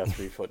to dig a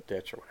 3-foot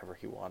ditch or whatever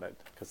he wanted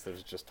because there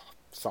was just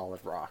solid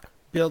rock.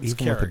 Builds Even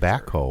character. with the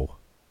backhoe.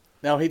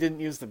 No, he didn't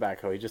use the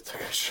backhoe. He just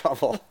took a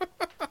shovel.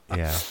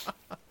 Yeah.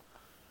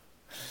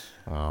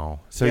 Oh,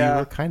 so Yeah. you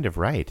were kind of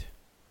right.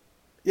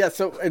 Yeah,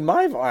 so in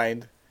my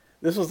mind,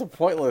 this was a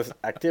pointless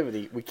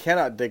activity. We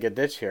cannot dig a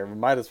ditch here. We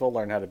might as well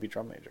learn how to be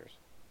drum majors.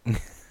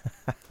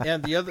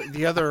 And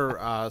the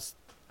other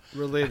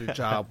related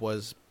job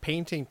was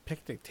painting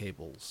picnic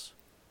tables.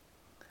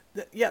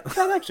 Yeah,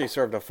 that actually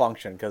served a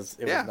function because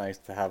it Yeah. was nice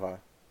to have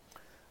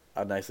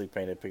a nicely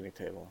painted picnic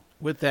table.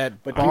 With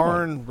that But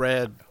barn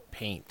red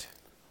paint.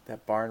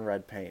 That barn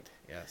red paint.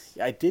 Yes.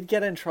 I did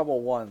get in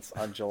trouble once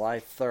on July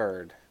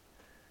 3rd.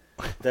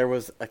 There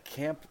was a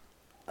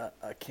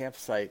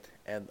campsite,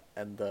 and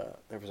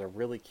there was a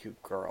really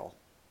cute girl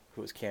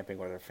who was camping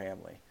with her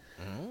family.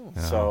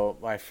 So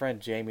my friend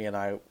Jamie and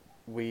I,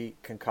 we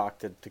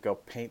concocted to go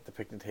paint the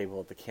picnic table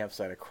at the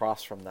campsite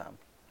across from them.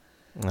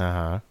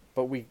 Uh-huh.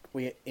 But we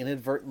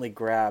inadvertently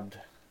grabbed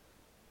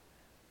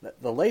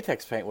the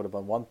latex paint would have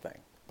been one thing,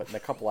 but in a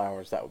couple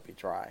hours that would be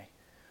dry.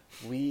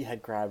 We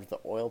had grabbed the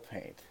oil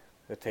paint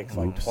that takes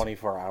like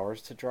 24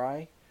 hours to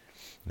dry,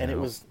 and it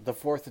No. was the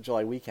 4th of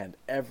July weekend.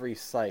 Every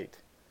site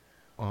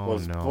Oh,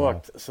 was no.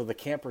 booked, so the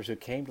campers who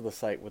came to the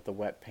site with the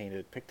wet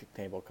painted picnic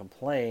table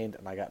complained,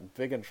 and I got in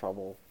big in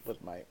trouble with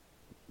my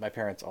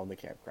parents owned the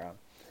campground.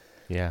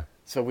 Yeah.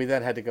 So we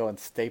then had to go and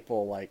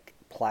staple like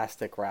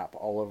plastic wrap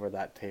all over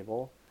that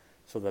table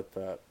so that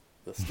the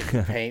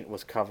sticky paint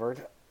was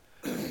covered.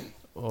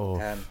 Oh.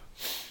 And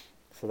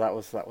so that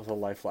was a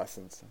life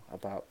lesson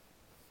about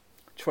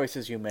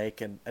choices you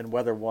make and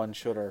whether one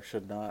should or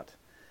should not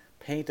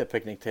paint a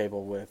picnic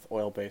table with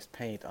oil-based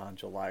paint on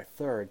July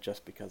 3rd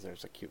just because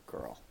there's a cute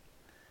girl.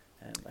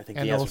 And I think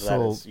And the answer to that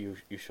also- is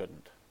you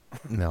shouldn't.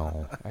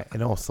 No.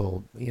 And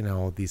also,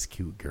 these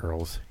cute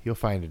girls. You'll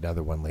find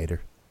another one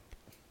later.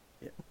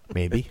 Yeah.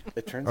 Maybe.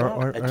 It turns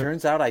Or-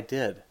 turns out I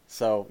did.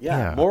 So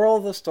Yeah. moral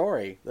of the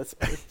story.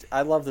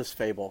 I love this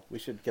fable. We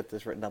should get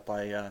this written up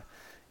by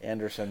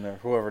Anderson or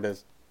whoever it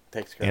is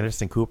takes care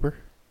Anderson Cooper?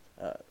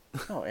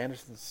 No,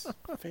 Anderson's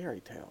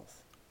Fairy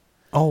Tales.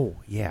 Oh,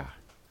 yeah.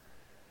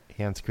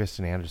 Hans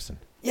Christian Andersen.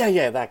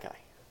 Yeah, that guy.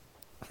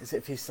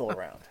 If he's still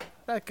around.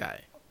 That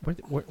guy.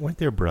 Weren't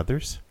there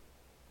brothers?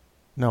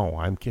 No,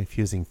 I'm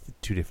confusing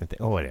two different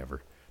things. Oh,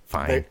 whatever.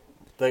 Fine.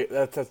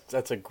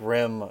 That's a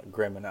grim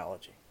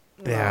analogy.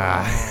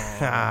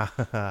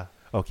 Yeah.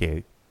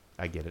 Okay,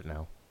 I get it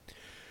now.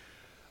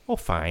 Oh,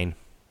 fine.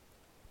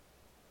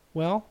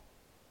 Well,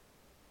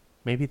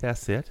 maybe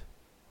that's it.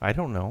 I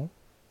don't know.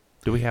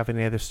 Do we have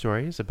any other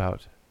stories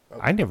about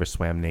I never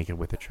swam naked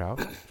with a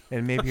trout,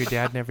 and maybe your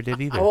dad never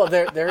did either. Oh,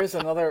 well, there is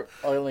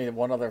only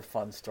one other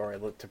fun story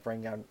to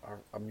bring on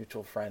our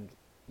mutual friend,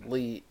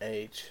 Lee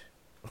H.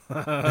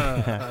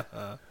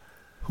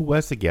 Who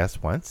was a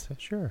guest once?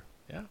 Sure.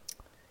 Yeah.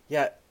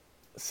 Yeah,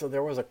 so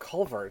there was a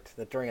culvert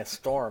that during a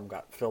storm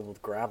got filled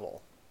with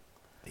gravel.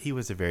 He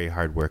was a very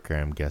hard worker,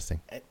 I'm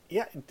guessing. And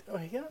yeah,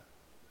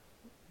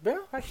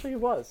 actually he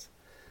was.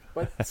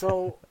 But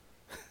so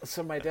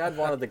my dad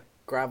wanted the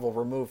gravel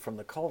removed from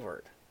the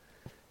culvert.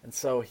 And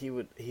so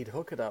he'd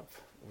hook it up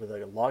with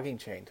a logging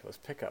chain to his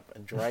pickup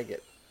and drag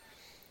it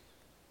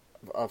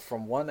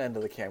from one end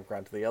of the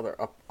campground to the other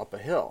up a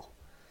hill.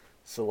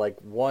 So like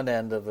one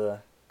end of the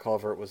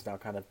culvert was now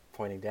kind of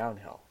pointing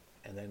downhill.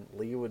 And then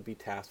Lee would be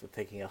tasked with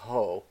taking a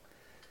hoe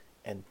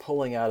and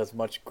pulling out as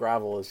much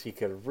gravel as he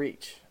could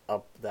reach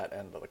up that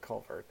end of the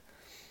culvert.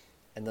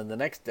 And then the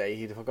next day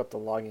he'd hook up the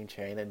logging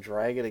chain and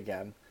drag it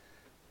again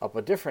up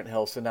a different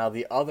hill. So now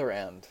the other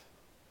end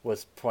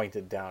was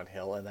pointed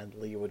downhill, and then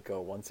Lee would go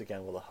once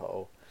again with a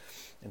hoe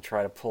and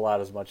try to pull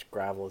out as much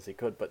gravel as he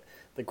could. But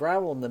the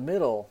gravel in the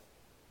middle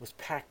was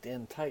packed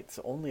in tight,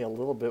 so only a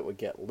little bit would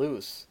get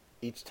loose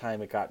each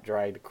time it got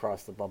dragged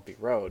across the bumpy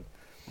road.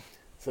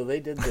 So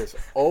they did this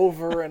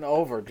over and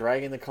over,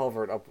 dragging the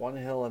culvert up one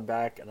hill and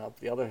back and up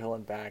the other hill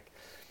and back.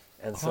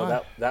 And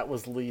so that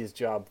was Lee's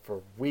job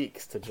for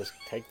weeks, to just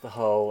take the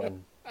hoe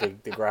and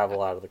dig the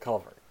gravel out of the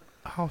culvert.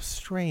 How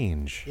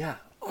strange. Yeah.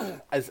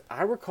 As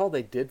I recall,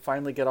 they did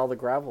finally get all the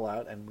gravel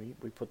out, and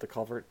we put the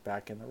culvert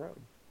back in the road.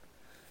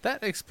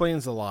 That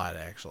explains a lot,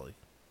 actually.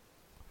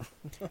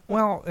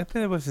 Well, and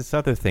then there was this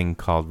other thing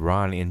called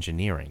Ron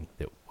Engineering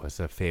that was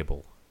a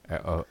fable.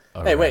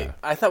 Hey, wait.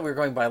 I thought we were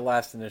going by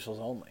last initials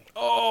only.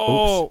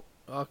 Oh!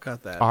 I'll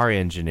cut that. R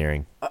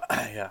Engineering.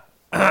 Yeah.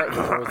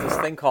 There was this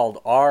thing called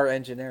R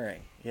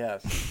Engineering.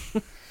 Yes.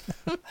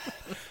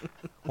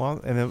 Well,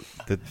 and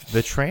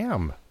the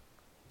tram.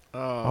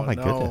 Oh, my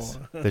no. goodness.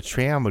 The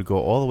tram would go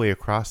all the way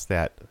across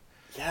that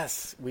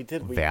Yes, we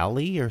did.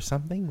 valley or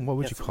something? What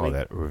would Yes, you call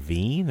that?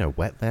 Ravine or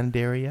wetland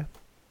area?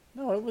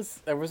 No,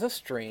 there was a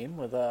stream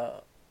with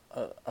a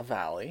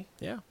valley,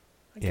 Yeah.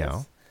 I guess.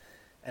 Yeah.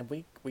 And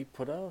we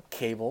put a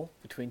cable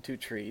between two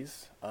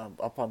trees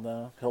up on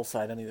the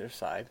hillside on either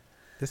side.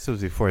 This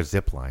was before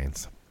zip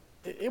lines.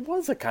 It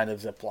was a kind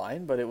of zip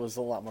line, but it was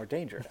a lot more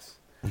dangerous.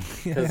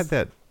 It had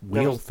that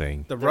wheel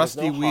thing. The There was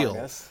rusty no wheel.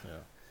 harness.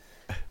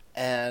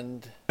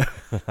 And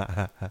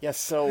yes,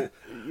 so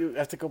you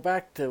have to go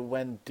back to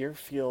when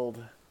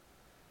Deerfield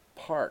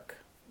Park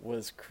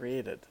was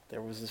created.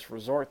 There was this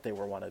resort they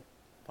wanted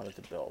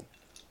to build,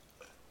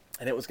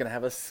 and it was going to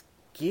have a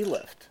ski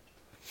lift.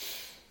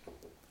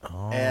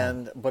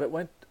 Oh. But it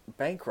went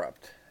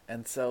bankrupt,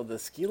 and so the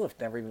ski lift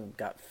never even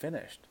got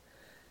finished.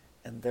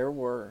 And there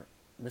were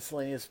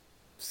miscellaneous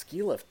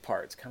ski lift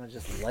parts kind of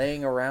just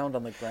laying around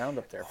on the ground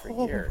up there for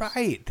years.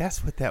 Right.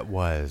 That's what that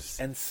was.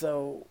 And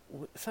so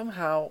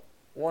somehow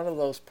one of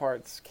those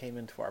parts came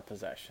into our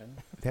possession.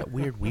 That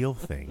weird wheel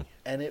thing.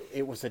 And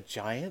it was a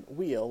giant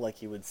wheel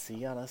like you would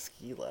see on a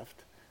ski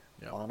lift,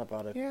 Yep. on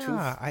about a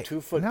Yeah,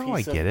 2 foot now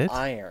piece I get of it.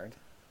 iron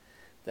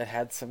that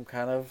had some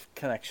kind of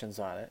connections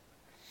on it.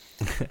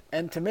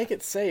 And to make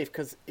it safe,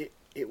 because it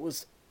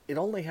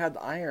only had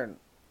the iron,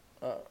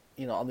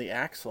 on the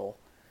axle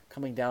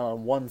coming down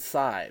on one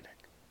side.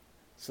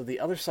 So the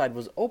other side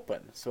was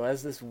open. So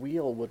as this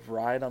wheel would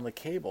ride on the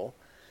cable,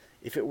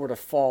 if it were to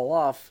fall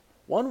off,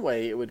 one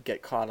way it would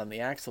get caught on the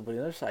axle, but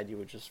the other side you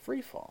would just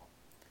free fall.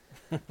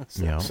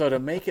 So to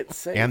make it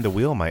safe, And the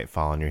wheel might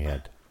fall on your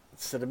head.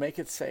 so to make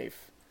it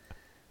safe,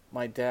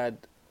 my dad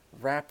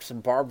wrapped some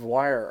barbed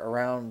wire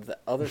around the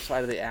other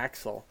side of the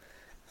axle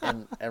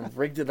and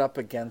rigged it up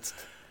against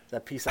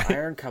that piece of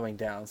iron coming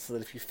down, so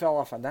that if you fell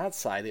off on that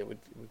side, it would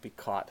be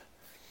caught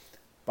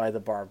by the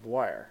barbed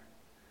wire.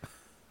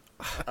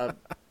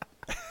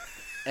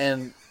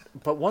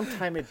 But one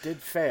time it did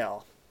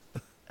fail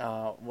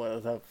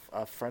with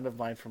a friend of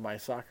mine from my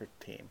soccer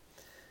team,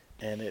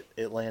 and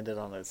it landed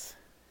on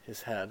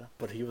his head,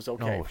 but he was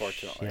okay,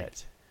 fortunately.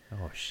 Shit.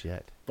 Oh,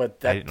 shit.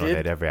 But that I didn't know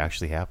that ever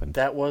actually happened.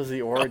 That was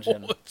the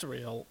origin Oh, it's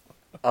real.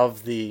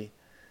 of the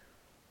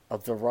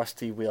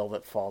rusty wheel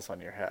that falls on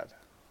your head.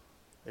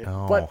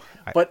 Oh,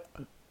 But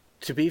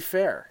to be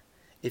fair,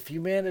 if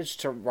you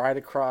managed to ride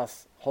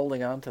across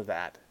holding on to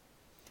that,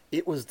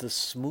 it was the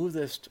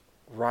smoothest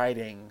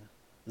riding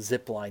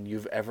zip line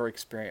you've ever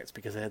experienced,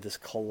 because it had this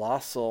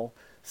colossal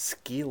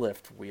ski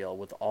lift wheel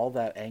with all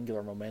that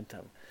angular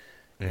momentum.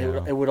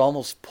 Yeah. It would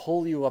almost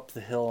pull you up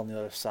the hill on the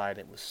other side.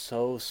 It was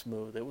so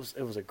smooth. It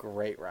was a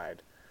great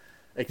ride.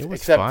 It was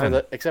except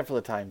fun. except for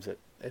the times it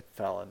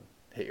fell and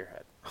hit your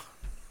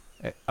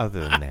head.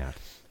 Other than that.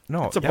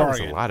 No, It's a that was a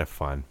bargain. lot of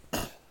fun.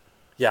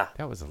 Yeah.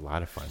 That was a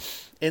lot of fun.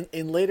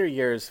 In later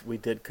years, we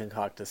did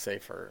concoct a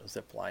safer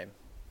zip line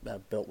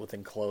built with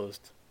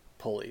enclosed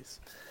pulleys,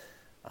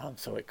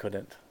 so it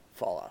couldn't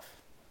fall off.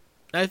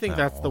 I think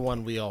that's the Oh.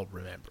 one we all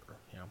remember.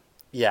 Yeah.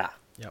 Yeah.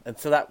 Yep. And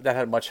so that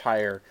had a much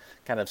higher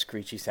kind of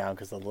screechy sound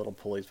because the little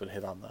pulleys would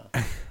hit on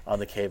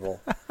the cable.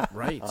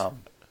 Right.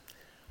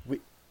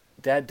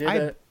 Dad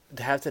did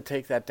have to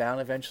take that down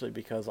eventually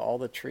because all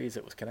the trees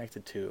it was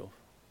connected to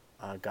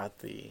got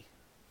the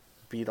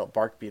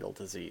bark beetle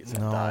disease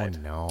and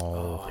died.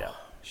 No. Yeah.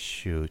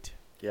 Shoot.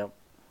 Yep.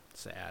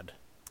 Sad.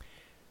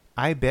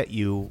 I bet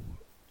you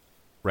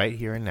right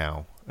here and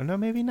now. Oh, no,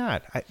 maybe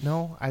not.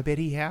 I bet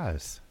he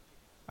has.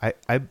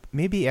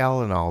 Maybe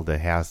Alan Alda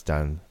has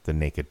done the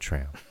naked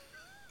tram.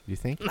 You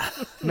think?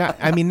 not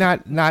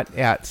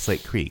at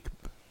Slate Creek,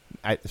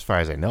 as far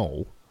as I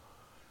know.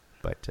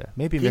 But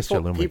maybe Mr.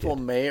 Loomer People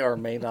did. may or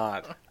may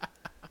not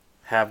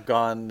have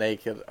gone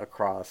naked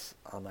across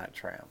on that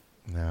tram.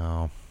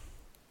 No.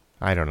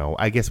 I don't know.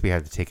 I guess we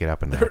have to take it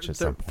up a notch at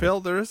some point. Phil,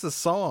 there is a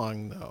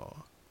song though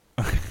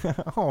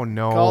Oh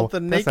no. called "The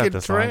That's not Naked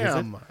the song, is it?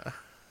 Tram."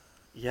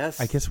 Yes.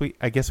 I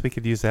guess we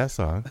could use that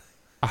song.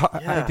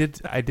 Yeah.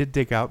 I did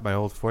dig out my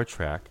old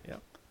 4-track.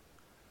 Yep.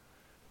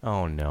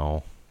 Oh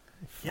no.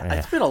 Yeah,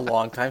 it's been a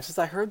long time since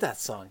I heard that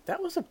song.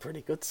 That was a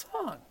pretty good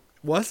song.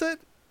 Was it?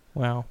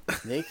 Well,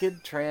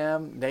 Naked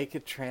tram,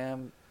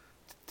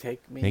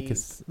 take me. make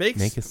us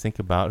Makes- think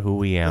about who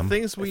we am. The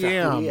things we It's a who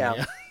am. we am.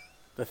 Yeah.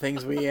 The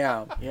things we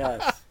am.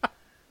 Yes.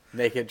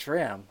 Naked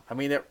tram. I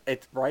mean,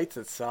 it writes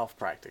itself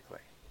practically.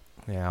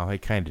 Yeah, I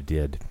kind of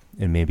did,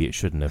 and maybe it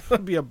shouldn't have.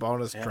 That'd be a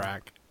bonus Yeah.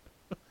 track.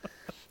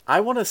 I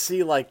want to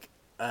see like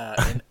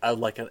an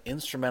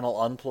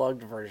instrumental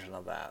unplugged version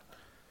of that.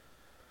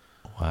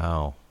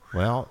 Wow.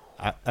 Well,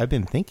 I've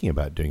been thinking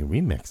about doing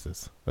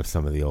remixes of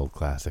some of the old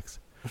classics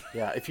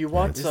Yeah, if you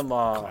want some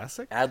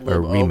classic? ad lib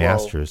or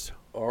remasters.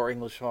 or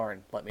English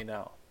horn, let me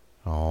know.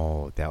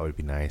 Oh, that would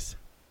be nice.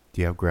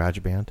 Do you have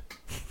GarageBand?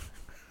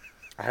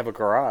 I have a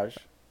garage.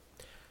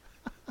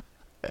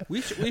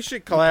 We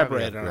should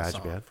collaborate have on a Garage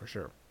song Band. for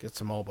sure. Get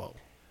some oboe.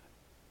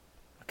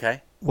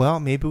 Okay. Well,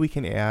 maybe we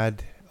can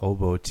add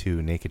oboe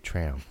to Naked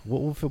Tram.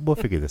 We'll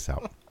figure this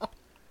out.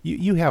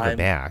 You have a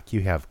Mac.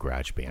 You have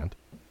GarageBand.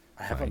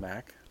 I have Fine. a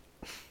Mac.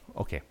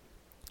 Okay.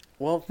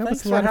 Well, That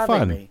was thanks a for lot of having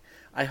fun. me.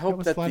 I hope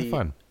was that a lot of the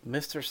fun.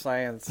 Mr.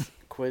 Science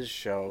quiz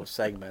show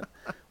segment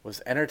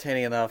was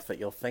entertaining enough that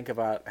you'll think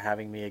about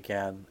having me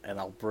again, and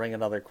I'll bring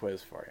another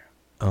quiz for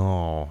you.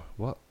 Oh,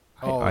 well,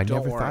 Oh, I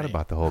don't never thought worry.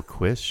 about the whole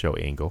quiz show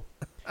angle.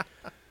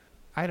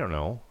 I don't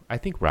know. I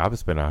think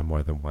Rob's been on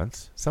more than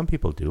once. Some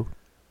people do.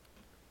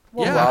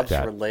 Well, Yeah. Rob's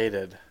That-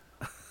 related.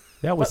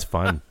 That was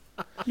fun.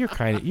 You're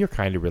kind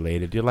of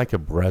related. You're like a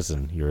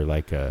cousin. You're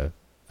like a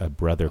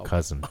brother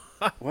cousin.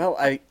 Well,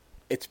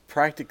 it's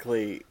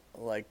practically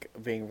like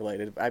being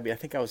related. I mean, I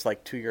think I was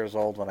like 2 years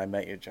old when I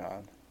met you,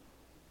 John.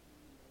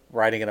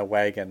 Riding in a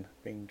wagon,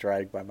 being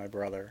dragged by my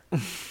brother.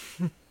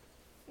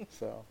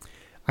 So,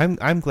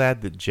 I'm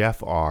glad that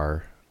Jeff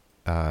R.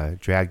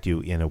 Dragged you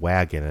in a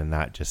wagon and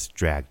not just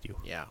dragged you.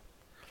 Yeah.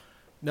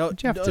 No,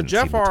 Jeff no, didn't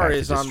Jeff seem the R type to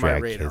is on my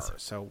distract radar, his-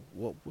 so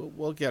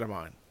we'll get him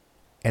on.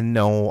 And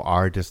no,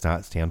 R does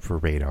not stand for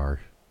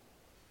radar.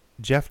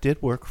 Jeff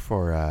did work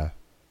for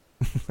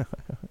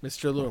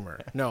Mr.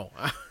 Loomer. No.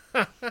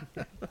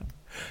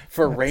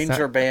 for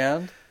Ranger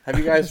Band, have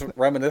you guys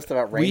reminisced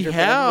about Ranger We Band?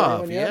 have,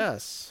 Anyone yet?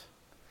 yes.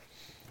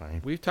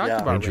 fine. We've talked Yeah.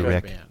 about Ranger Ranger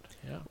Rick. Band.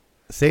 Yeah.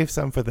 Save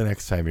some for the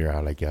next time you're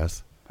out, I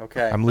guess.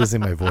 Okay. I'm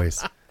losing my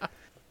voice.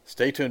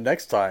 Stay tuned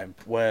next time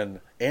when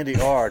Andy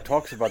R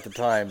talks about the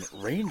time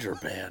Ranger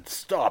Band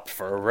stopped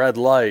for a red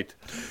light.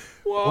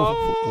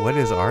 Oh, what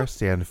does R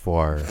stand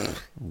for?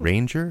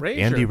 Ranger?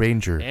 Ranger. Andy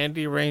Ranger.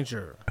 Andy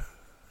Ranger.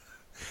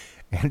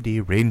 Andy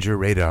Ranger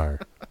Radar.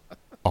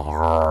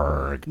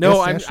 Arg.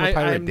 No, That's I'm National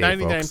Pirate Day,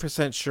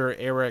 99% sure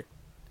Eric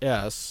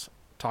S.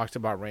 talked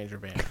about Ranger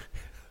Band.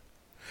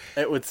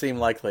 It would seem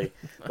likely.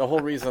 The whole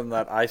reason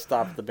that I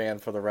stopped the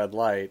band for the red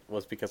light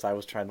was because I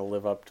was trying to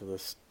live up to the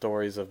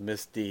stories of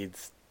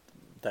misdeeds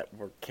that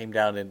came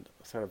down in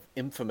sort of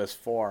infamous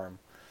form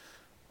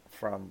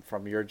from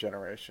your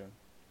generation.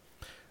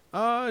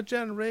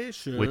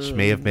 Generation. Which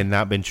may have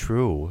not been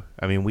true.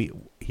 I mean, we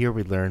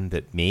learned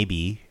that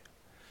maybe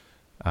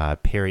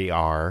Perry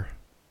R.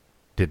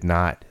 did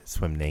not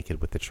swim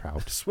naked with the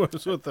trout.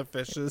 Swims with the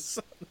fishes.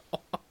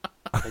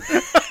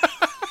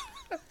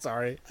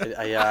 Sorry.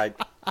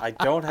 I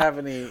don't have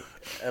any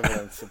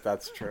evidence that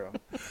that's true.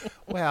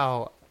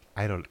 Well,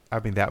 I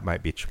mean, that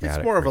might be traumatic.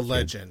 It's more of for a kid.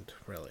 legend,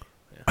 really.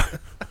 Yeah.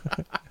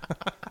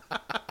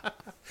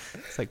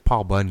 It's like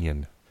Paul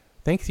Bunyan.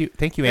 Thank you,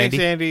 Andy. Thanks,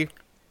 Andy.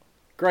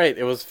 Great.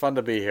 It was fun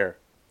to be here.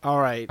 All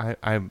right.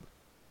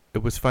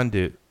 It was fun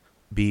to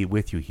be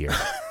with you here.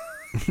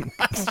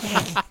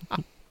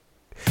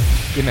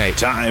 Good night.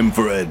 Time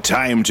for a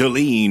Time to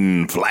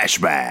Lean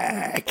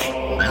flashback.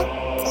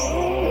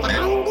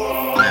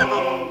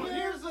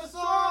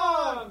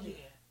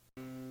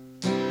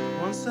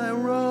 Once I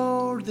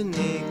rode the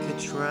naked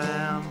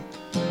tram,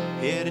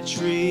 hit a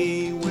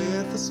tree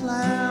with a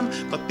slam.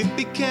 My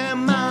pee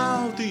came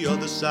out the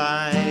other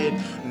side.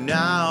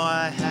 Now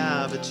I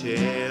have a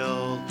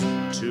tale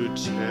to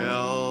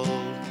tell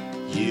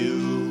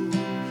you.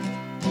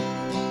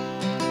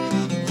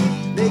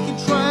 Naked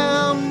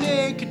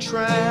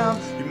tram,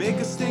 you make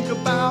us think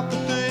about the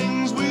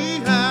things we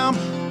have.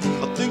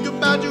 I think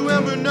about you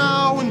every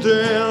now and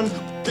then,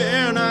 but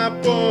then I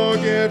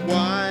forget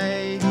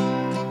why.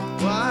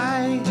 Why?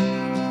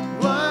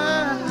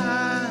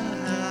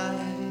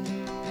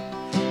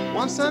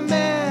 Once I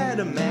met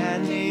a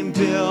man named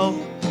Bill,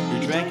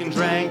 who drank and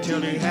drank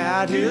till he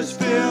had his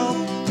fill.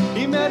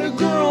 He met a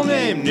girl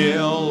named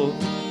Nell.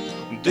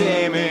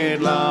 They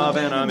made love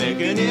and are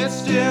making it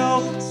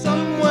still,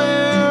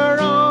 somewhere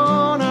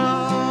on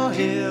a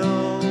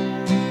hill.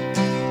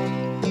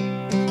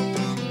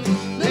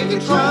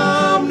 Naked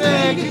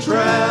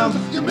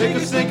tramp, you make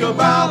us think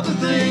about the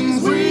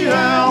things we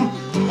have.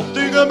 I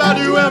think about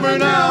you every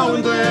now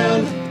and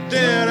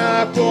then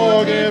I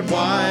forget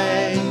why.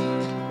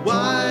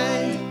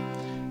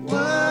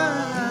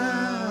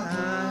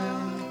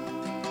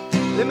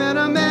 They met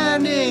a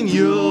man named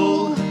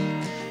Yule.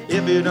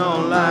 If you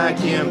don't like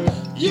him,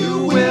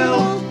 you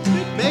will.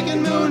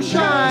 Making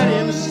moonshine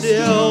in the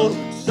still,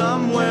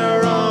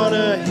 somewhere on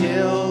a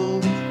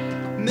hill.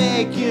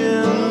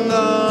 Making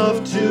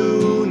love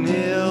to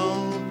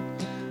Nell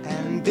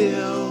and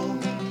Bill.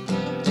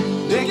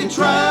 Naked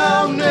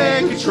tramp,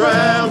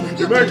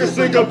 you make us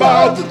think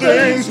about the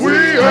things we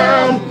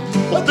have.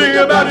 I think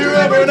about you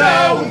every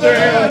now and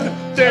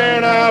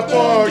then I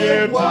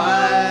forget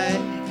why.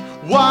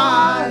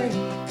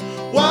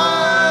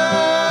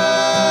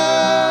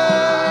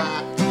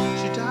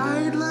 She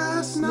died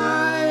last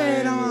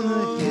night on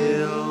the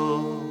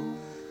hill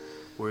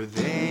where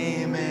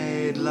they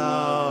made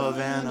love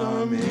and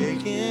are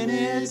making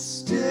it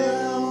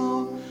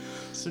still.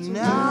 So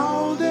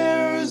now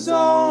there's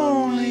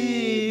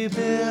only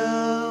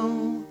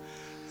Bill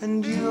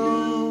and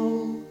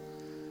you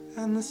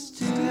and the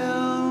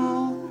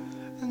still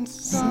and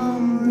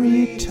some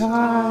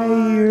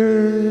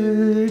retired